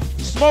 And when I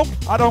smoke,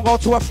 I don't go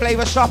to a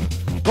flavor shop.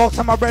 Go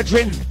to my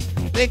brethren,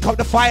 link up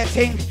the fire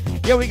thing.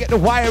 Yeah, we get the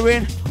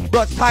wiring.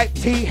 Blood type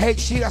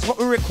THC, that's what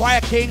we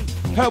require, king.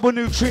 Herbal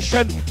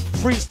nutrition,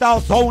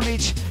 freestyle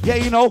zonage. Yeah,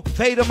 you know,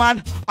 Vader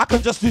man, I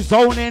can just do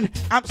zoning.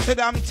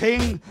 Amsterdam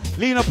ting,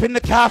 lean up in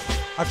the calf.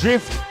 I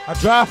drift, I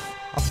draft,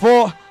 I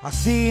fought, I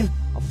seen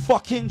a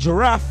fucking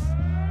giraffe.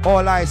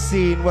 All I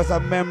seen was a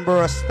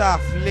member of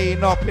staff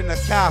lean up in the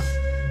calf.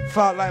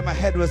 Felt like my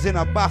head was in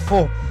a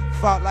baffle.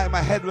 Felt like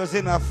my head was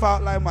in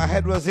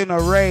a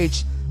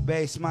rage.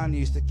 Bassman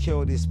used to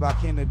kill this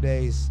back in the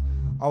days.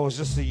 I was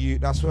just a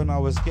youth, that's when I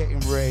was getting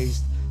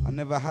raised. I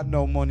never had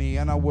no money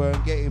and I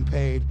weren't getting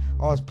paid.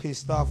 I was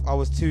pissed off, I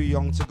was too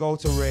young to go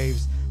to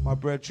raves. My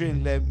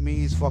brethren lent me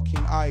his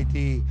fucking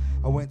ID.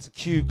 I went to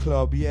Q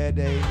Club, yeah,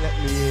 they let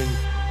me in.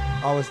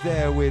 I was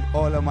there with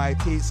all of my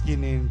teeth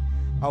skinning.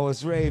 I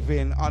was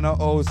raving on an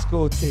old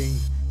school thing,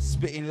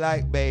 spitting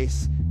like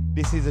bass.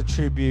 This is a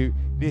tribute,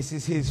 this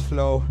is his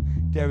flow,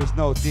 there is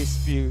no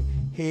dispute.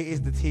 Here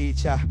is the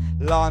teacher,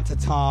 learn to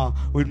tar.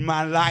 With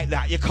man like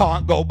that, you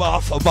can't go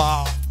bar for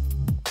bar.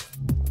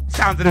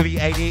 Sound of the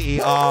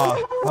V-A-D-E-R.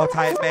 Hold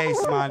tight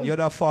bass, man, you're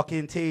the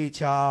fucking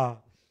teacher. I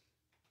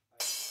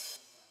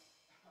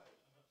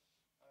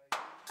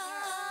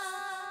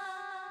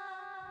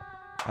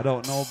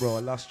don't know, bro, I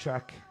lost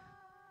track.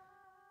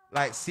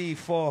 Like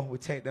C4, we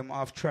take them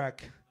off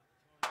track.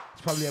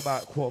 It's probably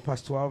about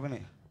 12:15, isn't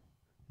it?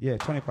 Yeah,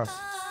 20 past.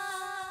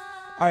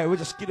 Alright, we'll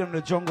just give them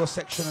the jungle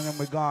section and then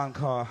we're gone,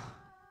 car.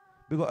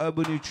 We got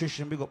Herbal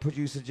Nutrition, we got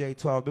producer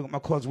J12, we got my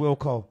cuz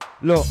Wilco.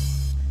 Look,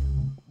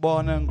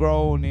 born and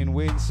grown in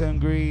Winson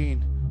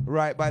Green,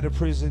 right by the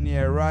prison,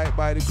 yeah, right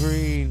by the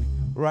green,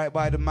 right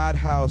by the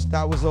madhouse.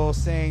 That was all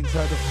saints,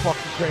 heard the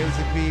fucking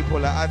crazy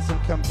people that had some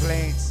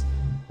complaints.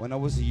 When I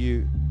was a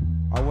youth,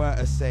 I weren't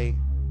a saint.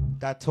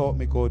 Dad taught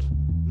me good,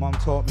 mum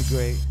taught me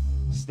great.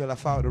 Still I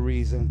found a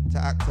reason to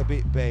act a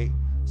bit bait.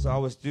 So I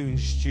was doing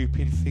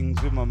stupid things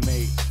with my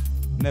mate.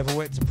 Never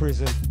went to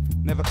prison,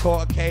 never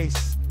caught a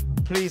case.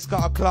 Police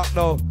got a clock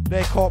though,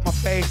 they caught my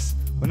face.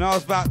 When I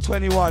was about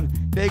 21,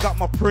 they got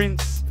my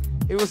prints.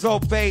 It was all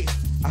bait,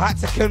 I had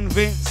to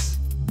convince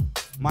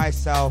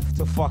myself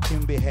to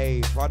fucking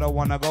behave. I don't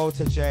wanna go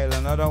to jail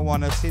and I don't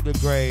wanna see the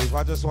grave.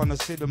 I just wanna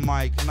see the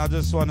mic and I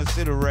just wanna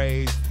see the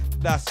rays.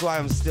 That's why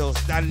I'm still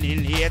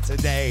standing here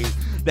today.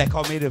 They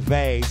call me the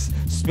vase,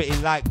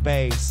 spitting like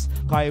bass.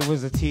 Cause he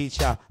was a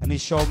teacher and he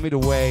showed me the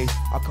way.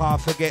 I can't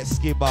forget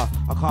Skibber,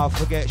 I can't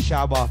forget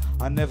Shabba.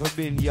 I never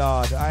been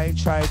yard, I ain't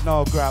tried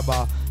no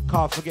grabber.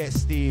 Can't forget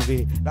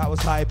Stevie, that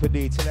was Hyper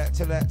D.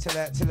 Telepathy,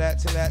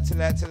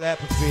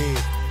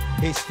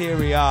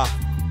 hysteria,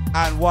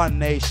 and One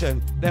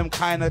Nation. Them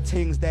kind of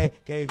things, they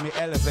gave me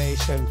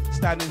elevation.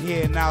 Standing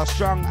here now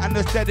strong and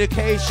there's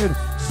dedication.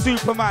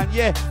 Superman,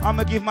 yeah,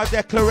 I'ma give my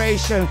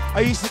declaration.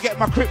 I used to get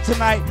my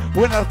kryptonite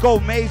when I go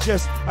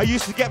majors. I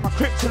used to get my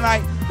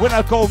kryptonite when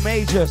I go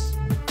majors.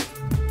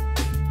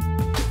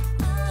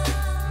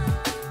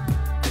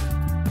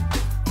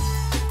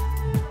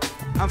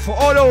 And for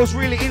all those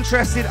really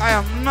interested, I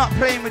am not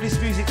playing with this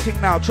music thing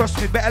now. Trust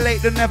me, better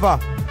late than never.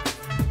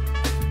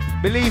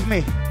 Believe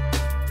me.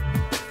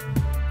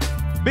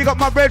 Big up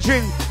my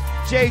brethren,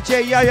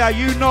 JJ, Yaya,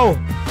 you know.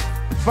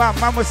 Fam,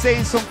 man was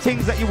saying some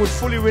things that you would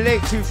fully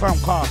relate to, fam,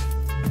 car.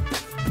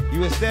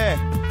 You was there.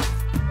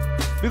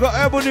 We got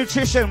Herbal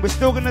Nutrition, we're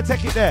still gonna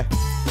take it there.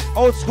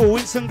 Old school,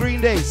 Winson Green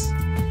days.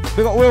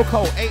 We got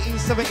Wilco,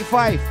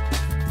 1875.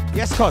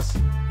 Yes, cuz.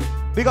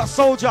 We got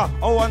Soldier,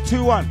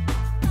 0121.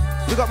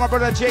 We got my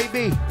brother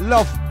JB,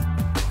 Love.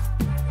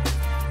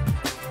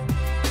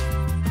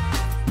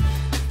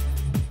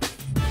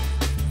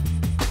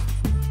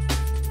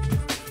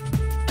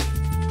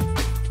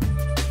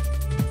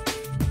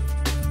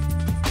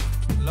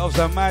 Love's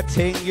a mad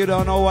thing, you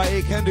don't know what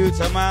it can do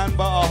to man,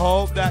 but I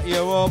hope that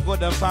you're all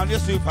good and found your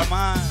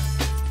Superman.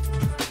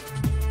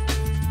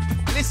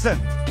 Listen.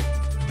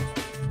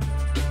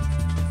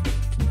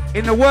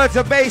 In the words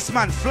of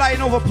Bassman,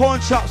 flying over pawn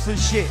shops and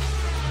shit.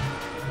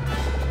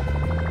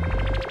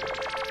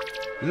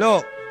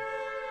 Look.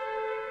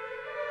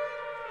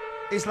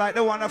 It's like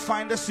they wanna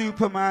find a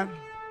Superman.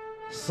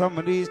 Some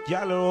of these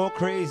gal are all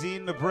crazy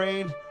in the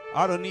brain.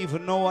 I don't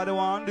even know what they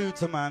wanna do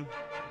to man.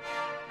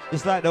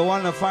 It's like they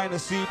wanna find a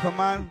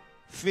Superman.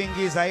 Thing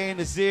is, I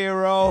ain't a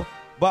zero,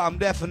 but I'm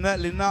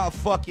definitely not a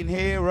fucking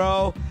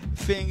hero.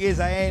 Thing is,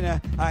 I ain't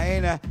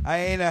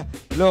a.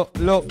 Look,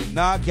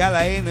 nah, gal,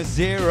 I ain't a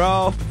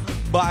zero,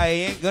 but I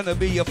ain't gonna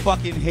be your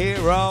fucking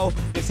hero.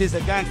 This is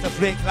a gangster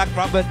flick like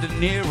Robert De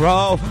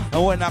Niro.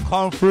 And when I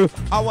come through,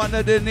 I want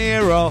a De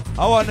Niro,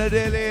 I want a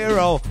De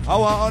Niro, I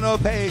want no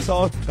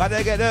pesos,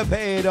 gotta get the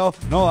pay though.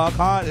 No, I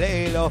can't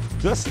lay low,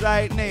 just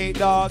like Nate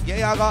Dogg.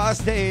 Yeah, I gotta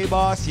stay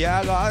boss, yeah,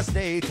 I gotta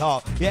stay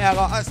top, yeah, I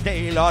gotta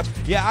stay large,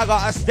 yeah, I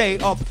gotta stay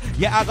up,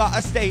 yeah, I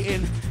gotta stay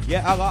in.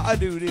 Yeah, I gotta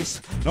do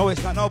this. No,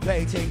 it's not no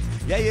plating.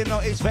 Yeah, you know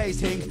it's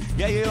facing.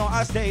 Yeah, you know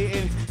I'm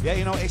stating. Yeah,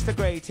 you know it's the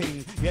great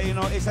thing. Yeah, you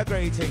know it's a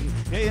great thing.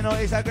 Yeah, you know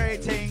it's a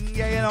great thing.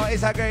 Yeah, you know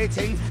it's a great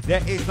thing.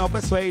 There is no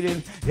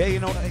persuading. Yeah, you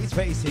know it's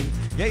facing.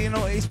 Yeah, you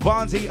know it's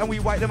Barnzy, and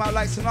we wipe them out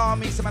like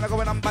tsunami. Some man are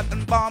going on bad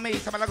and balmy.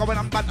 Some man are going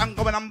on bad and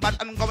going on bad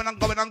and going on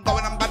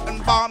bad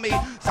and balmy.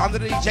 Sound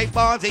of the DJ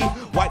Barnzy,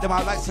 wipe them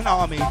out like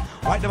tsunami.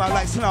 Wipe them out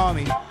like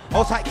tsunami.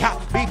 Hold tight cat,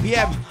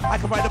 BPM. I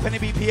can ride up any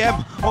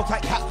BPM. Hold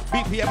tight cat,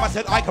 BPM. I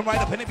said I can ride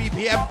up any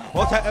BPM.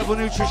 Hold tight herbal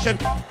nutrition.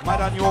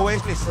 Madam, you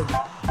always listen.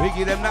 We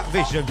give them that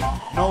vision.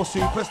 No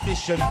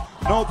superstition.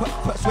 No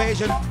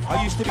persuasion.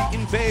 I used to be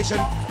invasion.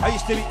 I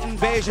used to be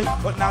invasion.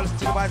 But now listen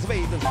to the vibes of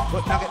Vaders.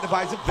 But now get the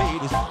vibes of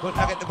Vaders. But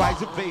now get the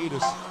vibes of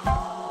Vaders.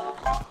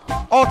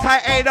 Hold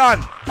tight,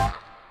 Adon.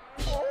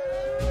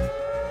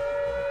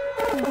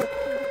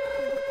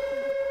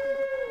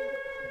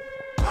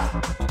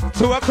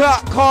 Two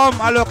o'clock come,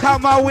 I look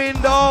out my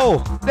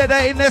window. Then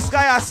in the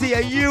sky I see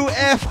a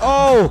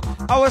UFO.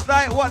 I was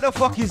like, what the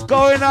fuck is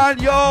going on,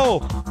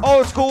 yo?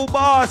 Old school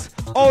bars,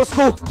 old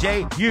school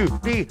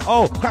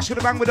J-U-D-O. Crash with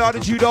a bang with all the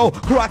judo.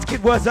 Karate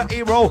Kid was a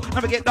hero.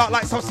 Never get dark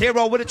like some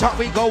zero. With a chop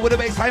we go, with a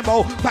baseline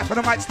bow. Back for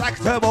the mic, stack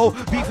turbo.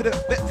 B for the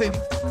thing.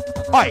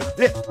 Oi,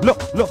 look,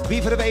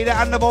 B for the Vader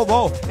and the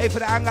Bobo. A for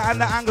the anger and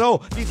the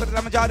Anglo. D for the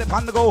damage out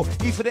the go.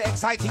 E for the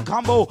exciting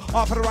combo.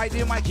 R for the right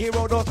near my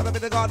hero. Door to the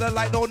bit of God, the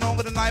light, no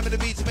with the nine with the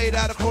beats made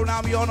out of crow.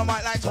 Now me on the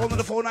mic, lights on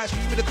the phone. I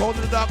scream in the cold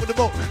in the dark with the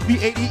boat.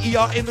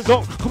 B-A-D-E-R in the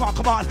zone. Come on,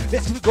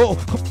 let's go.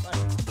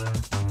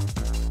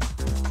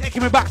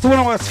 Taking me back to when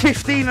I was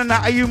 15 and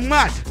that. Are you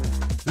mad?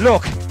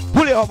 Look,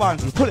 pull it up,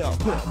 Barnzy. Pull it up.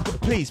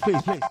 Please.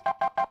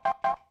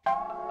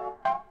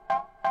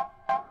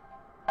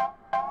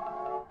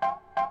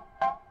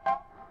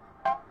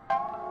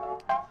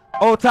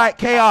 Hold tight,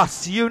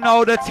 Chaos. You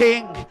know the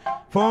thing.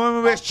 From when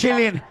we was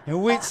chilling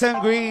in Winston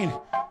Green,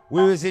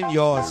 we was in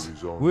yours.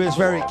 We was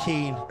very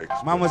keen.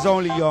 Man was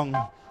only young.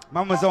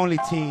 Man was only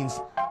teens.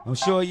 I'm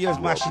sure you was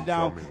mashing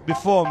down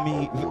before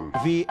me.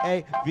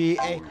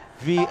 V-A-V-A-V-A-D.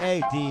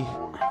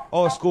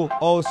 Old school,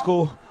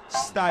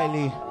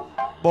 styly,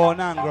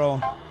 born and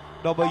grown.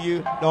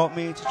 W don't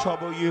mean to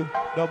trouble you.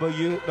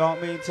 W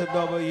don't mean to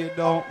trouble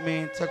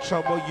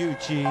you,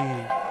 G.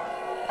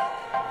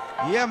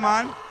 Yeah,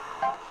 man.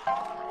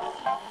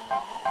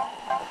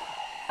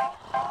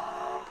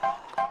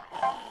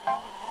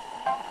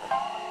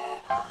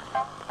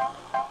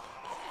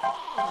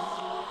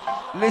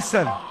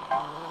 Listen,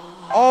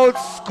 old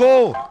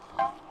school.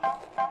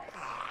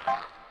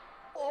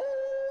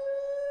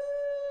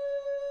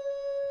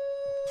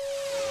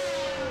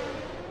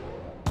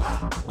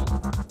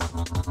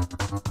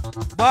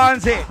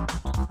 Barnzy,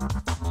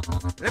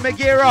 let me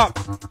gear up.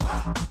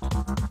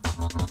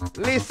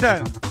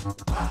 Listen.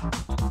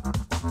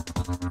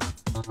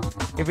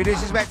 If you're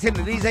disrespecting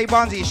the DJ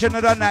Barnzy, you shouldn't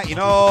have done that, you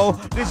know.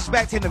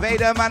 Disrespecting the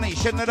Vader man, you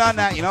shouldn't have done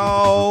that, you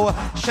know.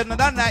 Shouldn't have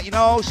done that, you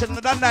know. Shouldn't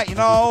have done that, you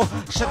know.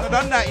 Shouldn't have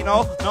done that, you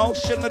know. No,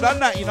 shouldn't have done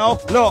that, you know.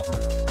 Look,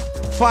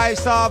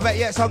 5-star, but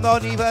yet some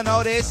don't even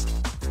know this.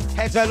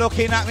 Heads are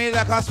looking at me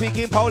like I'm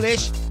speaking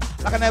Polish.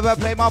 Like I never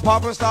played my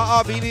part from start,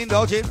 I've been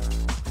indulging.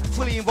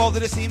 Fully involved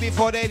in the scene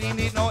before they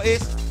didn't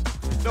notice.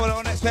 No,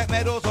 don't expect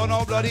medals or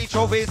no bloody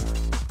trophies.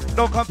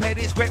 Don't compare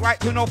this great right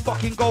to no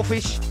fucking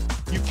goldfish.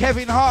 You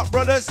Kevin Hart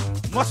brothers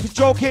must be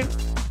joking.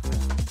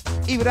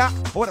 Either that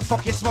or what the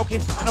fuck you're smoking.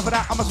 Enough of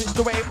that, I must switch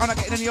the wave. I'm not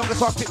getting any younger,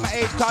 so I spit my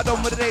age. Cause I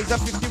done with the days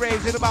of 50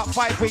 raves in about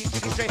 5 weeks.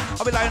 Drinking straight.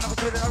 I'll be lying up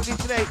to it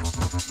today.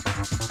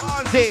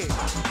 Barnzy.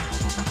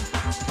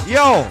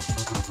 Yo.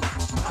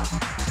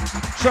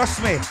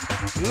 Trust me.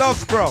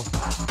 Love, bro.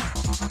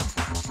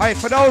 Alright,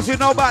 for those who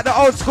know about the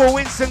old school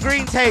Winston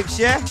Green tapes,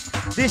 yeah?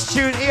 This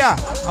tune here,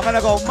 I'm gonna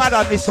go mad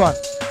on this one.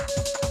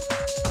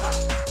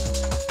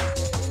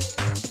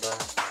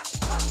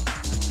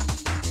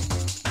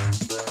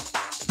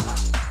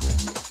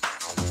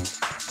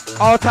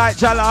 All tight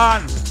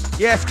Jalan,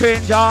 yes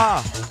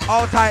Cringer.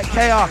 All tight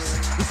Chaos,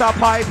 it's a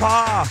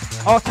Piper.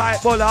 All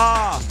tight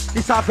Bulla,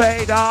 it's a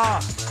Vader.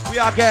 We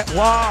are get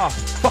war,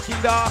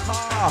 fucking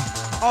darker.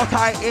 All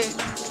tight in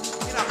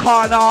a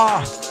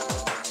corner.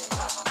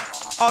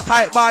 All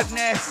tight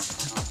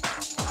madness.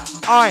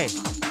 Aye.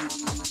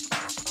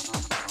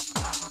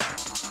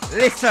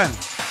 Listen.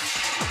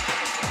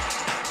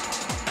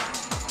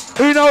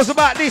 Who knows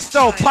about this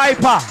though?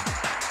 Piper.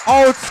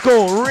 Old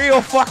school,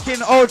 real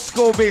fucking old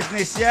school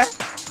business, yeah?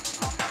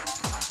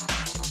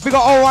 We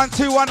got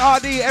 0121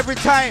 RD every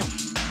time.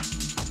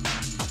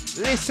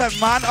 Listen,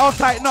 man, all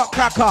tight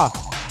nutcracker.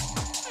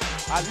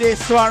 And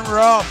this one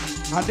rough,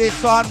 and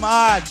this one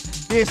mad,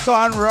 this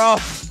one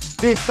rough,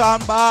 this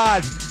one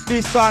bad,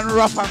 this one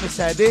rough, and me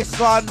say, this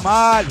one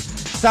mad.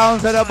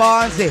 Sounds of the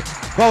Barnzy,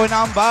 going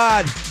on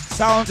bad.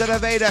 Sounds of the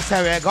Vader,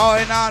 say we're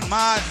going on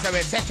mad, so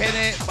we're taking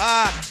it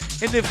back.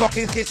 In the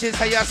fucking kitchen,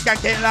 say you're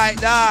skanking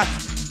like that.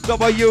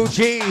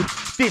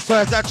 WG, this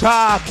was the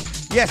track.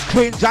 Yes,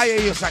 Queen Jaya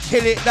used to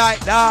kill it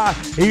like that.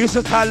 He used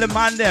to tell the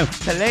man them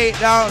to lay it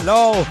down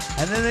low.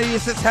 And then they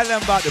used to tell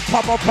them about the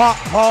pop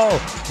hole.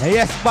 And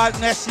yes,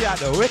 Badness, yeah,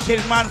 the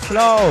wicked man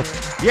flow.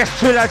 Yes,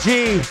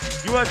 Trilogy,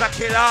 you was a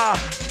killer.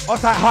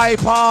 Outside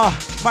Hyper,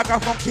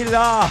 microphone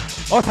killer.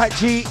 Outside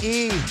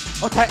GE,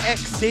 outside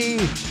XC.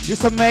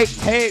 Used to make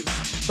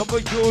tapes,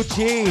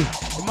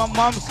 WG. In my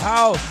mom's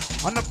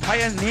house, on the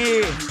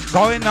Pioneer.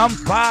 Going on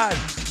bad,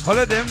 all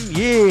of them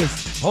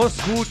years. Old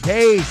school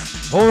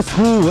days, old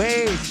school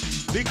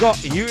ways. We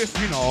got you if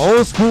you know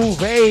old school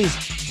ways.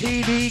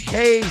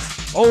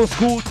 TDKs, old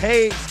school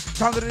tapes.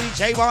 Sound of the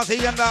DJ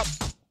Barnzy and up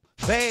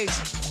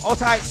bass. All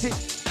tight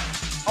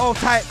all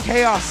type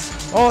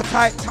Chaos, all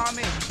type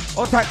Tommy,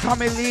 all type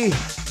Tommy Lee,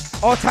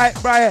 all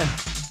type Brian,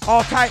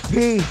 all type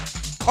P,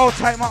 all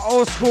type my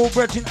old school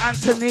Bridget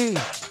Anthony.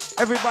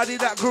 Everybody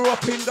that grew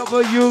up in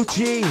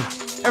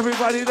WG,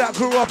 everybody that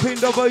grew up in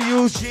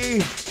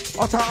WG.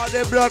 All type of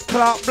their blood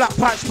clot, black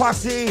patch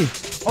posse.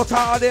 All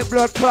type of their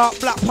blood clot,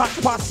 black patch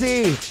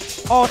posse.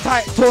 All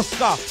type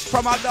Tusker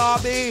from a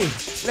Derby,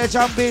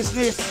 legend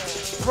business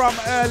from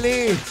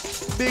early.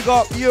 Big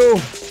up you,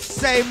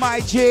 say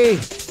my G.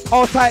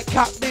 All type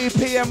Cap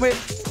BPM with,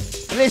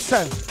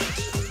 listen.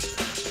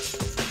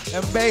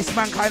 Them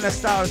bassman kind of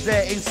styles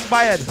there,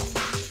 inspired.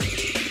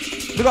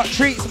 We got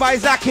Treats by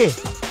Zaki.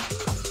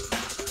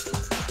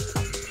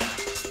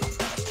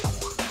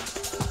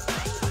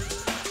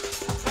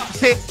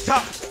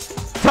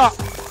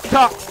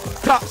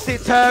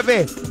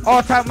 Topsy-turvy.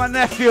 All time my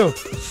nephew,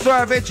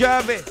 Swervy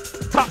Jervy.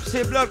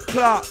 Topsy blood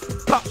clot,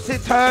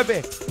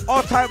 topsy-turvy.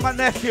 All time my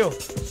nephew,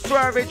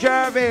 Swervy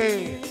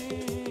Jervy.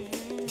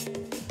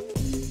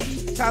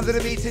 Sounds of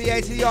the B to the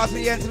A to the R to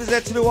the N to the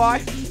Z to the Y.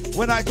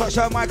 When I touch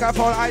that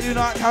microphone, I do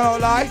not cannot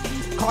lie.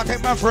 Can't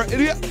take man for an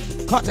idiot,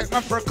 can't take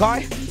man for a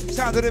guy.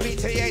 Sounds of the B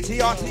to the A to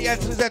the R to the N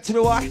to the Z to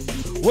the Y.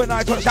 When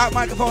I touch that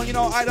microphone, you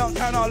know I don't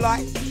cannot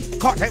lie.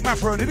 Can't take man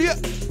for an idiot,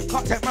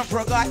 can't take man for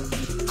a guy.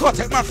 Can't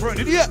take man for an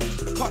idiot,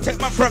 can't take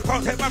man for a,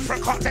 can't take man for a,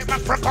 can't take man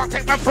for a, can't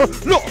take man for a,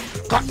 look,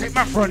 can't take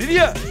man for an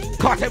idiot,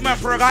 can't take man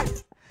for a guy.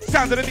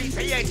 Sounds of the B to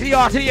the A to the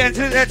R to the N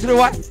to the Z to the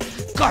Y.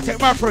 Can't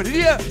take man for an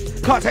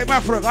idiot, can't take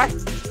man for a guy.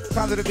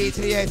 Sounds of the B to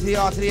the A to the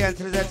R to the N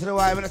to the Z to the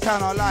Y. When the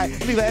sound don't lie,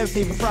 leave it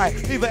MC for fry,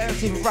 leave it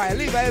MC for fry,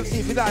 leave it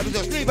MC for die, but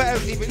just leave it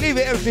MC for, leave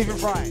it MC for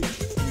fry.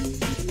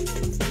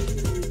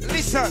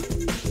 Listen.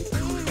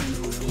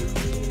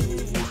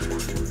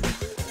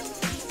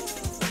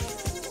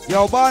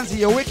 Yo, Barnzy,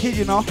 you're wicked,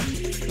 you know.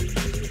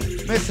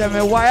 Me say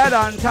me wired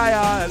and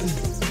tired.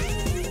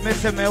 Me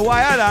say me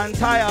wired and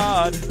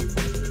tired.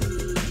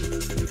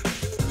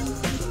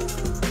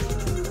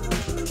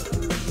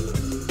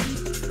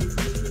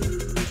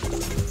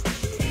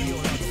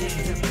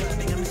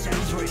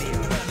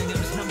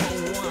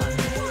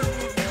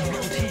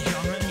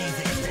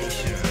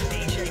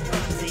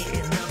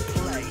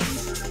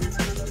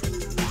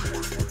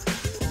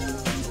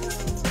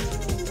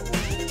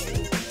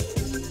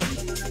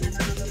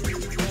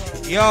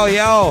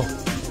 Yo,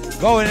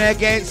 going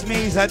against me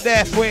is a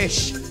death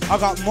wish. I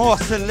got more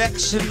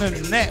selection than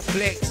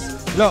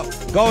Netflix.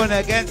 Look, going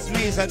against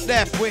me is a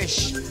death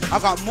wish. I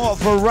got more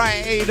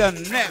variety than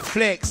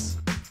Netflix.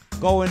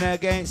 Going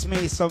against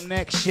me some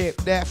next shit,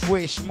 death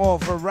wish. More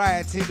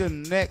variety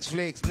than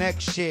Netflix.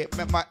 Next shit,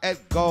 make my head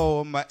go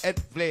and my head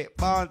flip.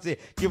 Barnzy,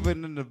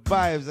 giving them the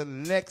vibes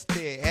and the next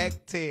hit,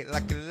 hectic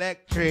like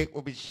electric.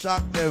 We'll be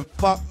shocked them,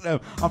 fuck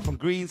them. I'm from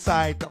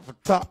Greenside, up from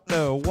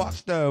Tottenham.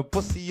 Watch them,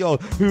 pussy yo,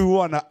 who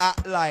wanna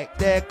act like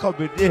they're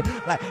coming in.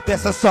 Like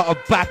there's a sort of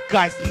bad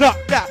guys, not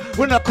that.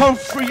 When I come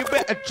through, you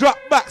better drop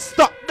back,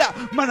 stop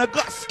that. Man, I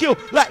got skill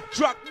like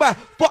drop back,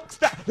 box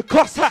that. The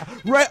cross hat,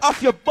 right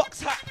off your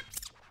box hat.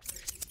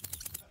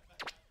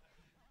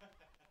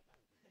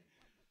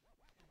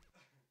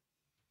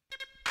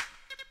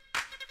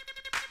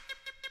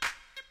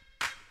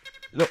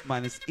 Look,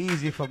 man, it's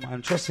easy for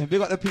man. Trust me,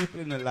 big up the people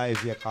in the live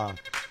here, car.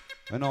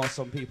 I know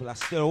some people are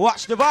still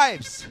watch the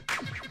vibes.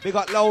 Big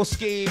up Low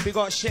Ski, big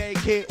up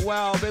Shake It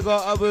Well, big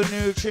up Urban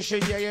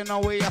Nutrition, yeah, you know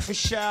we have to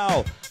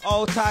shout.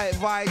 All tight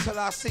Vital,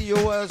 I see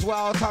you as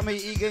well. Tommy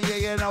Egan,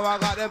 yeah, you know I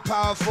got the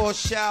powerful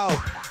shell.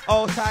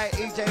 All tight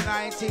EJ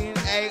 19,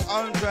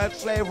 800,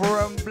 flavor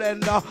and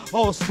blender,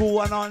 old school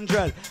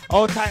 100.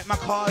 All tight my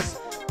cars.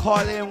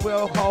 Calling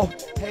Wilco,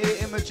 hey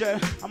Imogen,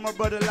 I'm a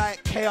brother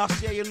like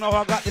Chaos, yeah you know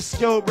I got the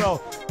skill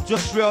bro.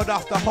 Just reeled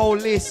off the whole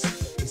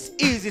list, it's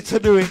easy to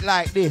do it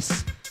like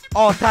this.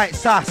 All tight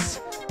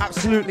sass,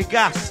 absolutely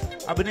gas.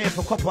 I've been here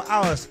for a couple of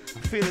hours, I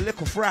feel a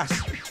little frass.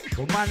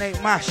 But man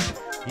ain't mash,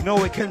 you know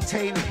we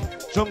contain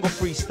it. Jungle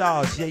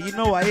freestyles, yeah you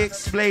know I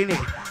explain it.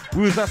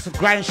 We was on some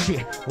grand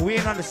shit, but we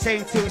ain't on the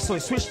same team, so we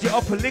switched it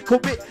up a little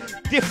bit.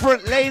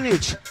 Different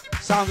language,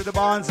 sound of the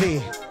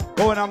Barnzy,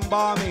 going on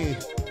balmy.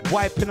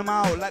 Wiping them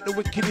out like the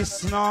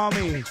wickedest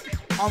tsunami.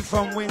 I'm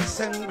from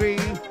Winston Green,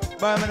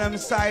 Birmingham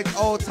side,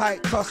 old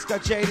tight Tosca,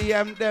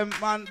 JDM, them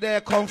man there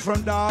come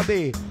from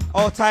Derby.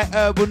 All tight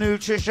herbal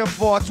nutrition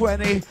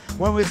 420.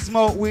 When we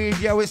smoke weed,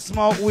 yeah, we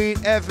smoke weed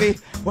heavy.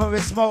 When we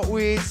smoke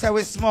weed, so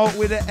we smoke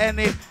with the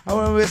any. And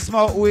when we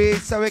smoke weed,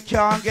 so we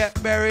can't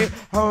get buried.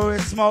 And when we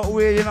smoke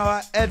weed, you know,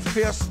 our head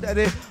feels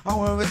steady. And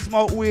when we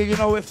smoke weed, you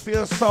know, we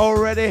feel so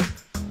ready.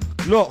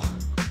 Look,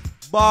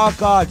 bar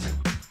God,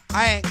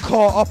 I ain't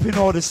caught up in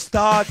all the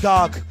star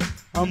dog.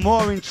 I'm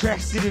more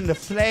interested in the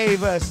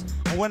flavors.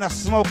 And when I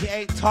smoke, it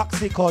ain't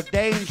toxic or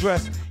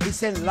dangerous.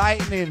 It's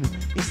enlightening,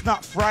 it's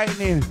not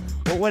frightening.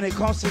 But when it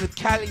comes to the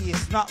Cali,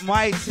 it's not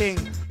my thing.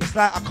 It's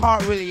like I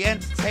can't really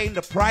entertain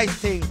the price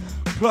thing.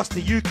 Plus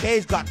the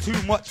UK's got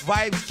too much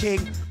vibes,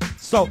 king.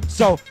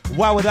 So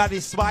why would I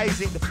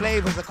despise it? The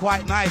flavors are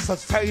quite nice, so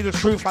to tell you the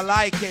truth, I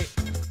like it.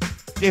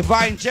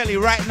 Divine jelly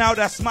right now,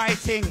 that's my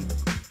thing.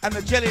 And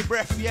the jelly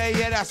breath,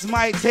 yeah, that's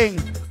my thing.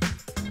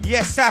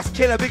 Yes, Sass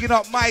Killer, bigging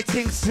up my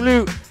thing,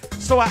 salute.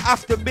 So I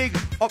have to big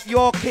up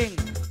your king.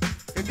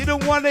 They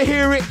didn't want to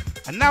hear it,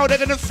 and now they're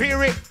gonna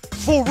fear it.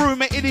 Full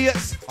room of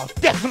idiots, I'll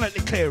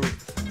definitely clear it.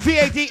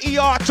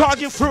 VADER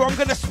charging through, I'm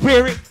gonna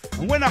spear it.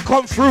 And when I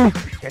come through,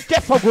 they're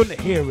definitely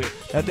gonna hear it.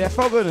 They're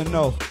definitely gonna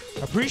know.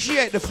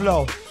 Appreciate the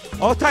flow.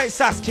 All tight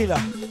Sass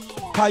Killer,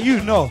 how you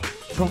know,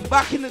 from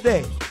back in the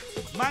day,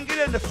 man get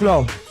in the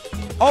flow.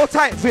 All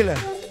tight Villain,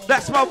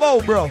 that's my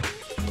bow, bro.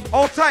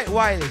 All tight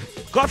Wiley,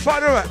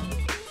 Godfather,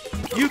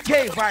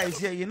 UK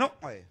vibes, yeah, you know.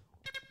 Hey,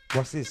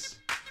 what's this?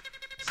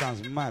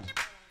 Sounds mad.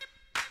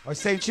 Oh,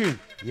 same tune.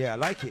 Yeah, I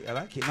like it. Now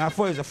I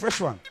thought it was a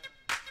fresh one.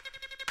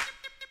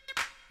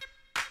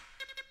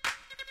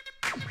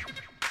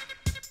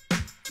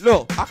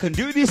 Look, I can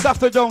do this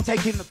after don't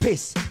taking the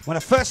piss. When I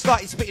first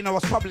started spitting, I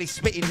was probably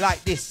spitting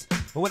like this.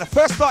 But when I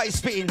first started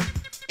spitting,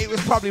 it was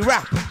probably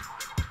rap.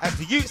 As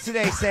the youths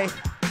today say,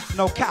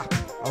 no cap.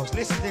 I was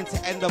listening to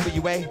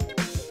NWA,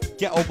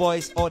 Ghetto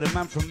Boys, or the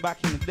man from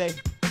back in the day.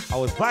 I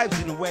was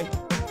vibes in a way.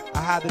 I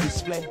had a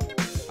display.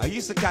 I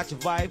used to catch a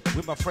vibe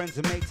with my friends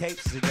and make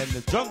tapes, and then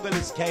the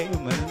junglers came,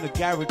 and then the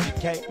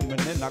garage came, and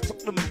then I took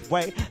them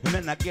away, and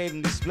then I gave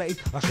them displays.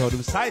 I showed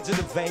them sides of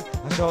the vein,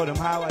 I showed them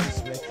how I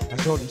display. I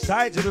showed them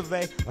sides of the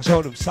vein, I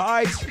showed them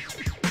sides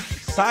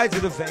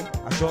of the vein,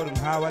 I showed them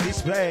how I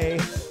display.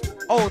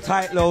 Old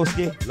tight low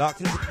ski,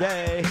 locked in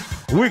today.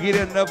 Wicked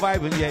in the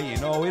vibe, and yeah, you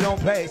know we don't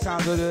play.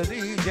 Sounds of the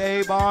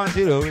DJ,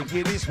 Barnzy, the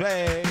wicked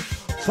display.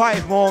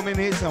 5 more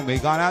minutes and we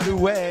gone out the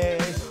way.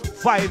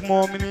 5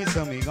 more minutes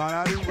and we gone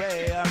out the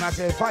way. And I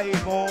said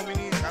 5 more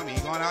minutes and we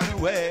gone out the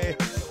way.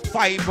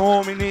 5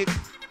 more minutes.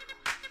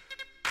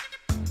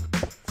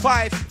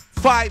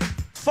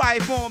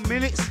 5 more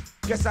minutes.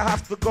 Guess I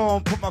have to go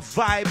and put my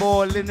vibe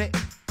all in it.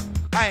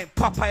 I ain't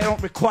Popeye, I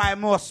don't require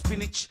more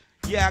spinach.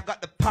 Yeah, I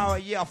got the power,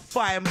 yeah,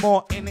 5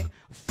 more in it.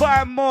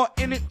 5 more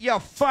in it, yeah,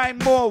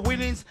 5 more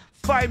winnings.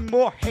 5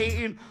 more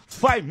hating,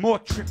 5 more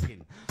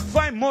tripping.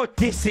 5 more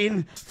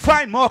dissing,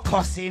 5 more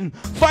cussing,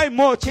 5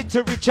 more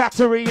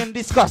chittery and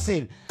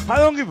discussing. I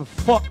don't give a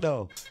fuck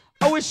though.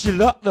 I wish you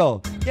luck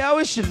though. Yeah, I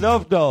wish you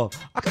love though.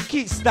 I could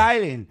keep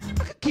styling,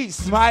 I could keep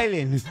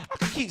smiling, I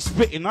could keep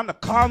spitting on the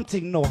calm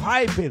thing, no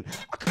hyping.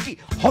 I could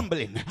keep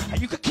humbling, and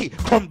you could keep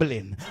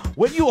crumbling.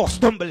 When you are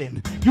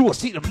stumbling, you will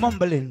see the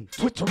mumbling,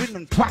 twittering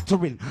and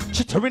twattering,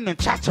 chittering and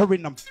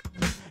chattering. I'm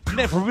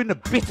never in a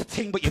bitter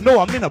thing, but you know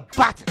I'm in a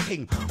batter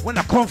thing. When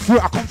I come through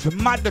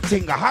mad the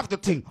thing, I have the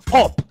thing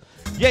up.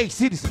 Yeah, you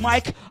see this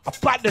mic? I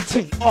bat the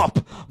thing up,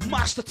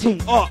 mash the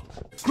thing up,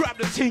 grab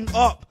the thing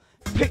up,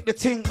 pick the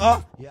thing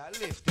up. Yeah, I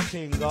lift the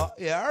thing up.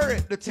 Yeah, I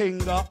rip the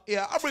thing up.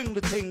 Yeah, I bring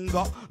the thing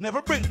up.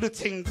 Never bring the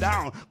thing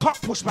down.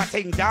 Can't push my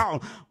thing down.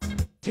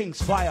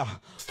 Things fire.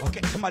 I'll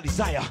get to my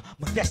desire.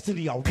 My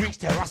destiny, I'll reach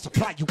there. I'll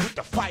supply you with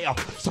the fire.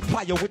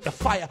 Supply you with the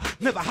fire.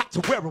 Never had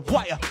to wear a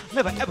wire.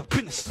 Never ever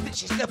been a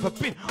snitch. It's never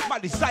been my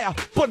desire.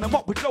 Burn them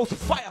up with loads of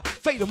fire.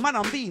 Fade man,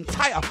 I'm the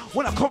entire.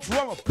 When I come through,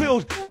 I'ma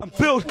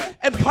build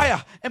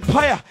empire.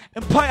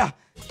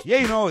 Yeah,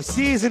 you know,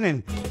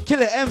 seasoning.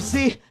 Killer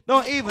MC,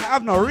 don't even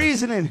have no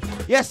reasoning.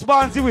 Yes,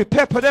 Barnzy, we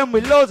pepper them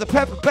with loads of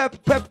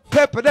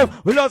pepper them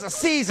with loads of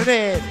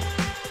seasoning.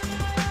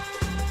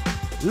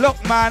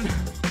 Look, man.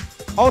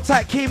 All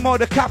tight chemo,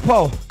 the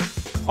capo.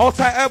 All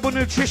tight herbal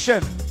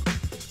nutrition.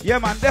 Yeah,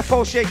 man,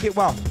 defo shake it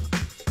well.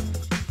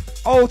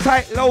 All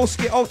tight low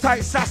skit, all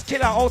tight Sass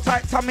Killer, all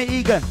tight Tommy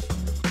Egan.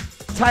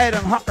 Tired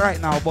and hot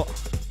right now, but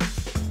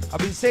I've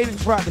been saying it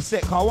throughout the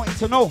set, cause I want you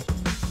to know.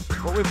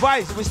 But we're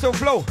vibes, we still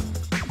flow.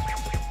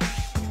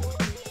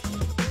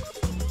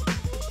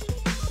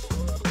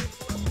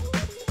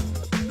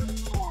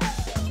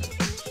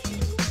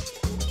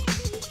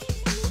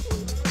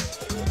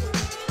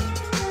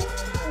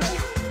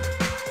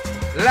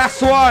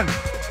 Last one.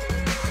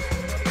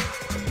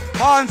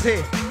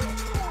 Barnzy.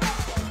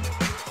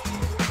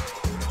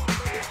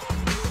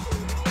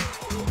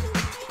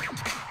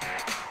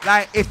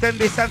 Like if them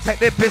this and take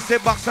their piss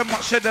in box and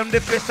much of them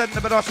the fist and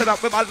never know set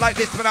up with my like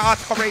this when I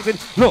ask for raving.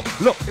 Look,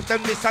 if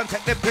them this and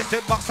take their piss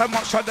in box and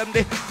much of them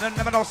the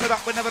never know set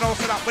up, we never know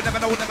set up, we never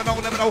know.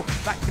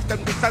 Like if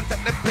them this and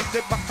take their piss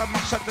in box and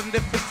much of them the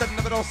fist and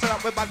never know set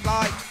up with my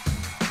like.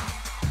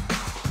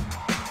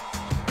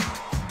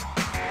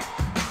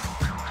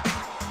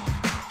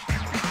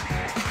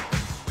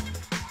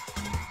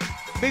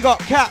 Big up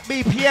Cat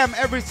BPM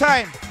every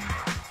time.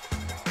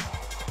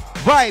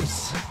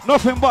 Vibes,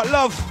 nothing but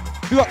love.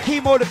 We got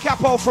Chemo the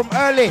Capo from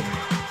early.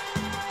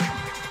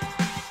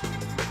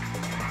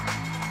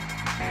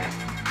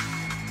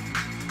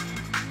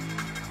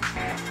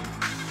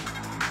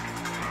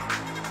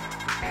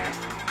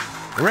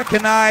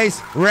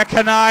 Recognize,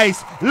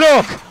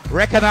 look,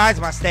 recognize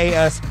my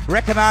status,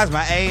 recognize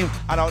my aim.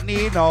 I don't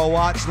need no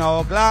watch,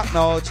 no Glock,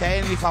 no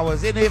chain. If I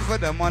was in it for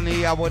the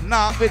money, I would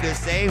not be the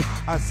same.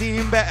 I've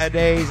seen better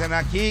days and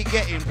I keep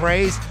getting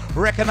praise.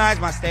 Recognize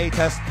my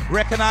status,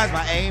 recognize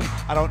my aim.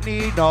 I don't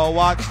need no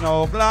watch,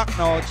 no Glock,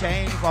 no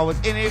chain. If I was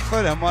in it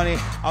for the money,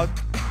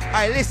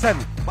 I listen,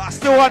 but I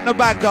still want the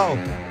bag though.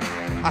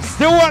 I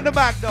still want the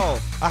bag though.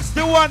 I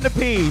still want the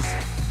peas,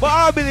 but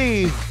I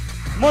believe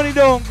money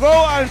don't grow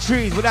on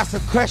trees, but that's a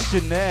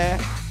question there.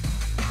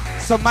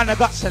 Some man have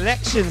got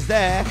selections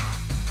there.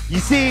 You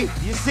see,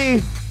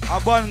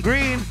 I'm born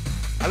green.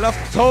 I love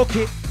to talk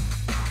it,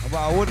 but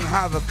I wouldn't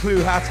have a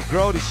clue how to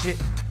grow this shit.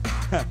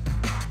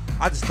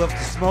 I just love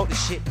to smoke the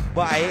shit,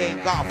 but I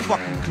ain't got a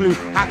fucking clue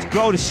how to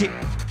grow the shit.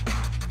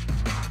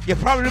 You'll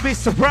probably be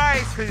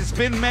surprised, because it's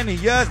been many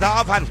years that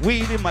I've had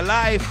weed in my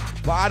life,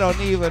 but I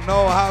don't even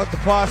know how to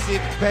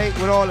participate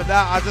with all of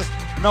that. I just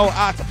know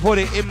how to put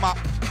it in my...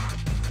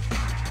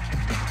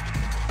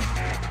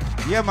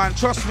 Yeah, man,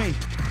 trust me.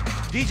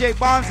 DJ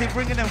Barnzy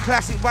bringing them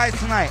classic vibes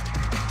tonight.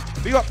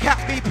 We got Cat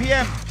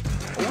BPM,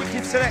 a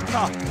wicked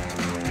selector.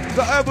 We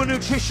got Herbal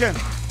Nutrition.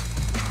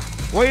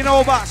 What you know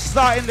about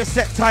starting the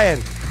set tired?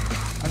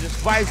 I'm just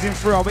vibing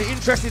through. I'll be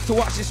interested to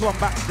watch this one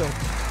back still.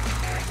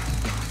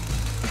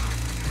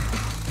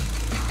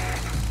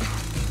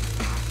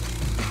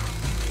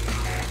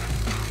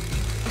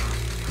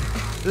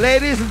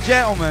 Ladies and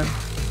gentlemen,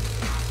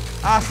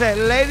 I said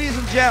ladies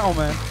and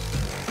gentlemen,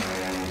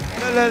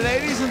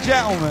 ladies and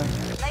gentlemen.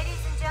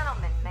 Ladies and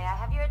gentlemen, may I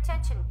have your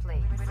attention,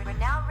 please? We're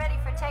now ready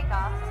for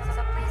takeoff,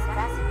 so please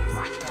fasten your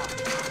seatbelt.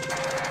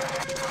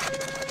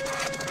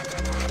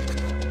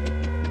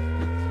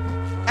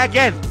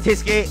 Again,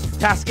 Tisky,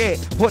 Tasky,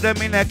 put them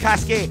in a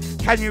casket.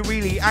 Can you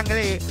really angle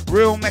it?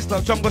 Real messed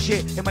up jungle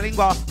shit in my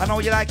lingua. I know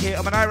you like it.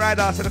 I'm a night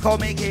rider, so they call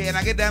me it. And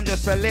I give them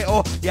just a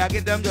little. Yeah, I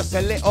give them just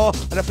a little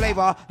of the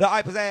flavor that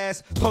I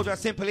possess. Told you I'm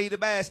simply the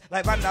best.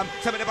 Like Van Damme,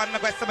 send me the band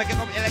request. I make it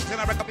up election.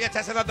 I break up your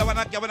test. And I don't want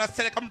to give a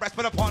silicon breast.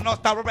 But upon no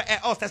star, Robert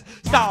hostess.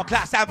 Style,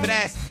 class, and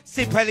finesse.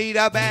 Simply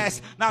the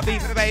best. Now B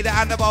for the Vader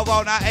and the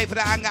Volvo. Now A for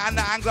the anger and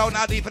the Anglo.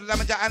 Now D for the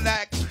damager and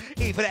the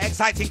E for the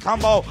exciting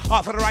combo.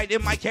 R for the right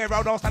in my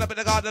hero. Don't stand up in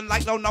the garden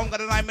like no one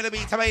got a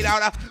 9mm made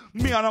out of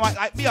me on the mic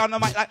like me on the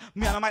mic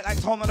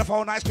like tone on the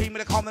phone. Ice cream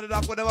with a con and the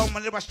dog with a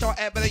woman. The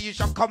restaurant air, but you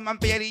shall come and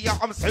be any young.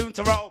 I'm soon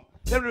to roam.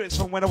 They do it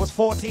from when I was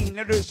 14.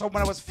 They do it from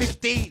when I was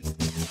 15.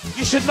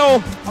 You should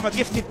know I'm a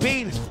gifted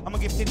bean. I'm a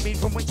gifted bean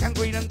from Winton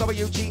Green, and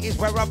WG is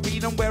where I've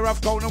been and where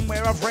I've gone and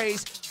where I've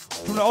raised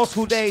from the old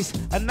school days.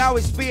 And now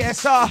it's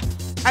BSR,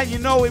 and you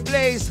know we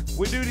blaze.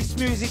 We do this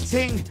music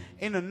thing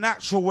in a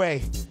natural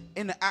way,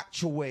 in an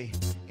actual way,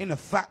 in a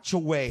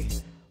factual way.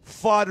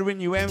 Fathering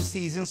you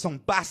MCs in some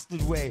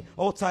bastard way.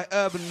 Old type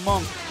urban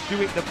monk,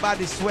 do it the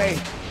baddest way.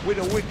 With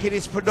the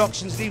wickedest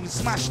productions even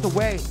smashed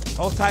away.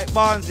 Old type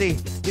Barnzy,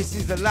 this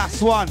is the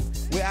last one.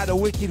 We had a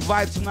wicked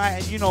vibe tonight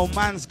and you know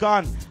man's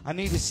gone. I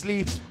need to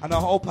sleep and I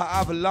hope I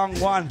have a long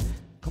one.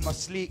 Cause my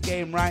sleep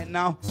game right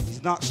now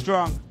is not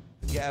strong.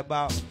 Get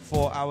about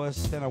 4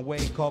 hours, then I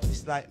wake up.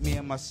 It's like me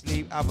and my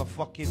sleep have a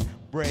fucking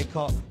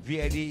breakup.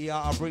 VADER,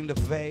 I bring the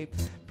vape.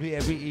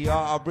 VADER,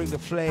 I bring the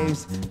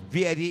flames.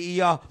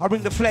 VADER, I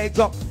bring the flags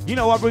up. You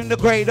know I bring the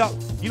grade up.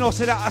 You know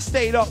so that I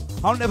stayed up.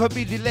 I'll never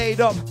be delayed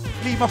up.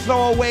 Leave my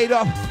flow weighed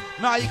up.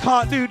 Nah, you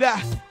can't do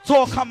that.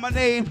 Talk on my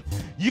name.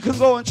 You can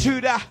go and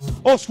chew that.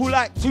 Old school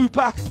like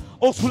Tupac.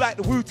 Old school like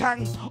the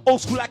Wu-Tang.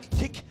 Old school like a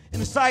kick in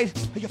the side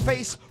of your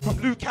face from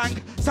Liu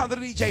Kang. Sound of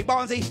the DJ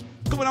Barnzy.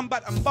 Coming on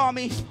back and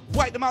balmy.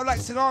 Wipe them out like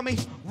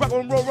tsunami. Rap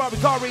on roll,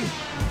 Rabigari.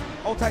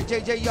 Old type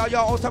JJ,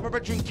 ya, old type of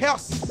Red Drink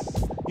Chaos.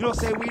 You know,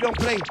 say we don't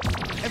play.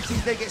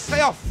 MCs, they get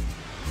stay off.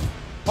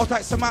 Old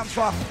type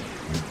Samantha.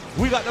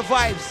 We got the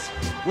vibes.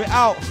 We're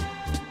out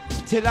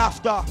till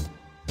after.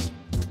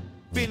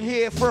 Been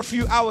here for a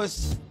few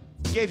hours.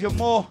 Gave you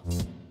more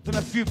than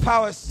a few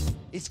powers.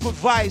 It's good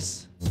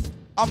vibes.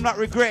 I'm not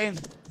regretting.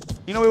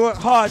 You know, we work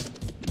hard.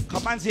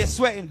 Commands here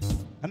sweating.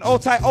 And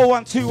old type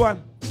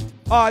 0121.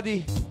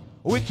 Hardy.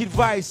 Wicked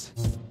vibes.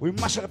 We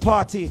mash at the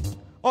party.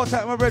 All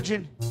time, my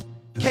brethren.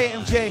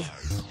 KMJ.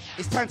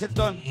 It's time to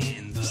done.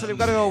 So they've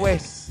got to go away.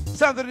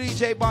 Sound of the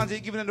DJ Barnzy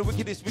giving them the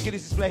wickedest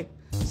display.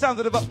 Sound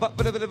of the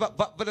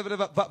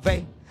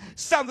vein.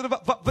 Sound of the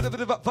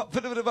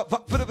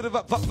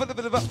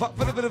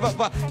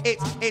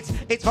it's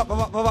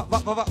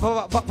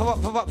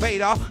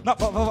Vader, not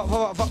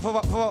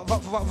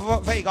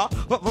Vega,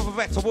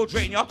 Vector will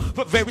drain ya,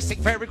 but very sick,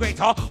 very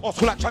great,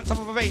 also like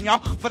Transylvania,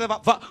 for the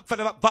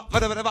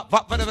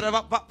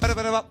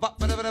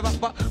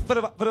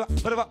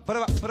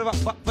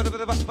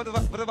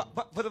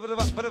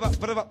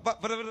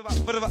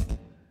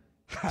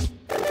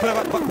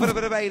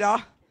Vader.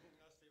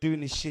 doing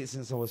this shit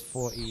since I was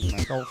 14,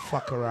 man. Don't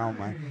fuck around,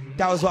 man.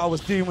 That was what I was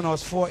doing when I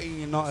was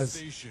 14, you know.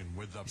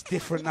 It's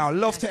different now.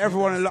 Love to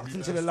everyone who locked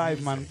into the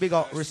live, man. Big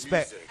up,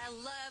 respect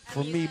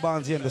from me,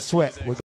 Barnzy, and the Sweat.